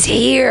is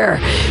here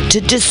to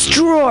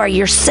destroy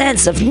your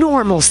sense of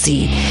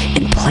normalcy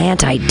and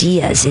plant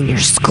ideas in your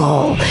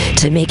skull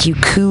to make you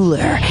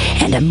cooler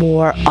and a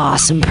more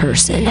awesome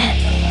person.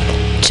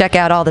 Check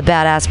out all the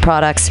badass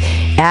products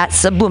at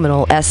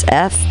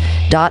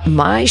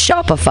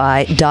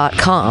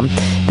subliminalsf.myshopify.com.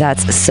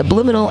 That's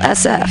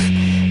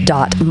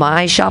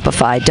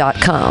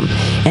subliminalsf.myshopify.com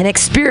and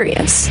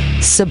experience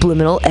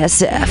Subliminal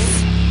SF.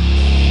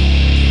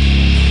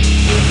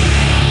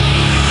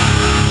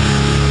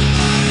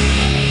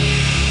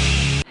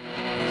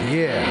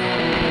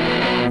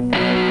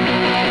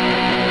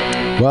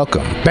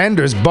 Welcome.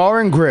 Bender's Bar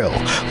and Grill,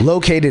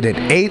 located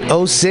at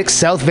 806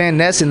 South Van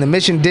Ness in the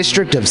Mission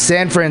District of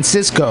San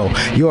Francisco.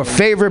 Your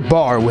favorite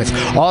bar with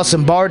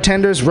awesome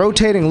bartenders,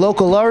 rotating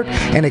local art,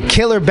 and a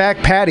killer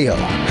back patio.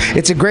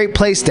 It's a great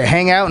place to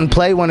hang out and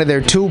play one of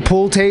their 2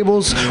 pool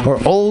tables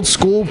or old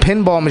school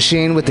pinball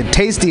machine with a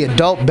tasty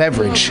adult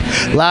beverage.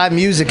 Live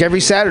music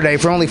every Saturday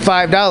for only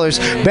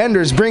 $5.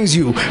 Bender's brings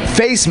you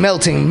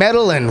face-melting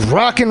metal and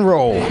rock and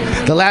roll.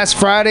 The last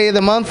Friday of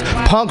the month,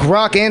 punk,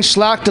 rock, and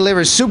schlock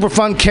delivers super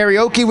fun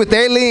karaoke with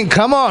Aileen.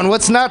 Come on,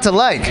 what's not to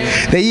like?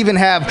 They even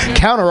have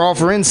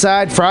Counteroffer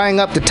inside, frying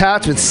up the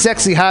tots with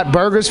sexy hot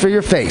burgers for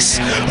your face.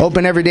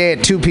 Open every day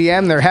at 2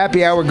 p.m. Their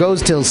happy hour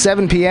goes till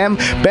 7 p.m.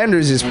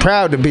 Bender's is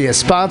proud to be a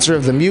sponsor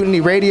of the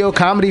Mutiny Radio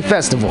Comedy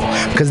Festival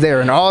because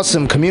they're an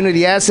awesome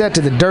community asset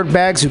to the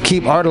dirtbags who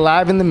keep art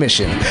alive in the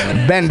Mission.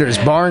 Bender's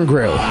Bar and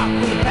Grill.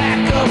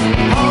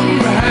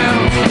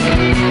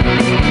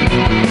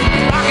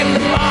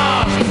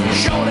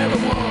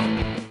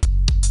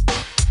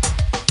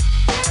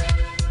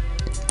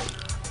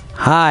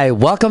 Hi,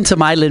 welcome to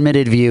My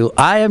Limited View.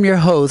 I am your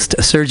host,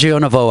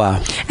 Sergio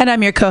Navoa. And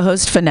I'm your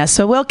co-host,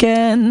 Vanessa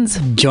Wilkins.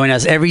 Join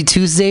us every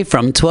Tuesday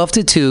from 12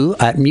 to 2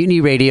 at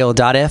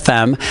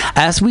MutinyRadio.fm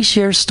as we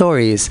share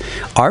stories,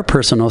 our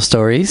personal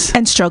stories.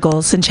 And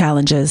struggles and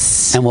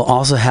challenges. And we'll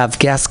also have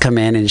guests come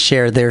in and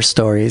share their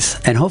stories.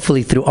 And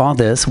hopefully through all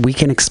this, we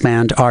can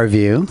expand our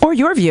view. Or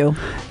your view.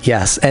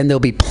 Yes, and there'll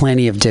be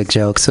plenty of dick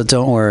jokes, so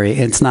don't worry.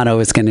 It's not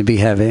always going to be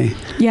heavy.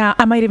 Yeah,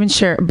 I might even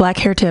share black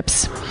hair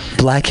tips.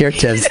 Black hair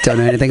tips. Don't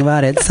know anything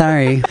about it.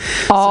 Sorry.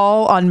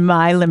 All on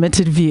My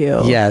Limited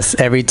View. Yes,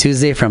 every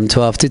Tuesday from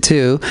 12 to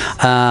 2.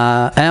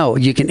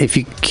 You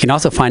can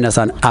also find us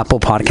on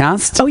Apple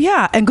Podcasts. Oh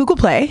yeah, and Google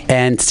Play.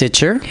 And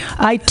Stitcher.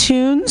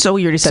 iTunes. Oh,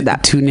 you already said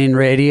that. TuneIn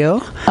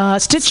Radio.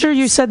 Stitcher,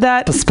 you said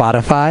that.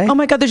 Spotify. Oh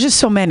my God, there's just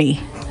so many.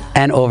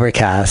 And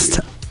Overcast.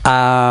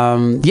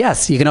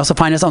 Yes, you can also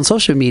find us on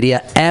social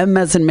media. M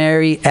as in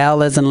Mary,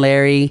 L as in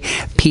Larry,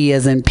 P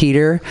as in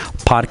Peter.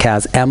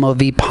 Podcast.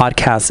 MOV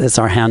Podcast is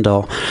our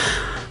handle.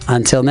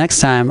 Until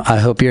next time, I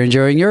hope you're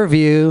enjoying your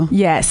view.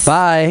 Yes.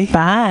 Bye.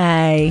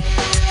 Bye.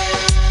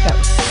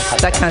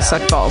 That kind of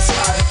sucked balls.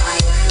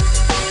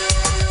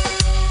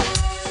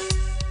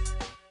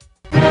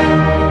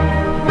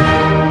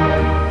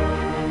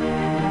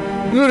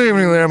 Good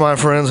evening there, my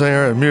friends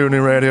here at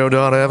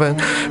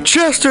MutinyRadio.fm.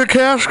 Chester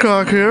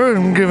Cashcock here,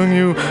 and giving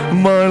you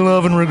my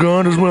love and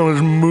regard as well as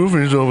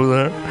movies over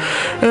there.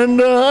 And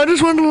I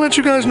just wanted to let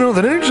you guys know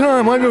that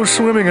anytime I go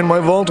swimming in my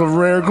vault of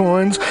rare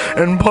coins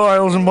and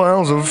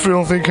piles of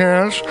filthy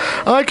cash,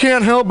 I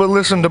can't help but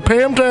listen to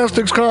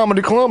Pamtastic's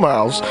Comedy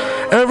Clubhouse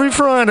every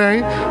Friday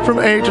from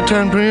 8 to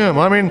 10 p.m.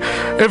 I mean,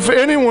 if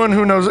anyone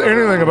who knows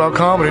anything about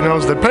comedy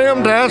knows that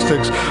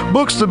Pamtastics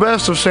books the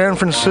best of San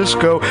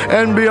Francisco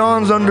and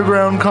beyond's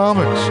underground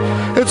comics.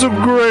 It's a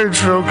great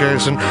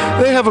showcase, and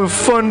they have a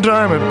fun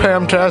time at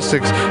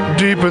Pamtastics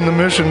deep in the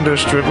Mission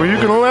District, where you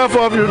can laugh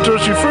off your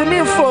tushy for a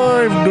mere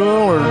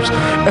 $5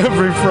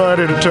 every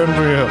Friday to 10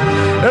 p.m.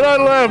 And I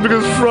laugh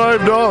because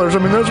 $5, I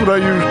mean, that's what I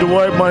use to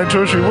wipe my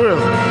tushy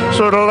with.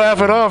 So to laugh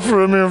it off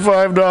for a mere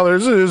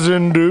 $5 is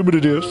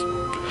indubitious.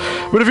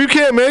 But if you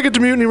can't make it to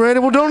Mutiny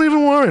Radio, well, don't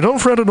even worry. Don't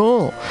fret at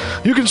all.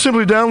 You can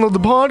simply download the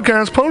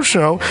podcast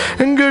post-show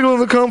and giggle in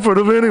the comfort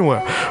of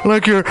anywhere,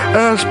 like your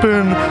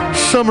Aspen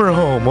summer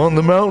home on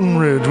the mountain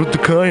ridge with the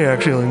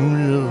kayak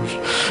feeling.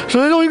 So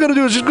all you got to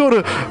do is just go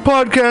to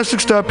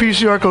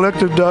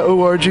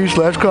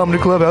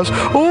podcastics.pcrcollective.org/comedy clubhouse,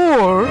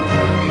 or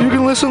you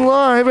can listen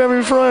live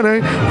every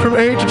Friday from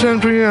 8 to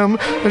 10 p.m.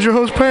 as your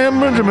host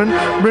Pam Benjamin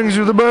brings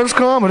you the best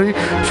comedy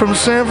from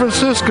San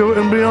Francisco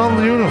and beyond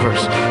the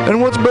universe. And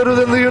what's better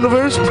than the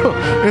universe?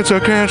 It's a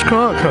cash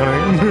cock,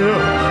 honey. Yeah.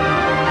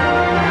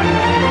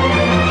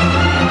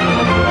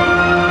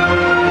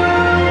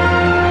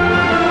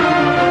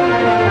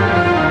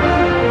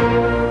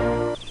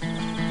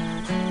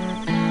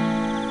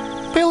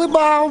 Billy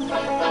Bob,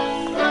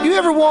 you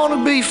ever want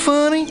to be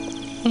funny?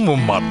 Well,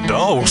 my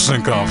dogs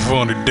think I'm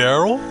funny,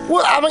 Daryl.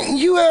 Well, I mean,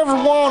 you ever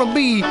want to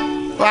be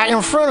like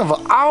in front of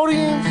an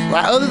audience,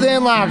 like other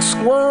than like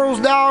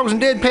squirrels, dogs,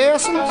 and dead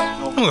peasants?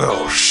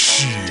 Oh,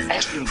 shoot.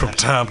 From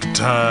time to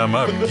time,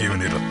 I've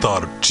given it a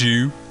thought or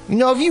two. You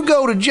know, if you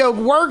go to Joke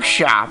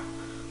Workshop,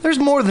 there's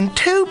more than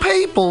 2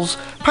 peoples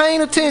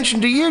paying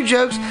attention to your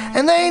jokes,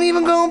 and they ain't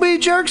even gonna be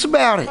jerks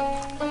about it.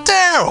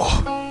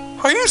 Daryl,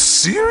 are you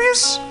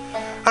serious?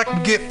 I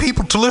can get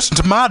people to listen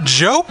to my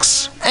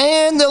jokes?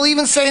 And they'll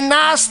even say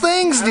nice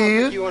things to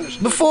you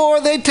before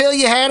they tell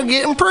you how to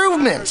get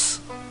improvements.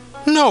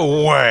 No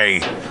way.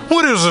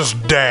 What is this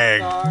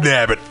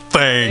dag-nabbit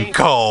thing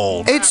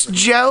called? It's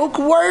Joke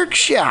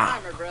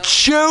Workshop.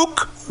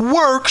 Joke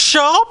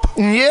Workshop?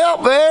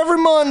 Yep, every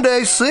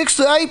Monday, 6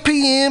 to 8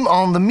 p.m.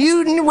 on the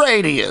Mutiny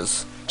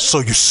Radios. So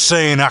you're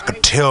saying I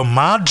could tell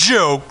my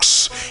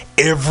jokes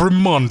every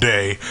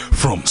Monday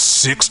from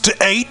 6 to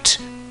 8?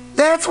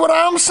 That's what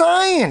I'm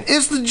saying.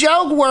 It's the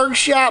Joke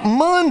Workshop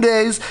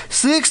Mondays,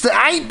 6 to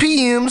 8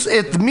 p.m.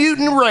 at the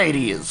Mutiny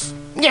Radios.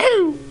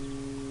 Yahoo!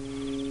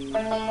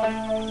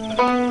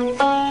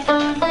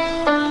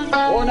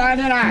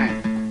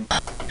 $4.99.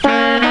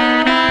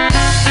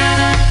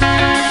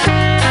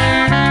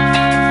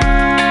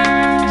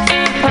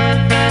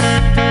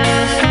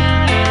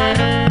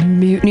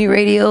 Mutiny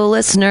Radio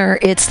listener,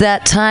 it's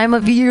that time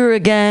of year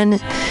again.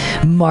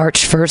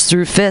 March 1st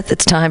through 5th,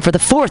 it's time for the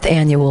 4th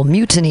annual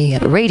Mutiny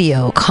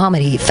Radio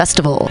Comedy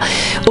Festival.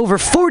 Over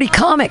 40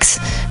 comics,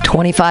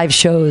 25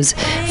 shows,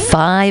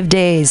 5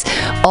 days,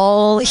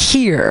 all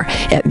here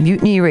at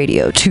Mutiny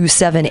Radio,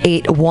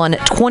 2781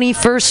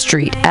 21st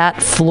Street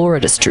at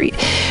Florida Street.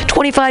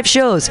 25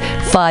 shows,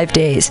 5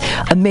 days,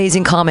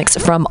 amazing comics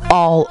from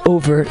all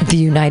over the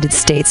United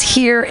States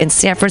here in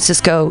San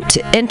Francisco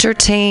to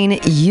entertain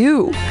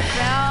you,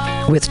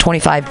 with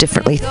 25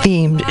 differently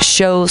themed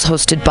shows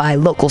hosted by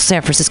local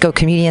San Francisco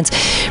comedians,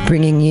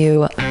 bringing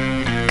you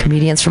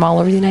comedians from all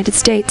over the United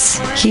States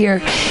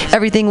here.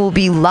 Everything will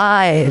be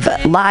live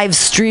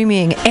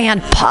streaming,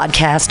 and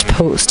podcast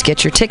post.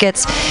 Get your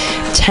tickets,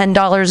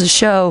 $10 a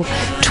show,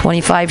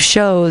 25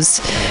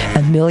 shows,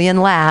 a million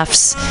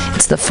laughs.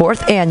 It's the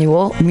 4th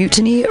annual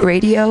Mutiny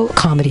Radio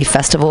Comedy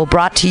Festival,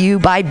 brought to you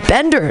by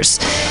Benders,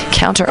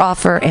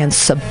 Counteroffer, and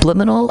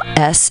Subliminal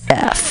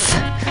SF.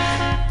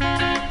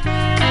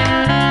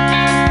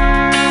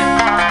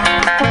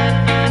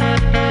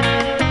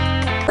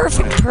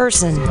 Perfect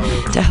person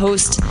to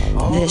host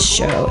this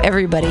show.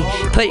 Everybody,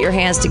 put your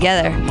hands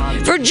together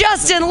for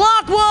Justin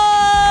Lockwood!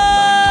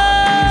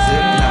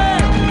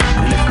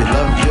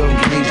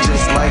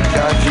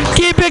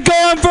 Keep it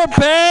going for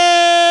Pam!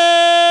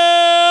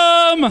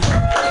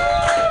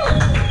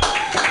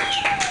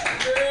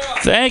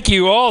 Thank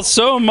you all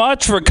so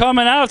much for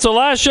coming out. It's the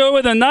last show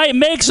of the night.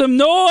 Make some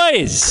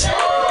noise!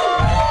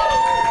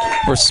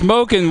 We're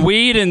smoking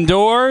weed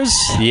indoors.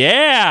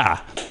 Yeah!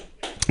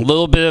 A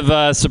little bit of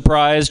a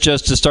surprise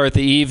just to start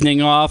the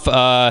evening off.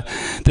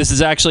 This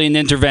is actually an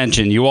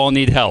intervention. You all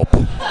need help.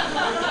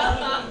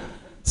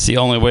 It's the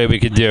only way we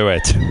could do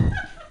it.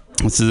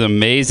 This is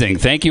amazing.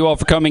 Thank you all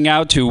for coming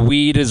out to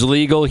Weed is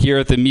Legal here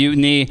at the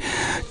Mutiny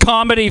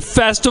Comedy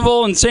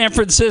Festival in San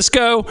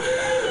Francisco.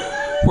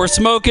 We're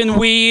smoking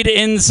weed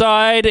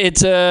inside.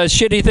 It's a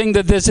shitty thing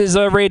that this is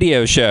a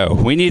radio show.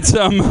 We need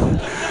some...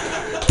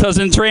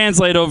 Doesn't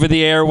translate over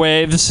the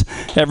airwaves.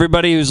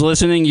 Everybody who's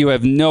listening, you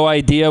have no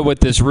idea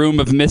what this room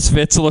of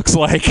misfits looks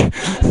like.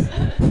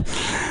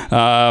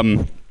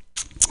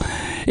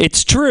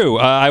 It's true.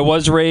 I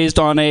was raised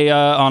on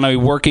a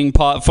working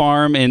pot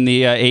farm in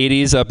the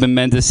 80s up in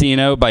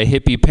Mendocino by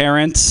hippie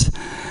parents.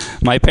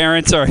 My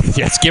parents are,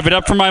 yes, give it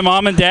up for my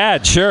mom and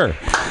dad, sure.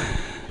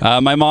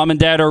 My mom and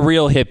dad are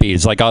real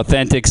hippies, like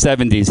authentic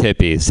 70s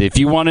hippies. If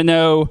you want to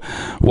know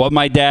what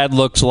my dad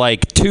looks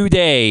like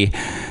today,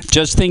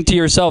 just think to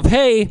yourself,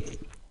 hey,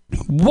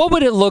 what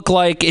would it look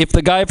like if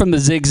the guy from the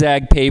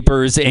Zigzag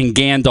Papers and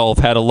Gandalf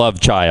had a love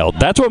child?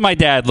 That's what my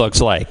dad looks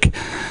like.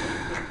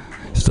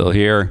 Still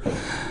here.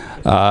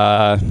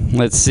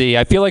 Let's see.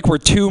 I feel like we're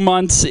 2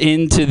 months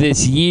into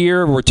this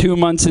year. We're 2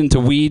 months into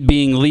weed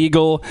being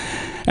legal.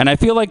 And I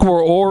feel like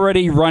we're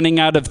already running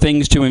out of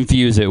things to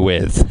infuse it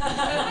with.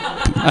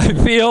 I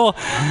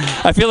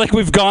feel like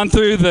we've gone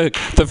through the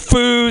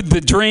food,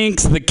 the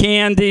drinks, the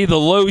candy, the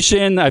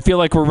lotion. I feel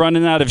like we're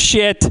running out of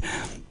shit.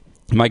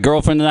 My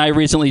girlfriend and I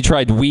recently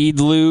tried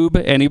weed lube.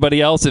 Anybody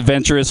else?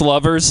 Adventurous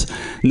lovers?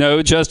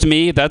 No, just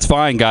me? That's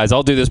fine, guys.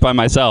 I'll do this by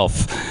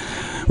myself.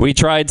 We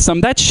tried some.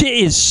 That shit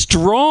is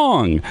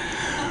strong.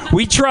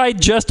 We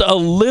tried just a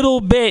little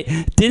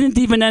bit. Didn't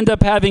even end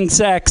up having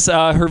sex.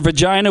 Her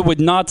vagina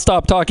would not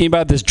stop talking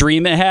about this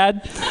dream it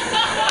had.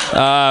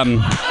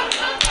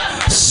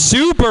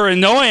 Super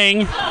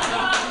annoying.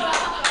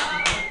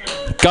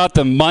 Got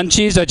the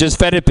munchies. I just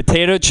fed it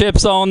potato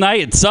chips all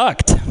night. It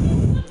sucked.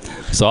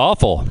 It's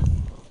awful.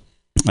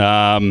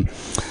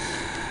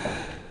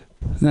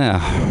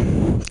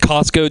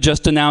 Costco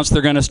just announced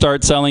they're going to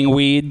start selling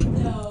weed.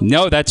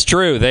 No, that's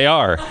true. They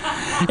are.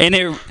 And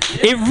it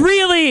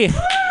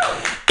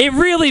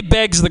really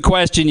begs the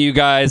question, you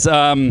guys.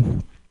 How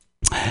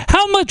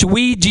much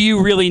weed do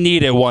you really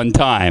need at one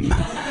time?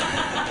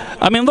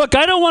 I mean, look,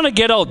 I don't want to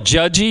get all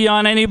judgy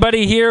on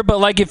anybody here, but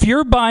like if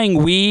you're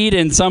buying weed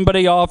and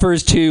somebody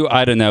offers to,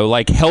 I don't know,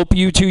 like help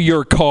you to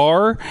your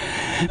car,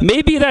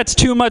 maybe that's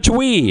too much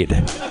weed.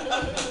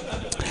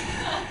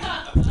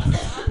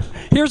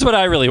 Here's what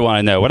I really want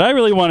to know. What I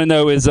really want to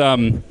know is,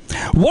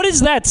 what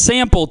is that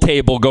sample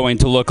table going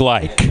to look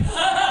like?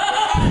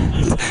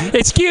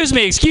 Excuse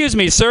me,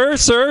 sir.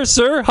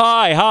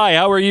 Hi,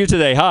 how are you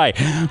today? Hi.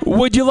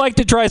 Would you like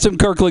to try some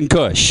Kirkland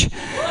Kush?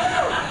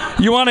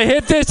 You want to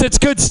hit this? It's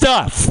good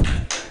stuff.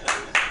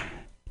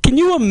 Can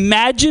you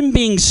imagine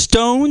being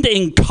stoned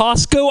in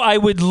Costco? I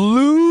would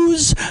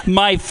lose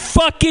my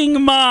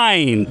fucking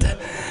mind.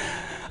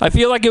 I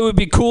feel like it would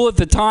be cool at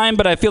the time,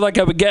 but I feel like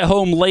I would get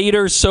home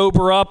later,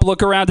 sober up,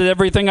 look around at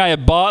everything I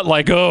had bought,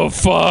 like, oh,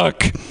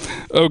 fuck.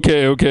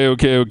 Okay.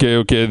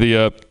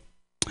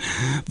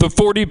 The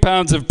 40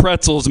 pounds of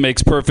pretzels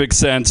makes perfect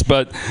sense,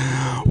 but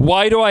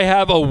why do I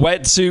have a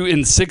wetsuit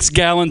and 6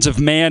 gallons of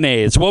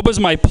mayonnaise? What was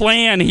my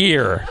plan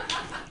here?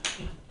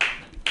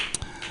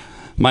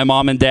 My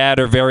mom and dad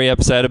are very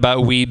upset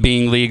about weed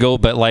being legal,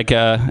 but like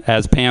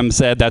as Pam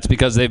said, that's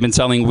because they've been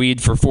selling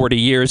weed for 40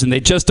 years, and they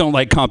just don't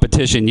like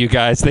competition, you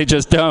guys. They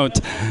just don't.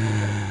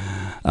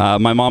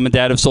 My mom and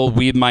dad have sold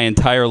weed my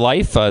entire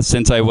life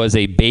since I was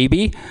a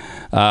baby.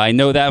 I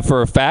know that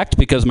for a fact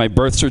because my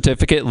birth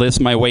certificate lists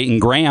my weight in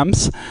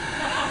grams.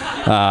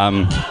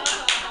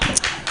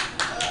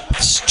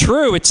 It's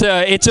true. It's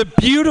a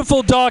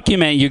beautiful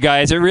document, you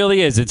guys. It really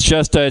is. It's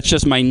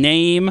just my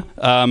name,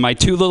 my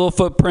 2 little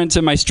footprints,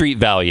 and my street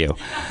value.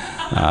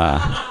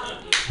 I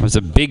was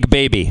a big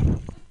baby.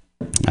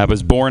 I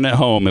was born at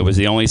home. It was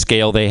the only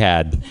scale they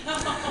had.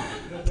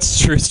 It's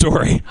a true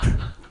story.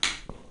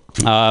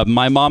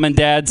 My mom and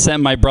dad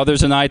sent my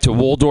brothers and I to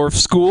Waldorf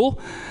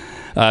school.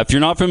 If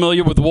you're not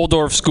familiar with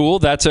Waldorf school,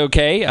 that's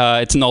okay.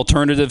 It's an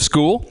alternative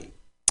school.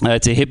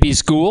 It's a hippie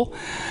school.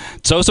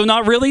 It's also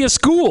not really a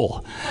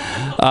school.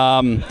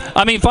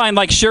 I mean, fine,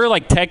 like, sure,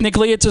 like,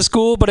 technically it's a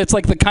school, but it's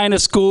like the kind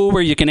of school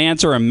where you can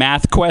answer a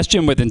math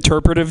question with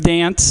interpretive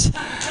dance.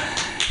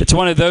 It's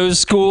one of those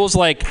schools,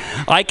 like,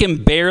 I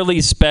can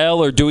barely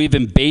spell or do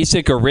even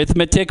basic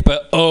arithmetic,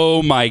 but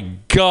oh my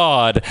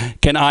God,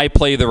 can I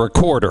play the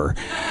recorder?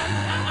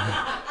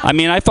 I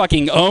mean, I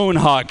fucking own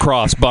hot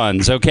cross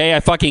buns, okay?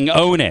 I fucking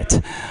own it.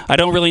 I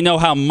don't really know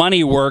how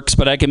money works,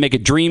 but I can make a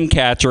dream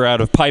catcher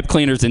out of pipe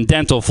cleaners and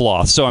dental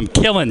floss, so I'm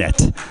killing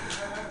it.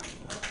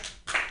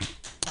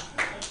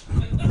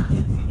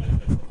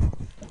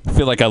 I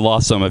feel like I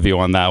lost some of you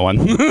on that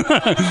one.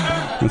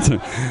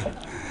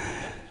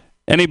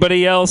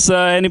 Anybody else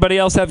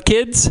have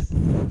kids?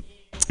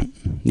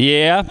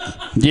 Yeah,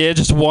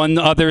 just one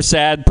other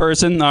sad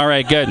person. All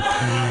right, good.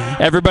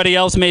 Everybody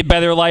else made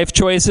better life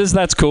choices.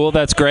 That's cool.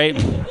 That's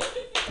great.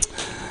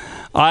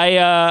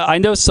 I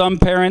know some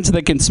parents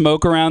that can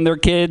smoke around their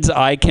kids.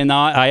 I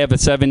cannot. I have a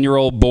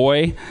 7-year-old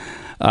boy,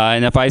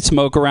 and if I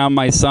smoke around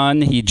my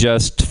son, he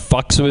just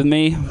fucks with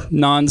me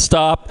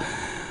nonstop.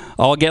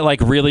 I'll get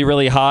like really,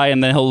 really high,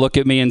 and then he'll look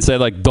at me and say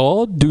like,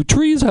 "Dad, do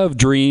trees have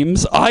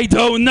dreams?" I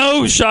don't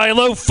know,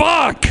 Shiloh.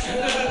 Fuck.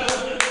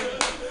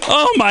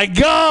 Oh my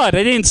God,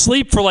 I didn't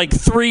sleep for like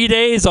 3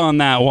 days on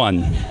that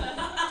one.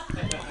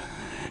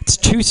 It's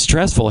too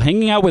stressful.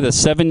 Hanging out with a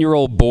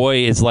 7-year-old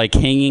boy is like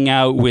hanging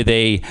out with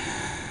a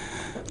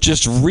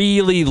just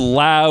really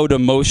loud,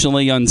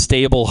 emotionally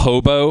unstable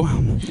hobo.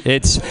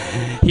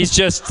 He's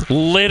just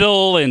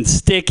little and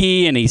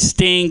sticky, and he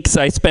stinks.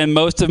 I spend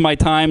most of my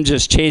time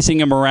just chasing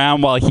him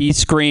around while he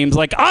screams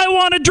like, I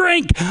want a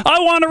drink! I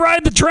want to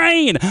ride the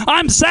train!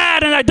 I'm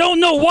sad and I don't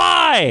know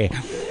why!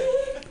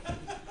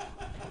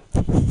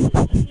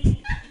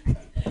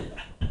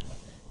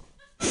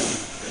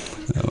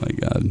 Oh my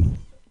God.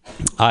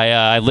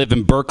 I live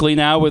in Berkeley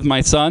now with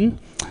my son.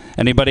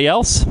 Anybody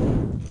else?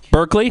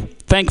 Berkeley?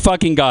 Thank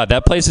fucking God.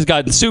 That place has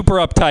gotten super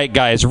uptight,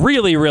 guys.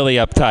 Really, really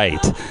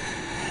uptight.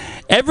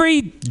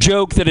 Every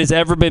joke that has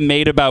ever been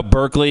made about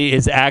Berkeley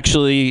is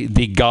actually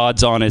the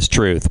God's honest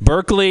truth.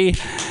 Berkeley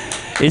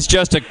is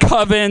just a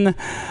coven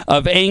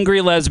of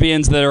angry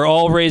lesbians that are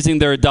all raising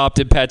their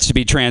adopted pets to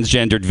be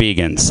transgendered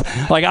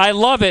vegans. Like, I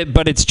love it,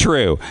 but it's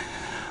true.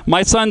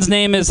 My son's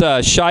name is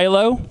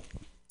Shiloh,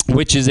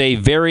 which is a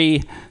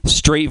very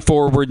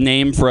straightforward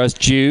name for us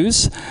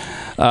Jews.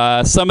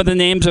 Some of the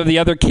names of the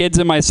other kids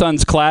in my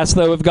son's class,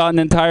 though, have gotten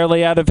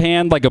entirely out of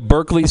hand. Like a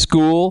Berkeley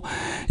school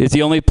is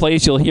the only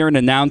place you'll hear an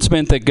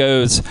announcement that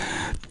goes,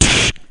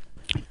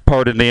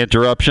 pardon the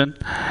interruption,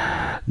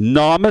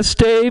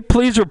 Namaste,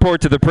 please report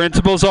to the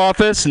principal's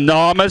office.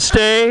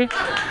 Namaste.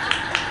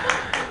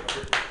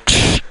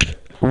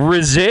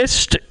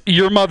 Resist,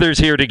 your mother's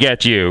here to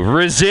get you.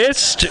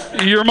 Resist,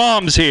 your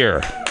mom's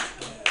here.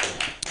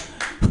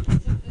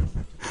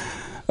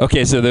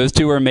 Okay, so those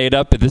two are made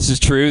up, but this is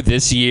true.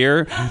 This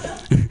year,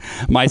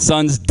 my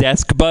son's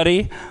desk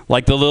buddy,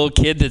 like the little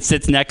kid that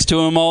sits next to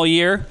him all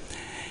year,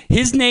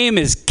 his name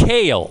is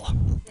Kale.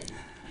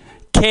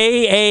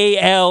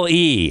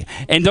 K-A-L-E.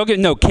 And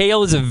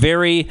Kale is a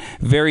very,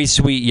 very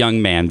sweet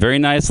young man. Very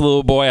nice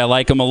little boy. I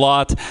like him a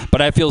lot.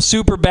 But I feel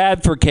super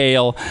bad for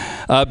Kale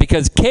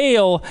because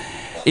Kale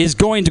is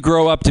going to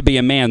grow up to be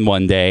a man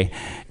one day.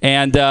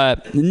 And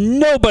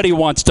nobody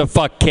wants to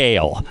fuck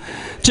Kale.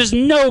 Just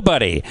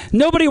nobody.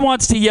 Nobody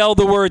wants to yell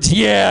the words,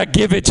 yeah,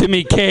 give it to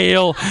me,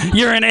 Kale.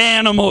 You're an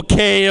animal,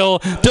 Kale.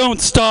 Don't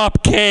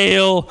stop,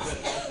 Kale.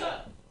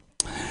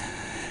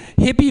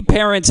 Hippie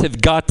parents have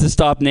got to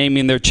stop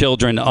naming their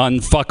children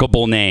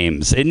unfuckable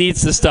names. It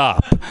needs to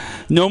stop.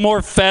 No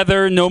more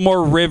Feather, no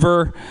more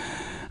River.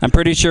 I'm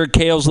pretty sure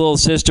Kale's little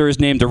sister is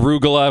named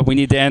Arugula. We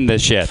need to end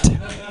this shit.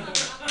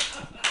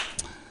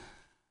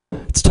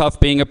 It's tough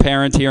being a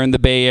parent here in the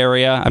Bay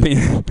Area. I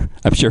mean,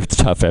 I'm sure it's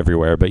tough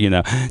everywhere, but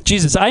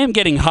Jesus, I am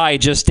getting high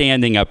just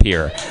standing up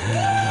here.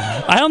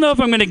 I don't know if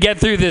I'm going to get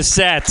through this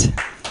set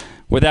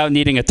without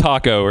needing a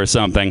taco or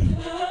something.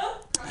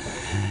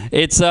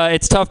 It's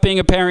tough being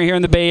a parent here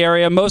in the Bay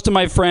Area. Most of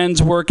my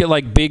friends work at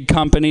like big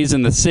companies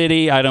in the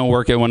city. I don't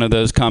work at one of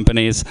those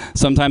companies.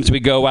 Sometimes we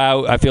go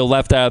out. I feel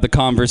left out of the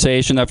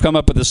conversation. I've come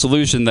up with a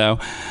solution, though.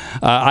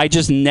 I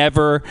just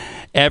never,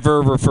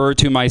 ever refer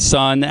to my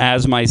son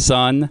as my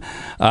son.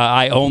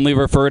 I only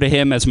refer to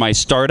him as my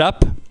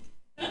startup.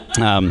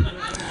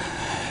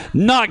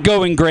 Not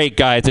going great,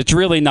 guys. It's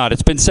really not.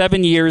 It's been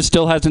 7 years.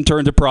 Still hasn't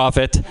turned a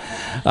profit.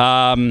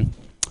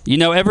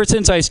 Ever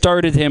since I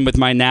started him with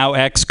my now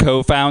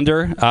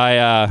ex-co-founder,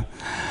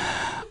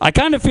 I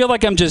kind of feel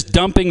like I'm just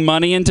dumping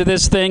money into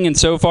this thing, and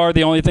so far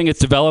the only thing it's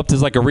developed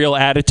is like a real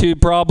attitude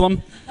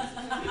problem.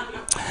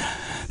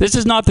 This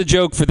is not the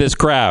joke for this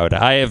crowd.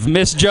 I have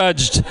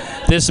misjudged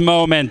this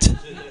moment.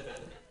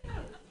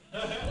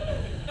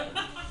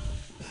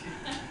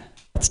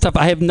 It's tough.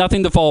 I have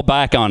nothing to fall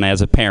back on as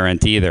a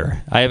parent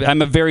either.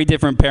 I'm a very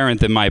different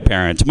parent than my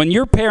parents. When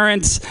you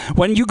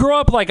grow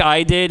up like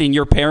I did and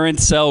your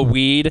parents sell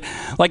weed,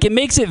 like it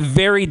makes it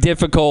very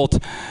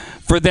difficult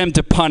for them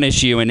to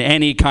punish you in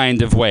any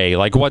kind of way,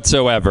 like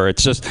whatsoever.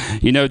 It's just,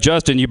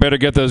 Justin, you better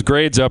get those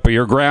grades up or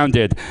you're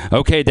grounded.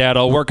 Okay, Dad,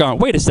 I'll work on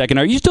it. Wait a second,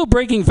 are you still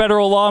breaking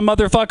federal law,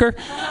 motherfucker?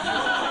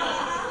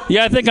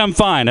 Yeah, I think I'm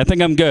fine. I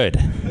think I'm good.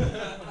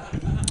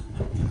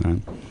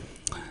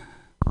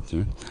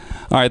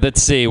 All right,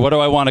 let's see. What do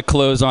I want to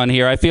close on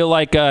here? I feel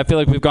like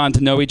we've gotten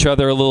to know each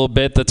other a little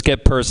bit. Let's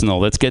get personal.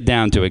 Let's get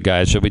down to it,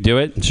 guys. Should we do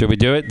it?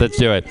 Let's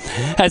do it.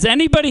 Has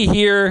anybody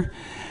here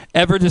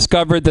ever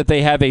discovered that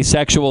they have a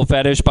sexual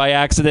fetish by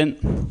accident?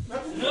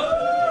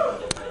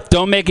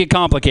 Don't make it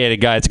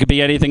complicated, guys. It could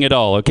be anything at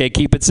all. Okay,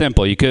 keep it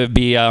simple. You could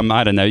be,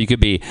 I don't know. You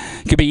could be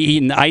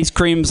eating ice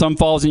cream. Some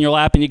falls in your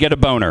lap and you get a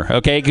boner.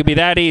 Okay, it could be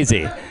that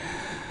easy.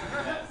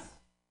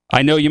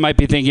 I know you might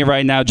be thinking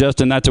right now,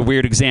 Justin, that's a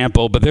weird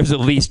example, but there's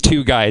at least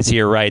 2 guys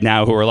here right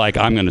now who are like,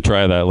 I'm going to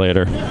try that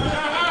later.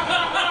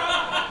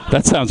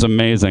 That sounds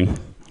amazing.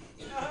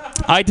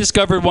 I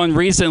discovered one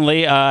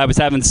recently. I was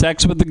having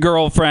sex with a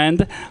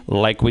girlfriend,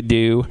 like we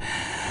do.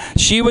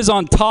 She was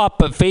on top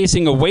but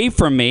facing away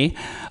from me,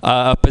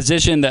 a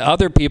position that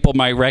other people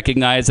might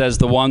recognize as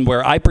the one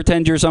where I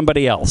pretend you're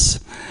somebody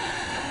else.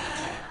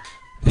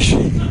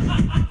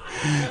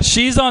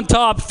 She's on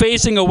top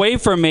facing away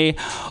from me.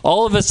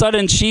 All of a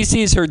sudden, she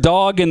sees her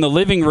dog in the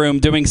living room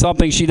doing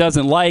something she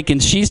doesn't like,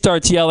 and she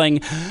starts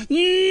yelling,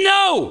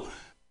 "No!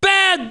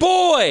 Bad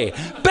boy!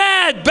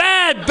 Bad,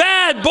 bad,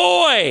 bad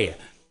boy!"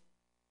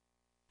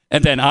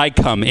 And then I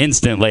come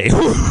instantly.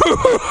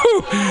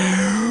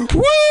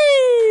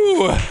 Woo!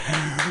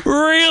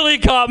 really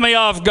caught me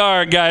off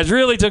guard, guys.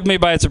 Really took me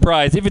by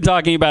surprise. Even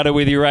talking about it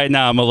with you right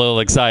now, I'm a little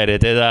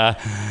excited.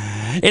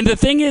 And the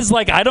thing is,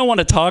 like, I don't want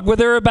to talk with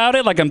her about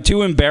it. Like, I'm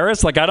too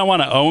embarrassed. Like, I don't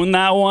want to own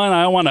that one.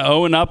 I don't want to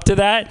own up to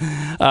that.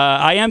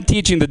 I am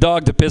teaching the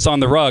dog to piss on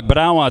the rug, but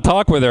I don't want to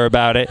talk with her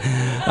about it.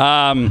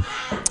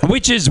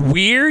 Which is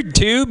weird,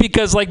 too,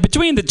 because, like,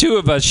 between the two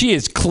of us, she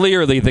is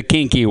clearly the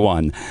kinky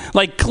one.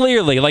 Like,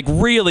 clearly, like,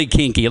 really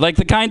kinky. Like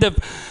the kind of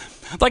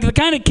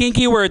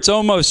kinky where it's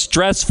almost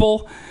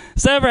stressful.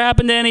 Has that ever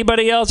happened to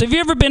anybody else? Have you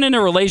ever been in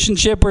a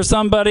relationship with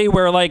somebody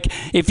where, like,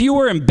 if you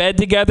were in bed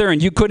together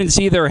and you couldn't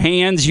see their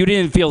hands, you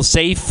didn't feel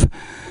safe?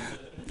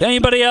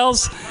 Anybody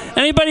else?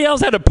 Anybody else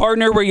had a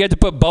partner where you had to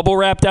put bubble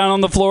wrap down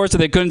on the floor so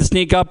they couldn't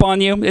sneak up on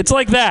you? It's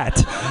like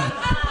that.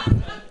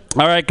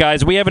 All right,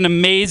 guys, we have an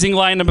amazing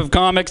lineup of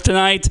comics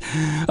tonight.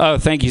 Oh,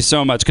 thank you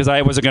so much, because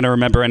I wasn't going to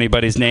remember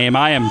anybody's name.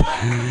 I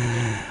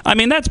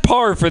mean, that's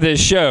par for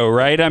this show,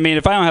 right? I mean,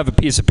 if I don't have a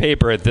piece of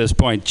paper at this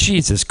point,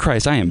 Jesus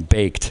Christ, I am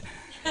baked.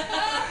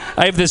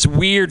 I have this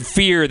weird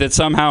fear that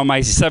somehow my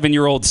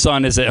 7-year-old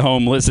son is at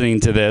home listening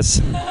to this.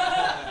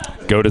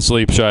 Go to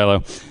sleep,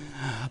 Shiloh.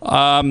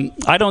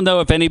 I don't know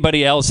if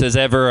anybody else has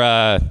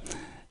ever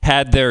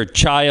had their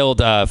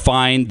child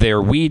find their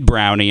weed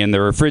brownie in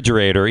the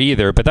refrigerator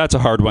either, but that's a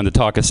hard one to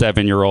talk a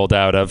 7-year-old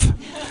out of.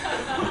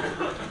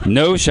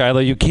 No,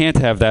 Shiloh, you can't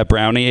have that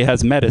brownie. It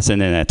has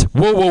medicine in it.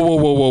 Whoa, whoa, whoa,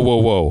 whoa, whoa, whoa,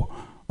 whoa.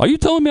 Are you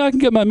telling me I can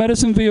get my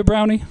medicine via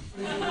brownie?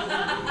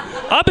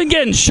 I've been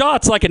getting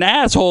shots like an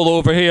asshole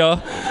over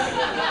here.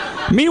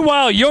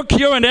 Meanwhile, you're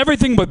curing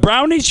everything with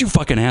brownies, you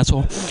fucking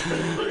asshole.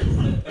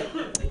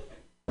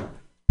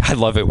 I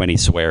love it when he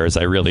swears.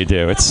 I really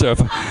do. It's so.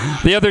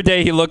 The other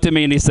day he looked at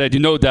me and he said, "You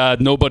know,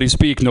 Dad, nobody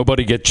speak,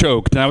 nobody get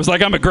choked." And I was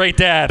like, "I'm a great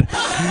dad.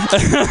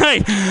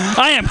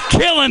 I am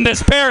killing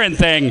this parent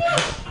thing."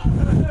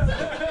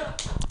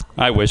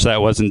 I wish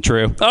that wasn't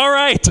true. All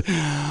right.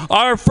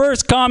 Our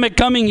first comic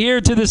coming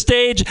here to the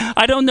stage.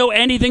 I don't know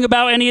anything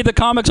about any of the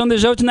comics on the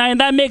show tonight,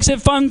 and that makes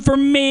it fun for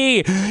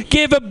me.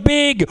 Give a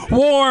big,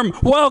 warm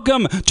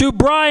welcome to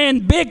Brian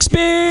Bixby.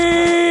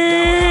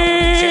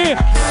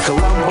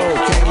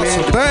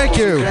 Thank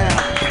you.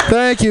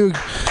 Thank you.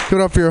 Give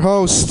it up for your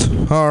host.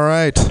 All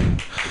right.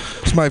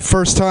 It's my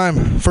first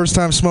time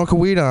smoking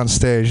weed on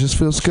stage. This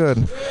feels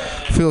good.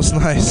 Feels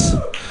nice.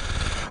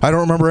 I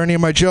don't remember any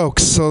of my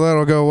jokes, so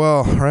that'll go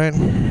well, right?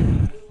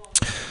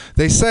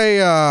 They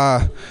say,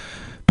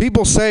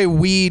 people say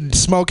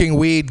smoking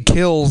weed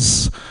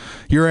kills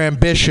your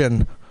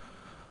ambition.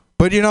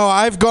 But, you know,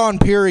 I've gone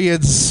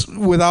periods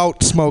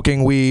without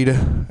smoking weed,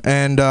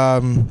 and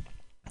I'm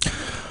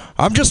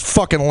just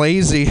fucking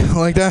lazy.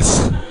 Like,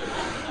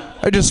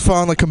 I just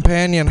found the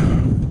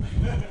companion.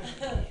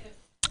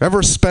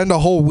 Ever spend a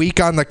whole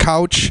week on the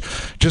couch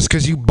just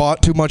because you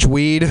bought too much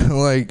weed?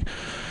 Like,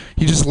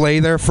 you just lay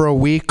there for a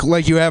week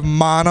like you have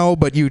mono,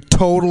 but you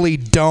totally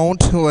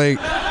don't. Like,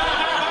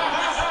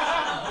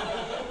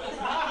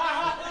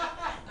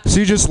 so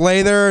you just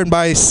lay there, and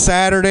by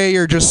Saturday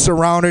you're just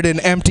surrounded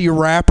in empty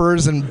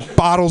wrappers and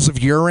bottles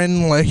of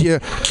urine. Like,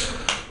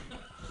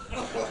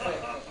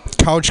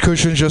 couch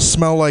cushions just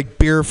smell like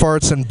beer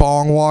farts and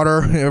bong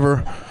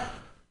water.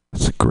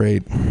 It's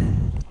great.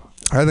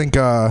 I think,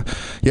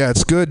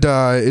 it's good.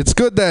 It's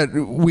good that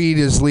weed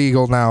is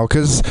legal now,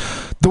 because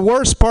the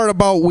worst part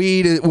about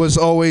weed was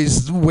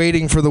always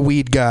waiting for the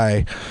weed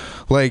guy.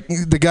 Like,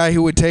 the guy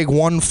who would take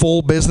one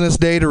full business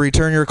day to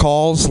return your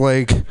calls.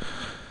 Like,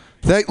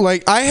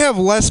 I have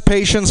less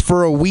patience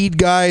for a weed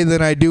guy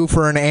than I do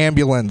for an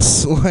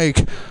ambulance. Like,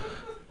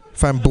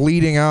 if I'm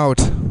bleeding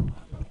out.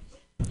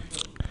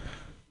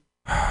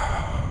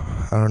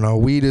 I don't know.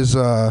 Weed is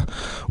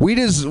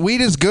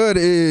good.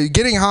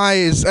 Getting high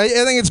is. I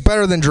think it's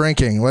better than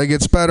drinking. Like,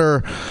 it's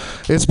better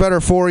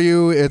for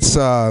you. It's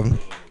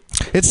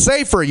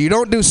safer. You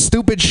don't do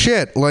stupid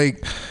shit.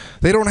 Like,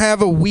 they don't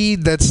have a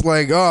weed that's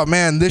like, oh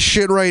man, this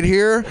shit right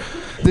here,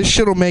 this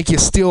shit'll make you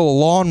steal a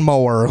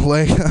lawnmower.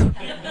 Like,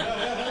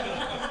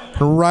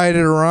 ride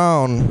it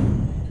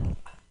around.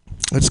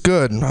 It's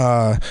good.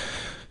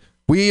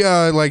 We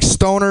like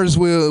stoners.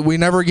 We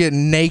never get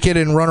naked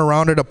and run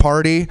around at a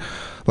party.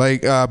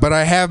 Like, but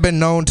I have been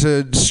known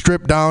to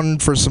strip down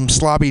for some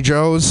sloppy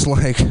joes,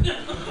 like,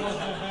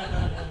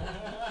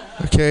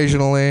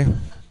 occasionally.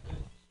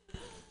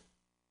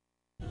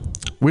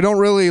 We don't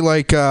really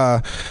like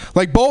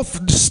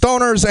both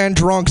stoners and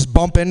drunks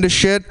bump into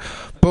shit,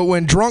 but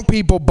when drunk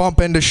people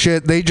bump into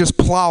shit, they just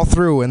plow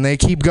through and they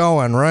keep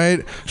going,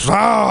 right?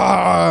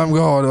 I'm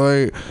going,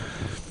 like.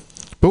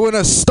 But when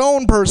a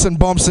stone person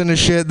bumps into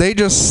shit, they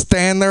just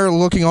stand there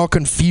looking all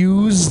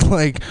confused,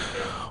 like.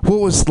 What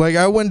was, like,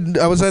 I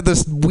was at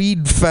this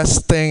weed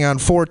fest thing on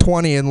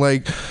 420, and,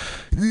 like,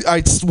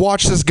 I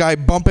watched this guy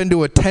bump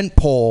into a tent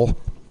pole,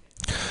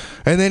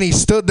 and then he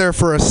stood there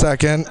for a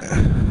second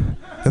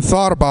and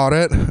thought about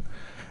it,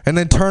 and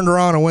then turned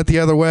around and went the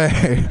other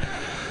way.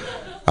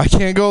 I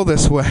can't go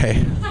this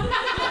way.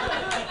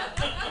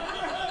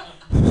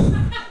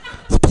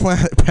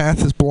 The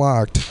path is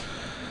blocked.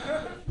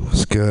 It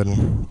was good.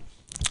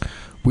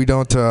 We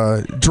don't.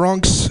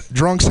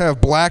 Drunks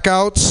have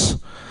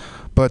blackouts,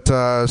 but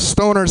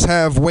stoners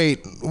have.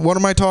 Wait, what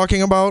am I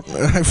talking about?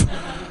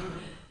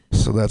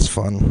 So that's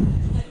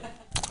fun.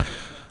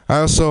 I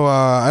also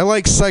I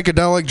like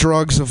psychedelic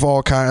drugs of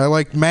all kinds. I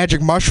like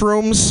magic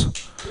mushrooms.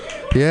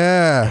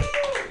 Yeah.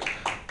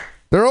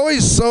 They're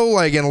always so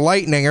like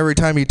enlightening every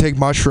time you take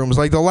mushrooms.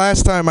 Like the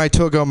last time I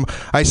took them,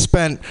 I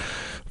spent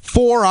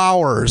 4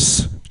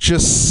 hours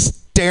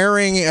just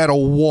staring at a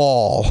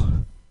wall.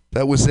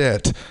 That was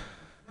it.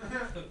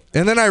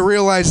 And then I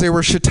realized they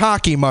were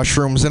shiitake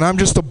mushrooms, and I'm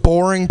just a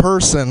boring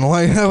person.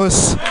 Like that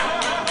was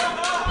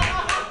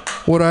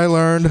what I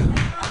learned.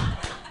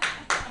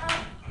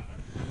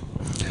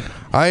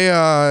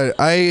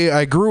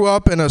 I grew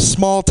up in a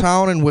small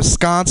town in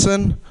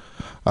Wisconsin.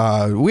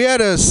 We had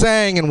a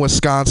saying in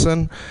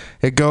Wisconsin.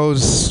 It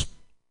goes,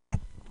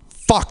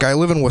 "Fuck, I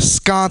live in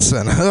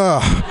Wisconsin.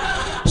 Ugh,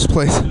 this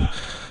place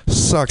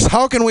sucks.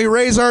 How can we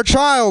raise our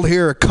child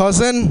here,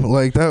 cousin?"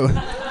 Like that.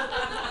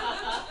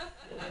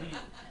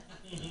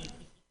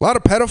 A lot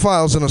of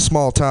pedophiles in a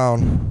small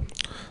town.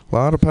 A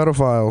lot of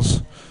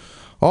pedophiles.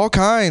 All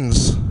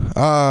kinds.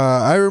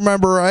 I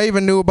remember I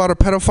even knew about a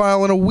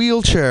pedophile in a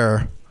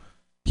wheelchair.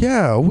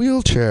 Yeah, a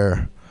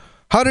wheelchair.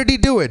 How did he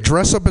do it?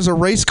 Dress up as a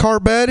race car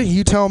bed?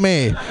 You tell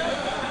me.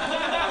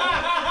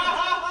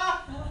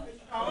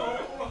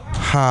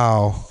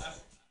 How?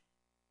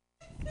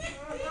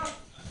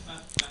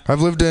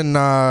 I've lived in,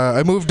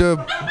 I moved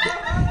to,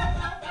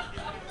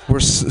 we're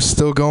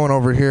still going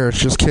over here. It's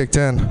just kicked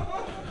in.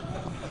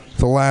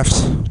 The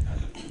laughs.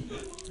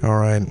 All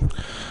right.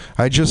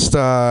 I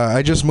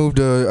moved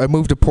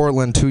to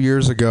Portland 2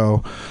 years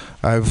ago.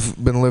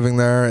 I've been living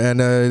there, and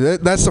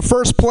that's the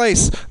first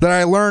place that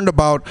I learned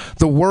about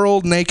the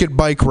World Naked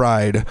Bike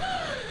Ride.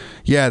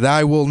 Yeah,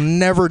 I will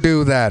never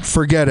do that.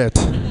 Forget it.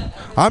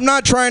 I'm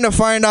not trying to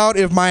find out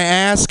if my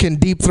ass can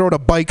deep throat a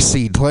bike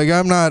seat. Like,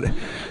 I'm not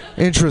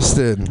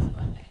interested.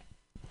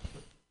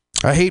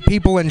 I hate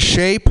people in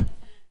shape.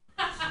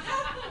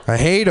 I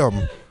hate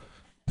them.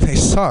 They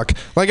suck.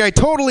 Like, I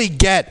totally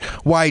get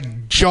why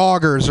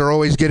joggers are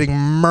always getting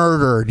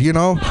murdered, you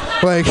know?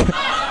 Like,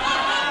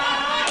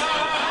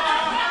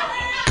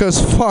 because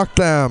fuck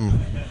them.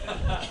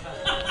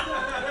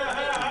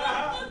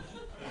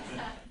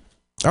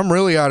 I'm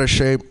really out of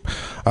shape.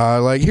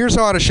 Like, here's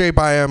how out of shape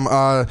I am.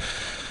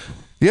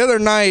 The other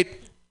night,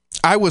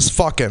 I was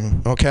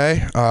fucking,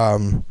 okay?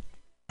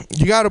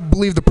 You gotta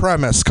believe the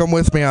premise. Come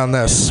with me on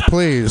this,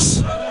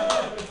 please.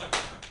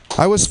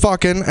 I was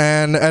fucking,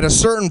 and at a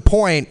certain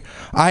point,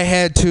 I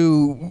had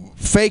to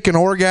fake an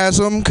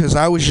orgasm because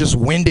I was just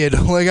winded.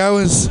 Like, I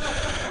was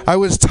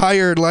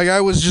tired. Like,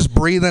 I was just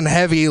breathing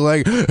heavy,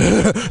 like, and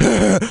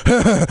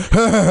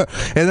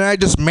then I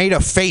just made a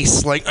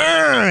face, like,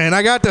 and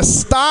I got to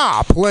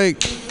stop.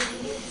 Like,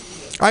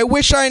 I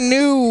wish I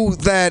knew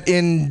that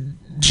in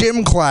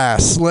gym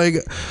class. Like,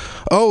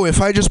 oh,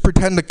 if I just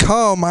pretend to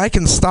come, I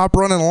can stop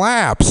running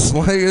laps.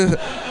 Like,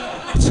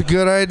 it's a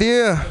good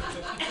idea.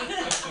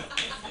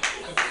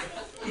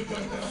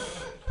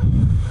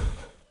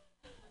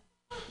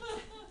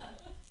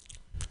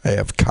 I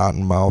have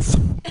cotton mouth.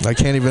 I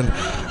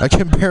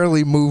can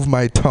barely move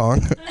my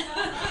tongue.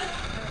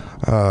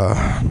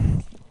 I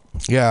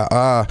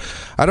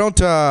don't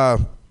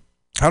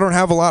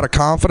have a lot of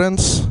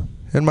confidence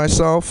in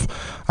myself.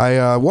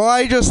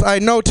 I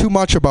know too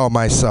much about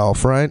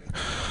myself, right?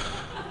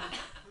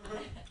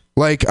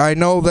 Like, I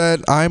know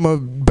that I'm a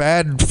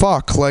bad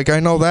fuck. Like, I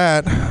know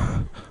that.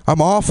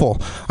 I'm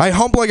awful. I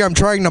hump like I'm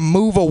trying to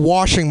move a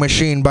washing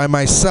machine by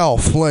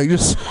myself. Like,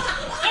 just...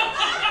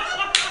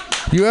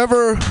 You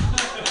ever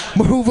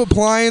move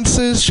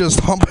appliances, just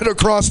hump it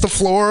across the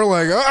floor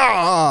like,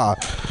 ah!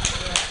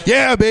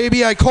 Yeah,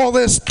 baby, I call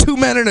this 2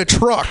 men in a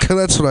truck.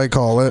 That's what I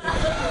call it.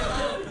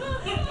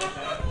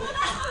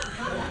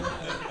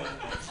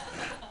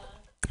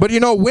 But, you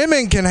know,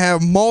 women can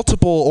have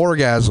multiple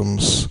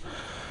orgasms.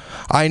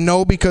 I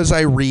know because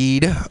I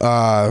read.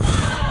 That's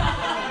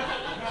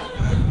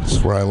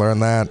where I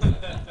learned that.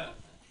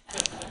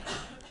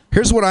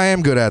 Here's what I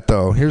am good at,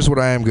 though.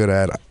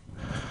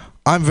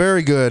 I'm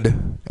very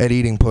good at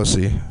eating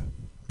pussy.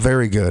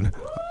 Very good.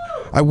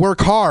 I work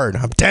hard.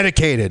 I'm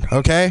dedicated,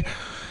 okay?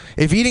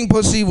 If eating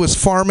pussy was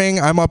farming,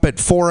 I'm up at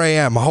 4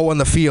 a.m. hoeing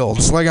the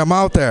fields. Like, I'm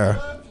out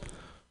there.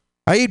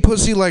 I eat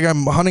pussy like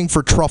I'm hunting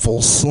for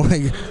truffles.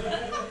 Like,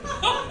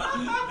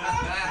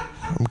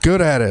 I'm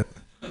good at it.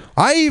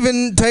 I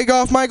even take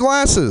off my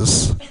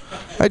glasses.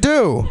 I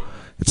do.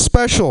 It's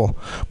special.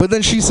 But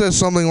then she says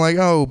something like,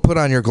 oh, put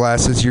on your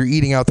glasses. You're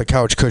eating out the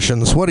couch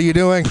cushions. What are you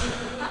doing?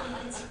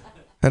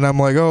 And I'm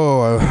like,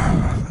 I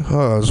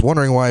was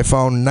wondering why I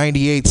found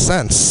 98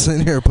 cents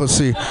in here,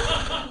 pussy.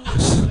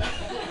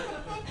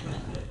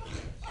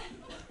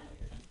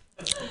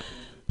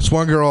 This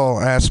one girl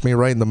asked me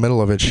right in the middle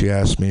of it, she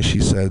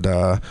said,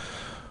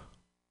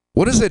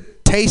 what does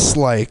it taste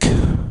like?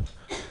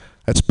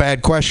 That's a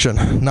bad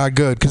question. Not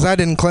good, because I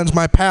didn't cleanse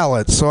my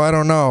palate, so I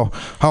don't know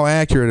how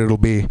accurate it'll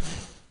be.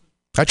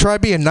 I try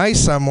being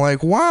nice. I'm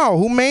like, wow,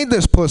 who made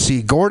this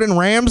pussy? Gordon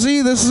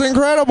Ramsay? This is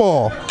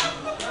incredible.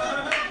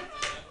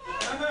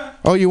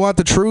 Oh, you want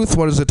the truth?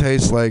 What does it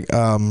taste like?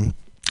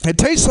 It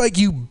tastes like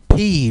you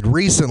peed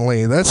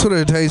recently. That's what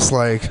it tastes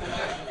like.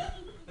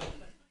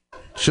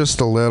 Just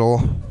a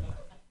little.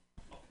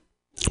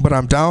 But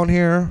I'm down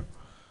here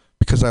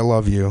because I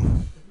love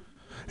you.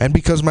 And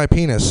because my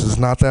penis is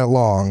not that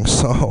long,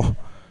 so...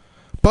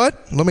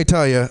 But, let me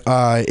tell you,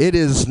 it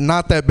is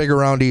not that big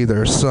around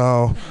either,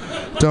 so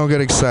don't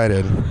get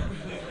excited.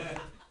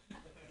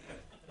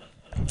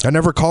 I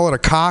never call it a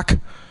cock.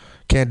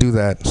 Can't do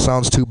that.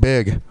 Sounds too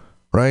big,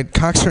 right?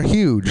 Cocks are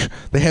huge.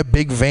 They have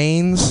big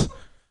veins.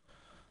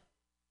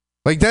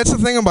 Like, that's the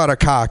thing about a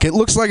cock. It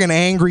looks like an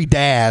angry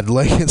dad.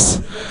 Like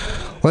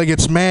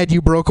it's mad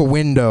you broke a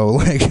window.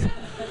 Like...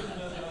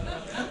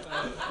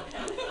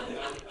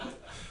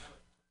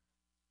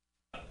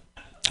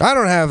 I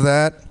don't have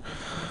that.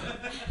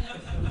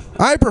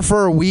 I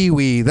prefer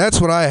wee-wee.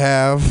 That's what I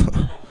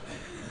have.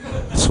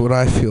 That's what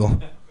I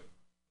feel.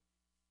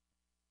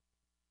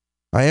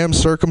 I am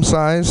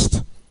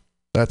circumcised.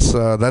 That's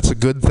a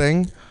good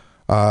thing.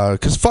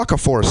 'Cause fuck a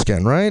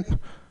foreskin, right?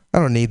 I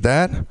don't need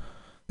that.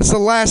 It's the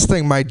last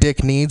thing my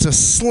dick needs, a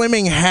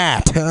slimming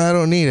hat. I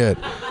don't need it.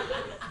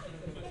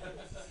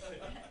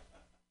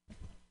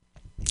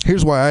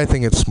 Here's why I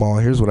think it's small.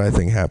 Here's what I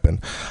think happened.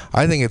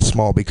 I think it's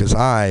small because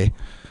I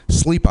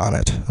sleep on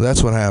it.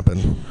 That's what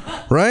happened.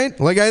 Right?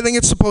 Like, I think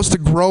it's supposed to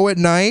grow at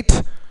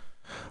night,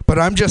 but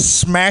I'm just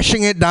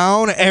smashing it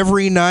down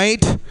every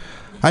night.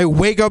 I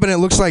wake up and it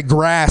looks like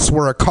grass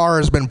where a car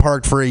has been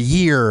parked for a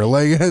year.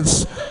 Like,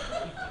 it's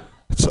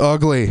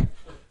ugly.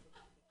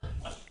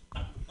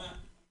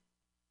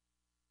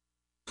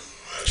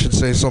 Should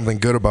say something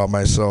good about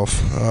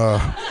myself.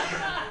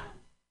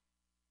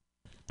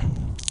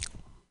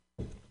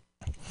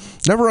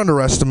 Never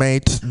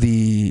underestimate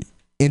the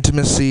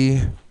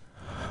intimacy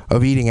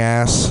of eating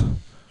ass.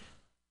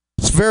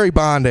 It's very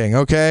bonding,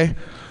 okay?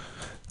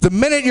 The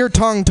minute your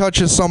tongue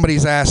touches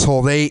somebody's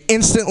asshole, they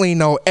instantly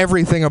know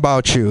everything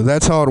about you.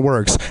 That's how it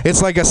works.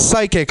 It's like a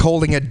psychic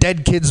holding a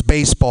dead kid's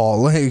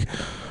baseball. Like,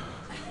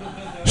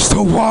 just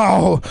a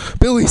wow.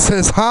 Billy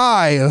says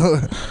hi.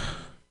 All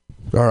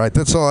right,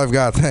 that's all I've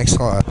got. Thanks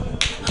a lot.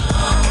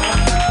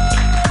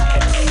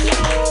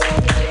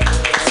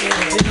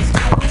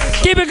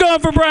 Keep it going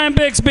for Brian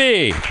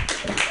Bixby.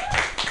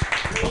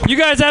 You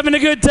guys having a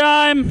good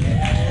time?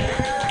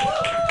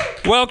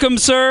 Welcome,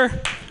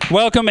 sir.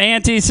 Welcome,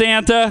 Auntie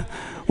Santa.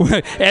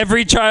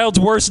 Every child's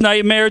worst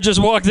nightmare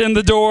just walked in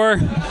the door.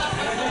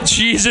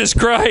 Jesus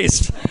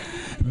Christ.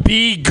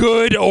 Be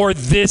good or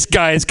this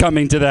guy is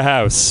coming to the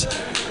house.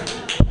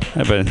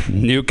 I have a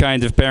new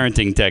kind of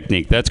parenting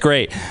technique. That's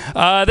great.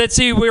 Let's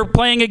see. We're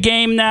playing a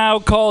game now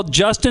called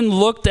Justin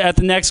looked at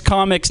the next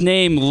comic's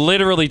name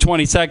literally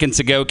 20 seconds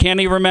ago. Can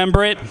he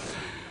remember it?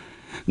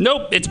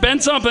 Nope, it's Ben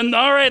something.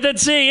 All right,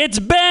 let's see. It's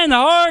Ben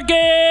Harkins!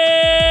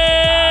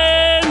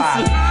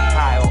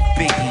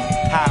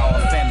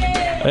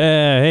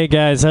 Hey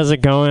guys, how's it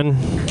going?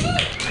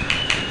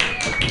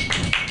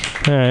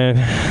 Alright,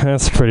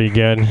 that's pretty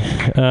good.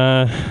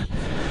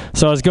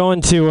 So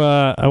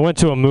I went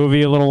to a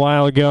movie a little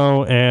while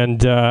ago,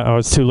 and I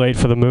was too late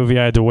for the movie.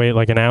 I had to wait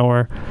like an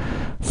hour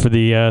for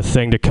the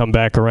thing to come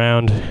back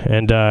around,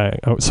 and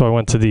so I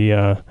went to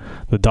the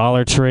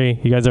Dollar Tree.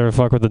 You guys ever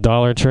fuck with the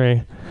Dollar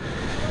Tree?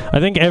 I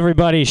think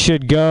everybody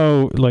should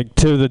go like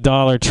to the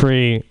Dollar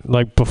Tree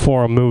like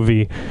before a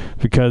movie,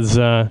 because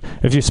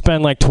if you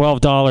spend like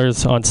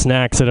 $12 on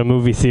snacks at a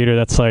movie theater,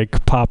 that's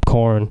like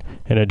popcorn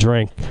and a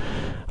drink.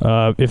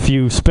 If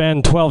you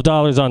spend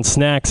 $12 on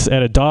snacks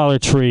at a Dollar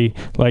Tree,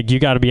 like, you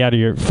got to be out of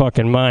your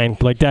fucking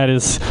mind. Like, that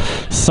is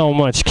so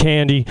much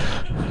candy.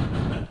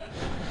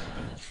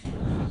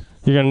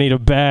 You're gonna need a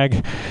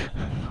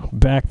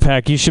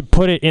backpack. You should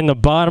put it in the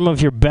bottom of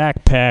your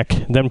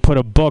backpack, then put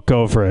a book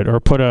over it,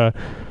 or put a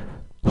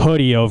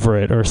hoodie over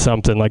it or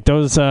something like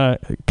those,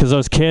 because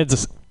those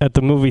kids at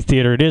the movie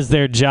theater, it is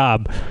their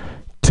job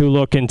to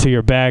look into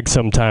your bag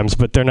sometimes,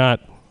 but they're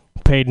not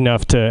paid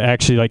enough to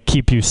actually like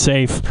keep you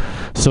safe.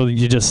 So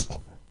you just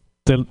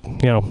they look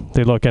and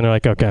they're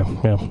like, okay,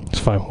 yeah, it's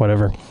fine,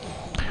 whatever,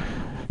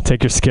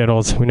 take your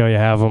Skittles, we know you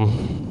have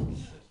them.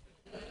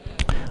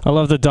 I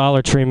love the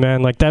Dollar Tree,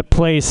 man. Like, that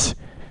place,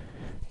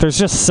 there's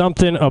just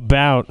something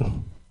about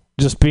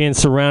just being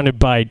surrounded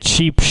by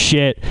cheap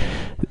shit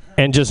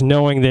and just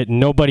knowing that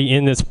nobody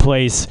in this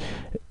place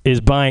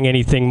is buying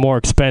anything more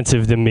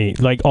expensive than me.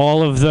 Like,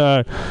 all of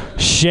the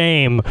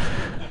shame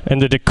and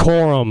the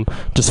decorum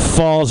just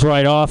falls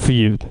right off of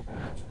you.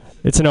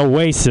 It's an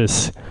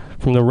oasis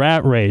from the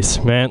rat race,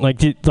 man.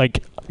 Like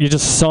you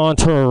just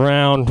saunter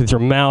around with your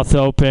mouth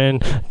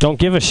open. Don't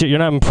give a shit. You're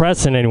not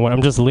impressing anyone.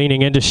 I'm just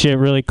leaning into shit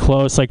really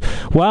close. Like,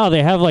 wow,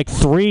 they have like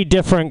 3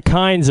 different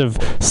kinds of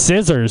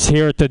scissors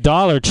here at the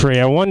Dollar Tree.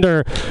 I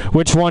wonder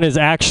which one is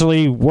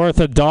actually worth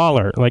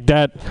 $1. Like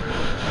that.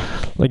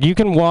 Like, you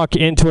can walk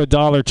into a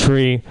Dollar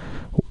Tree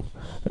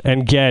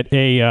and get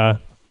a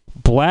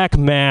black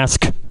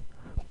mask,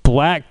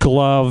 black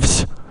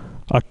gloves,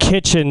 a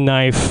kitchen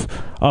knife,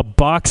 a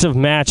box of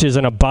matches,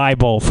 and a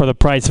Bible for the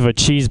price of a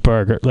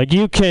cheeseburger. Like,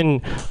 you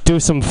can do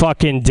some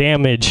fucking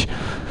damage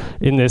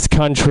in this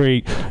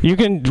country. You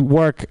can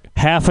work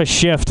half a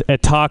shift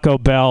at Taco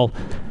Bell,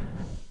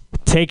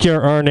 take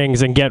your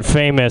earnings, and get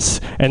famous,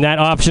 and that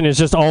option is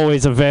just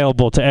always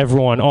available to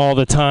everyone all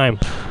the time.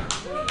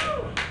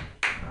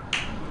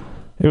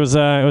 It was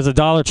a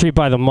Dollar Tree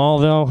by the mall,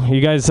 though.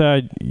 You guys,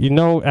 you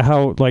know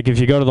how, like, if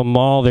you go to the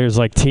mall, there's,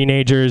 like,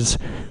 teenagers,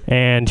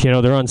 and, you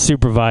know, they're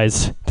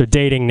unsupervised. They're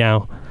dating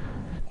now.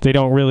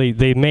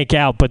 They make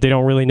out, but they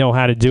don't really know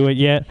how to do it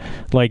yet.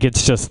 Like,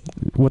 it's just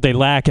what they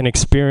lack in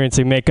experience,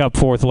 they make up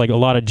for with, like, a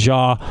lot of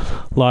jaw,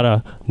 a lot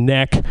of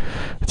neck.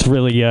 It's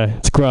really,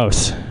 it's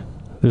gross.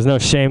 There's no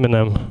shame in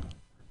them.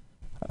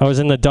 I was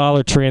in the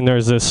Dollar Tree, and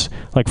there's this,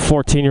 like,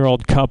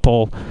 14-year-old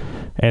couple,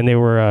 and they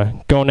were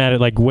going at it,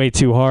 like, way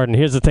too hard. And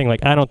here's the thing,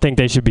 like, I don't think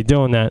they should be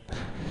doing that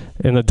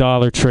in the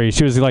Dollar Tree.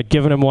 She was, like,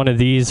 giving him one of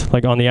these,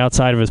 like, on the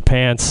outside of his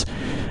pants.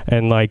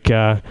 And, like,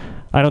 I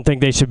don't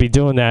think they should be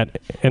doing that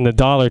in the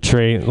Dollar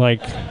Tree.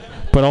 Like,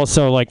 but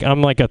also, like,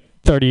 I'm, like, a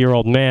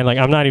 30-year-old man. Like,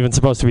 I'm not even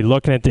supposed to be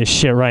looking at this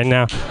shit right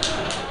now.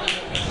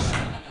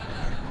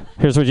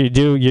 Here's what you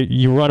do.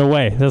 You run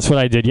away. That's what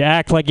I did. You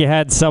act like you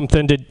had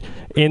something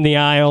in the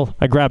aisle.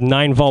 I grabbed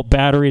 9-volt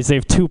batteries. They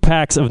have 2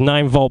 packs of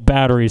 9-volt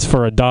batteries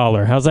for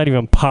 $1. How's that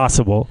even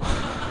possible?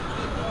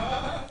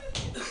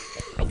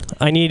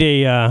 I need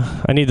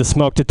the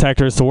smoke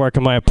detectors to work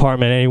in my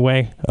apartment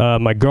anyway.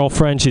 My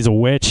girlfriend, she's a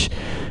witch,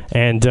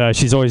 and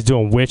she's always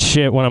doing witch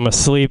shit when I'm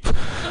asleep.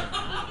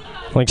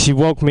 Like, she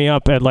woke me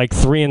up at like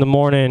 3 in the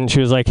morning. She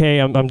was like, "Hey,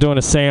 I'm doing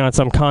a seance.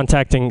 I'm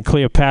contacting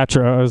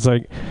Cleopatra." I was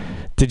like,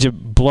 "Did you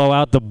blow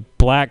out the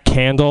black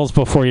candles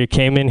before you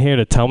came in here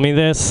to tell me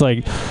this?"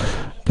 Like,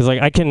 because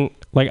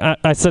like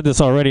I said this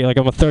already. Like,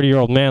 I'm a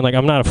 30-year-old man. Like,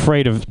 I'm not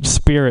afraid of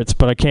spirits,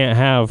 but I can't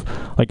have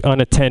like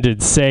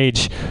unattended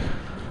sage.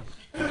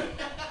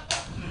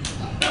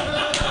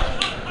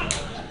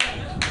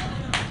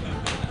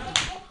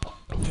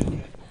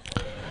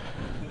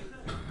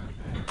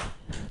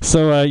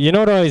 So, you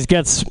know what always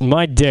gets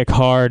my dick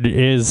hard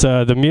is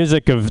the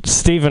music of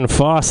Stephen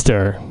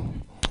Foster.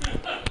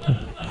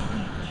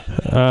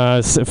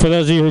 So for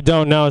those of you who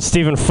don't know,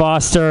 Stephen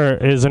Foster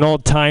is an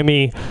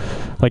old-timey,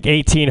 like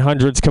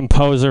 1800s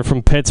composer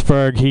from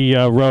Pittsburgh. He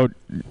wrote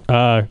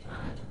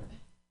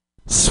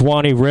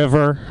Swanee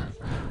River.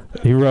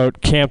 He wrote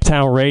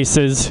Camptown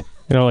Races.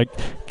 You know, like,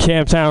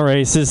 Camptown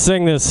Races,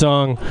 sing this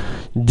song,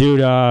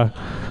 doo-dah,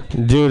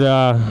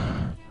 doo-dah.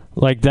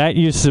 Like, that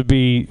used to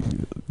be,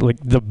 like,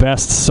 the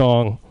best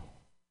song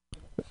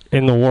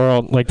in the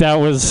world. Like, that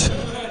was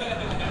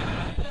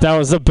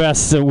the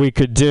best that we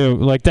could do.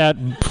 Like, that,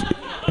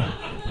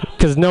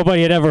 because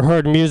nobody had ever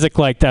heard music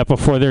like that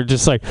before. They're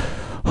just like,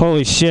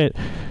 holy shit,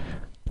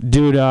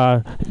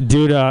 doo-dah,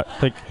 doo-dah.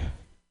 Like,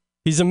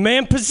 he's a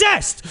man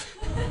possessed.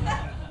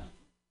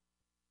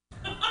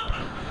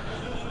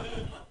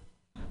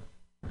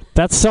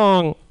 That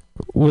song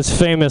was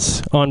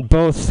famous on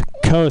both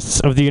coasts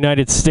of the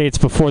United States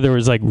before there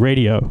was, like,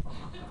 radio.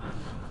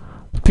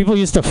 People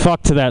used to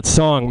fuck to that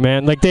song,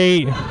 man. Like,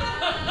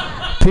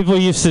 people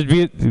used to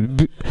be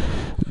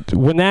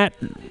when that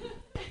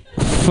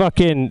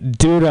fucking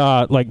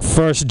doodah, like,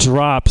 first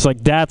drops,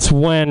 like, that's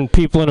when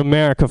people in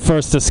America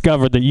first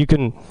discovered that you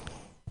can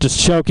just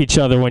choke each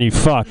other when you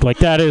fuck. Like,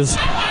 that's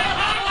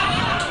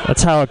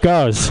how it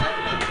goes.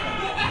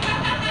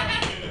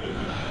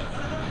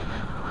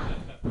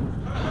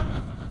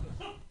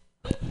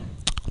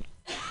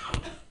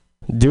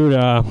 Dude,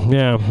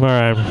 yeah,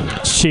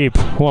 alright. Cheap.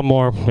 One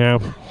more, yeah.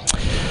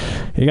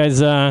 You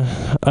guys, I'm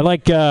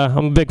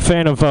a big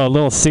fan of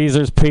Little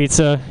Caesars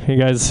Pizza. You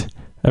guys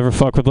ever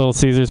fuck with Little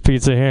Caesars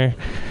Pizza here?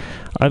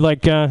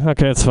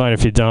 Okay, it's fine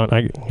if you don't.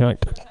 I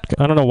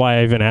don't know why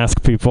I even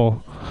ask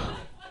people.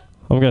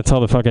 I'm gonna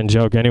tell the fucking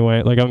joke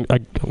anyway. Like,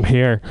 I'm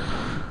here.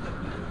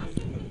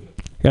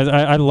 Guys,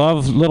 I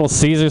love Little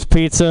Caesars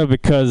Pizza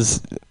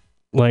because,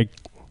 like,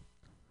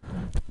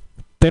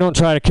 they don't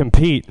try to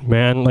compete,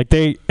 man. Like,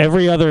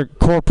 every other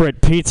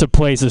corporate pizza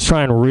place is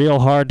trying real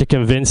hard to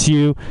convince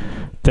you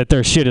that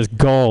their shit is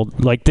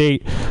gold. Like,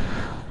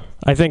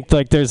 I think,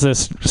 like, there's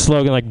this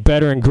slogan, like,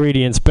 better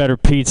ingredients, better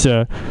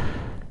pizza.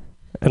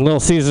 And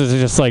Little Caesars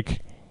is just like,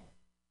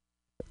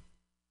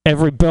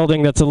 every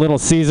building that's a Little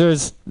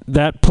Caesars,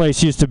 that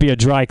place used to be a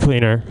dry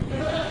cleaner.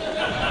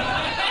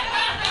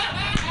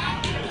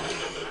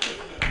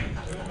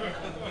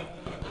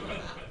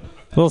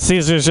 Little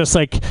Caesars is just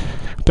like,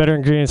 better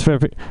ingredients,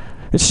 better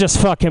it's just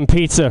fucking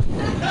pizza.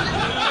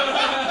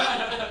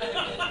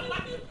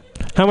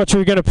 How much are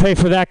we going to pay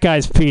for that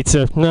guy's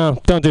pizza? No,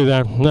 don't do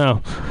that.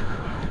 No.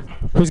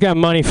 Who's got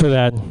money for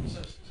that?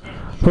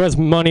 Who has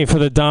money for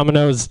the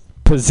Domino's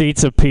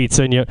Pizza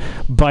pizza? And you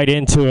bite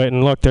into it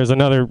and look, there's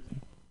another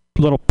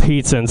little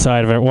pizza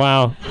inside of it.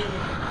 Wow.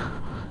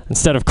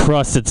 Instead of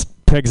crust, it's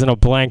pigs in a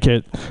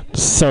blanket.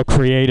 Just so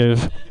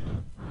creative.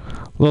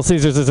 Little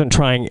Caesars isn't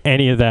trying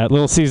any of that.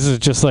 Little Caesars is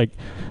just like,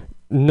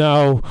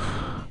 no,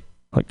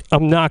 like,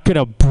 I'm not going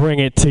to bring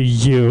it to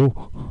you.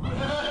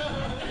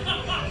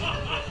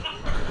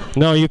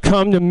 No, you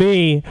come to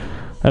me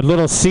at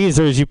Little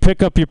Caesars, you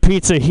pick up your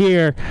pizza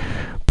here,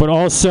 but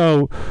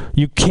also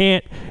you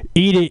can't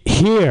eat it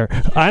here.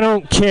 I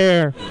don't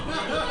care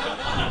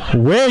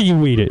where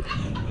you eat it.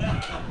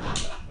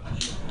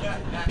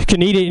 You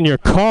can eat it in your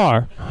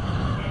car.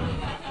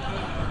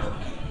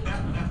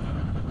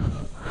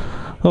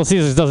 Little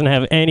Caesars doesn't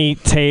have any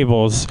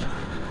tables.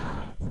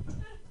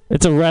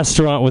 It's a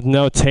restaurant with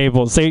no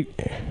tables. They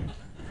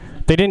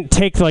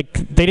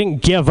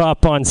didn't give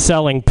up on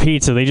selling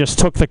pizza. They just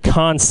took the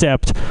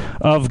concept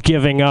of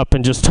giving up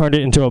and just turned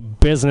it into a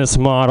business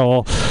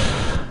model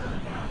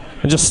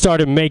and just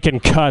started making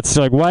cuts.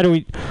 They're like, why do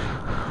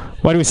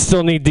we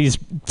still need these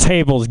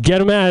tables? Get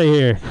them out of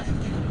here.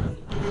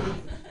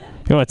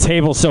 You want a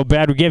table so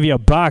bad we gave you a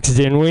box,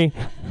 didn't we?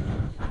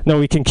 No,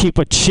 we can keep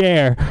a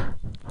chair.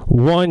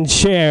 One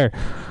chair.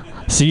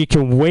 So you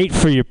can wait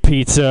for your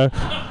pizza.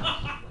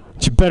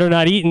 But you better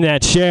not eat in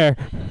that chair.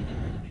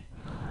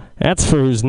 That's for who's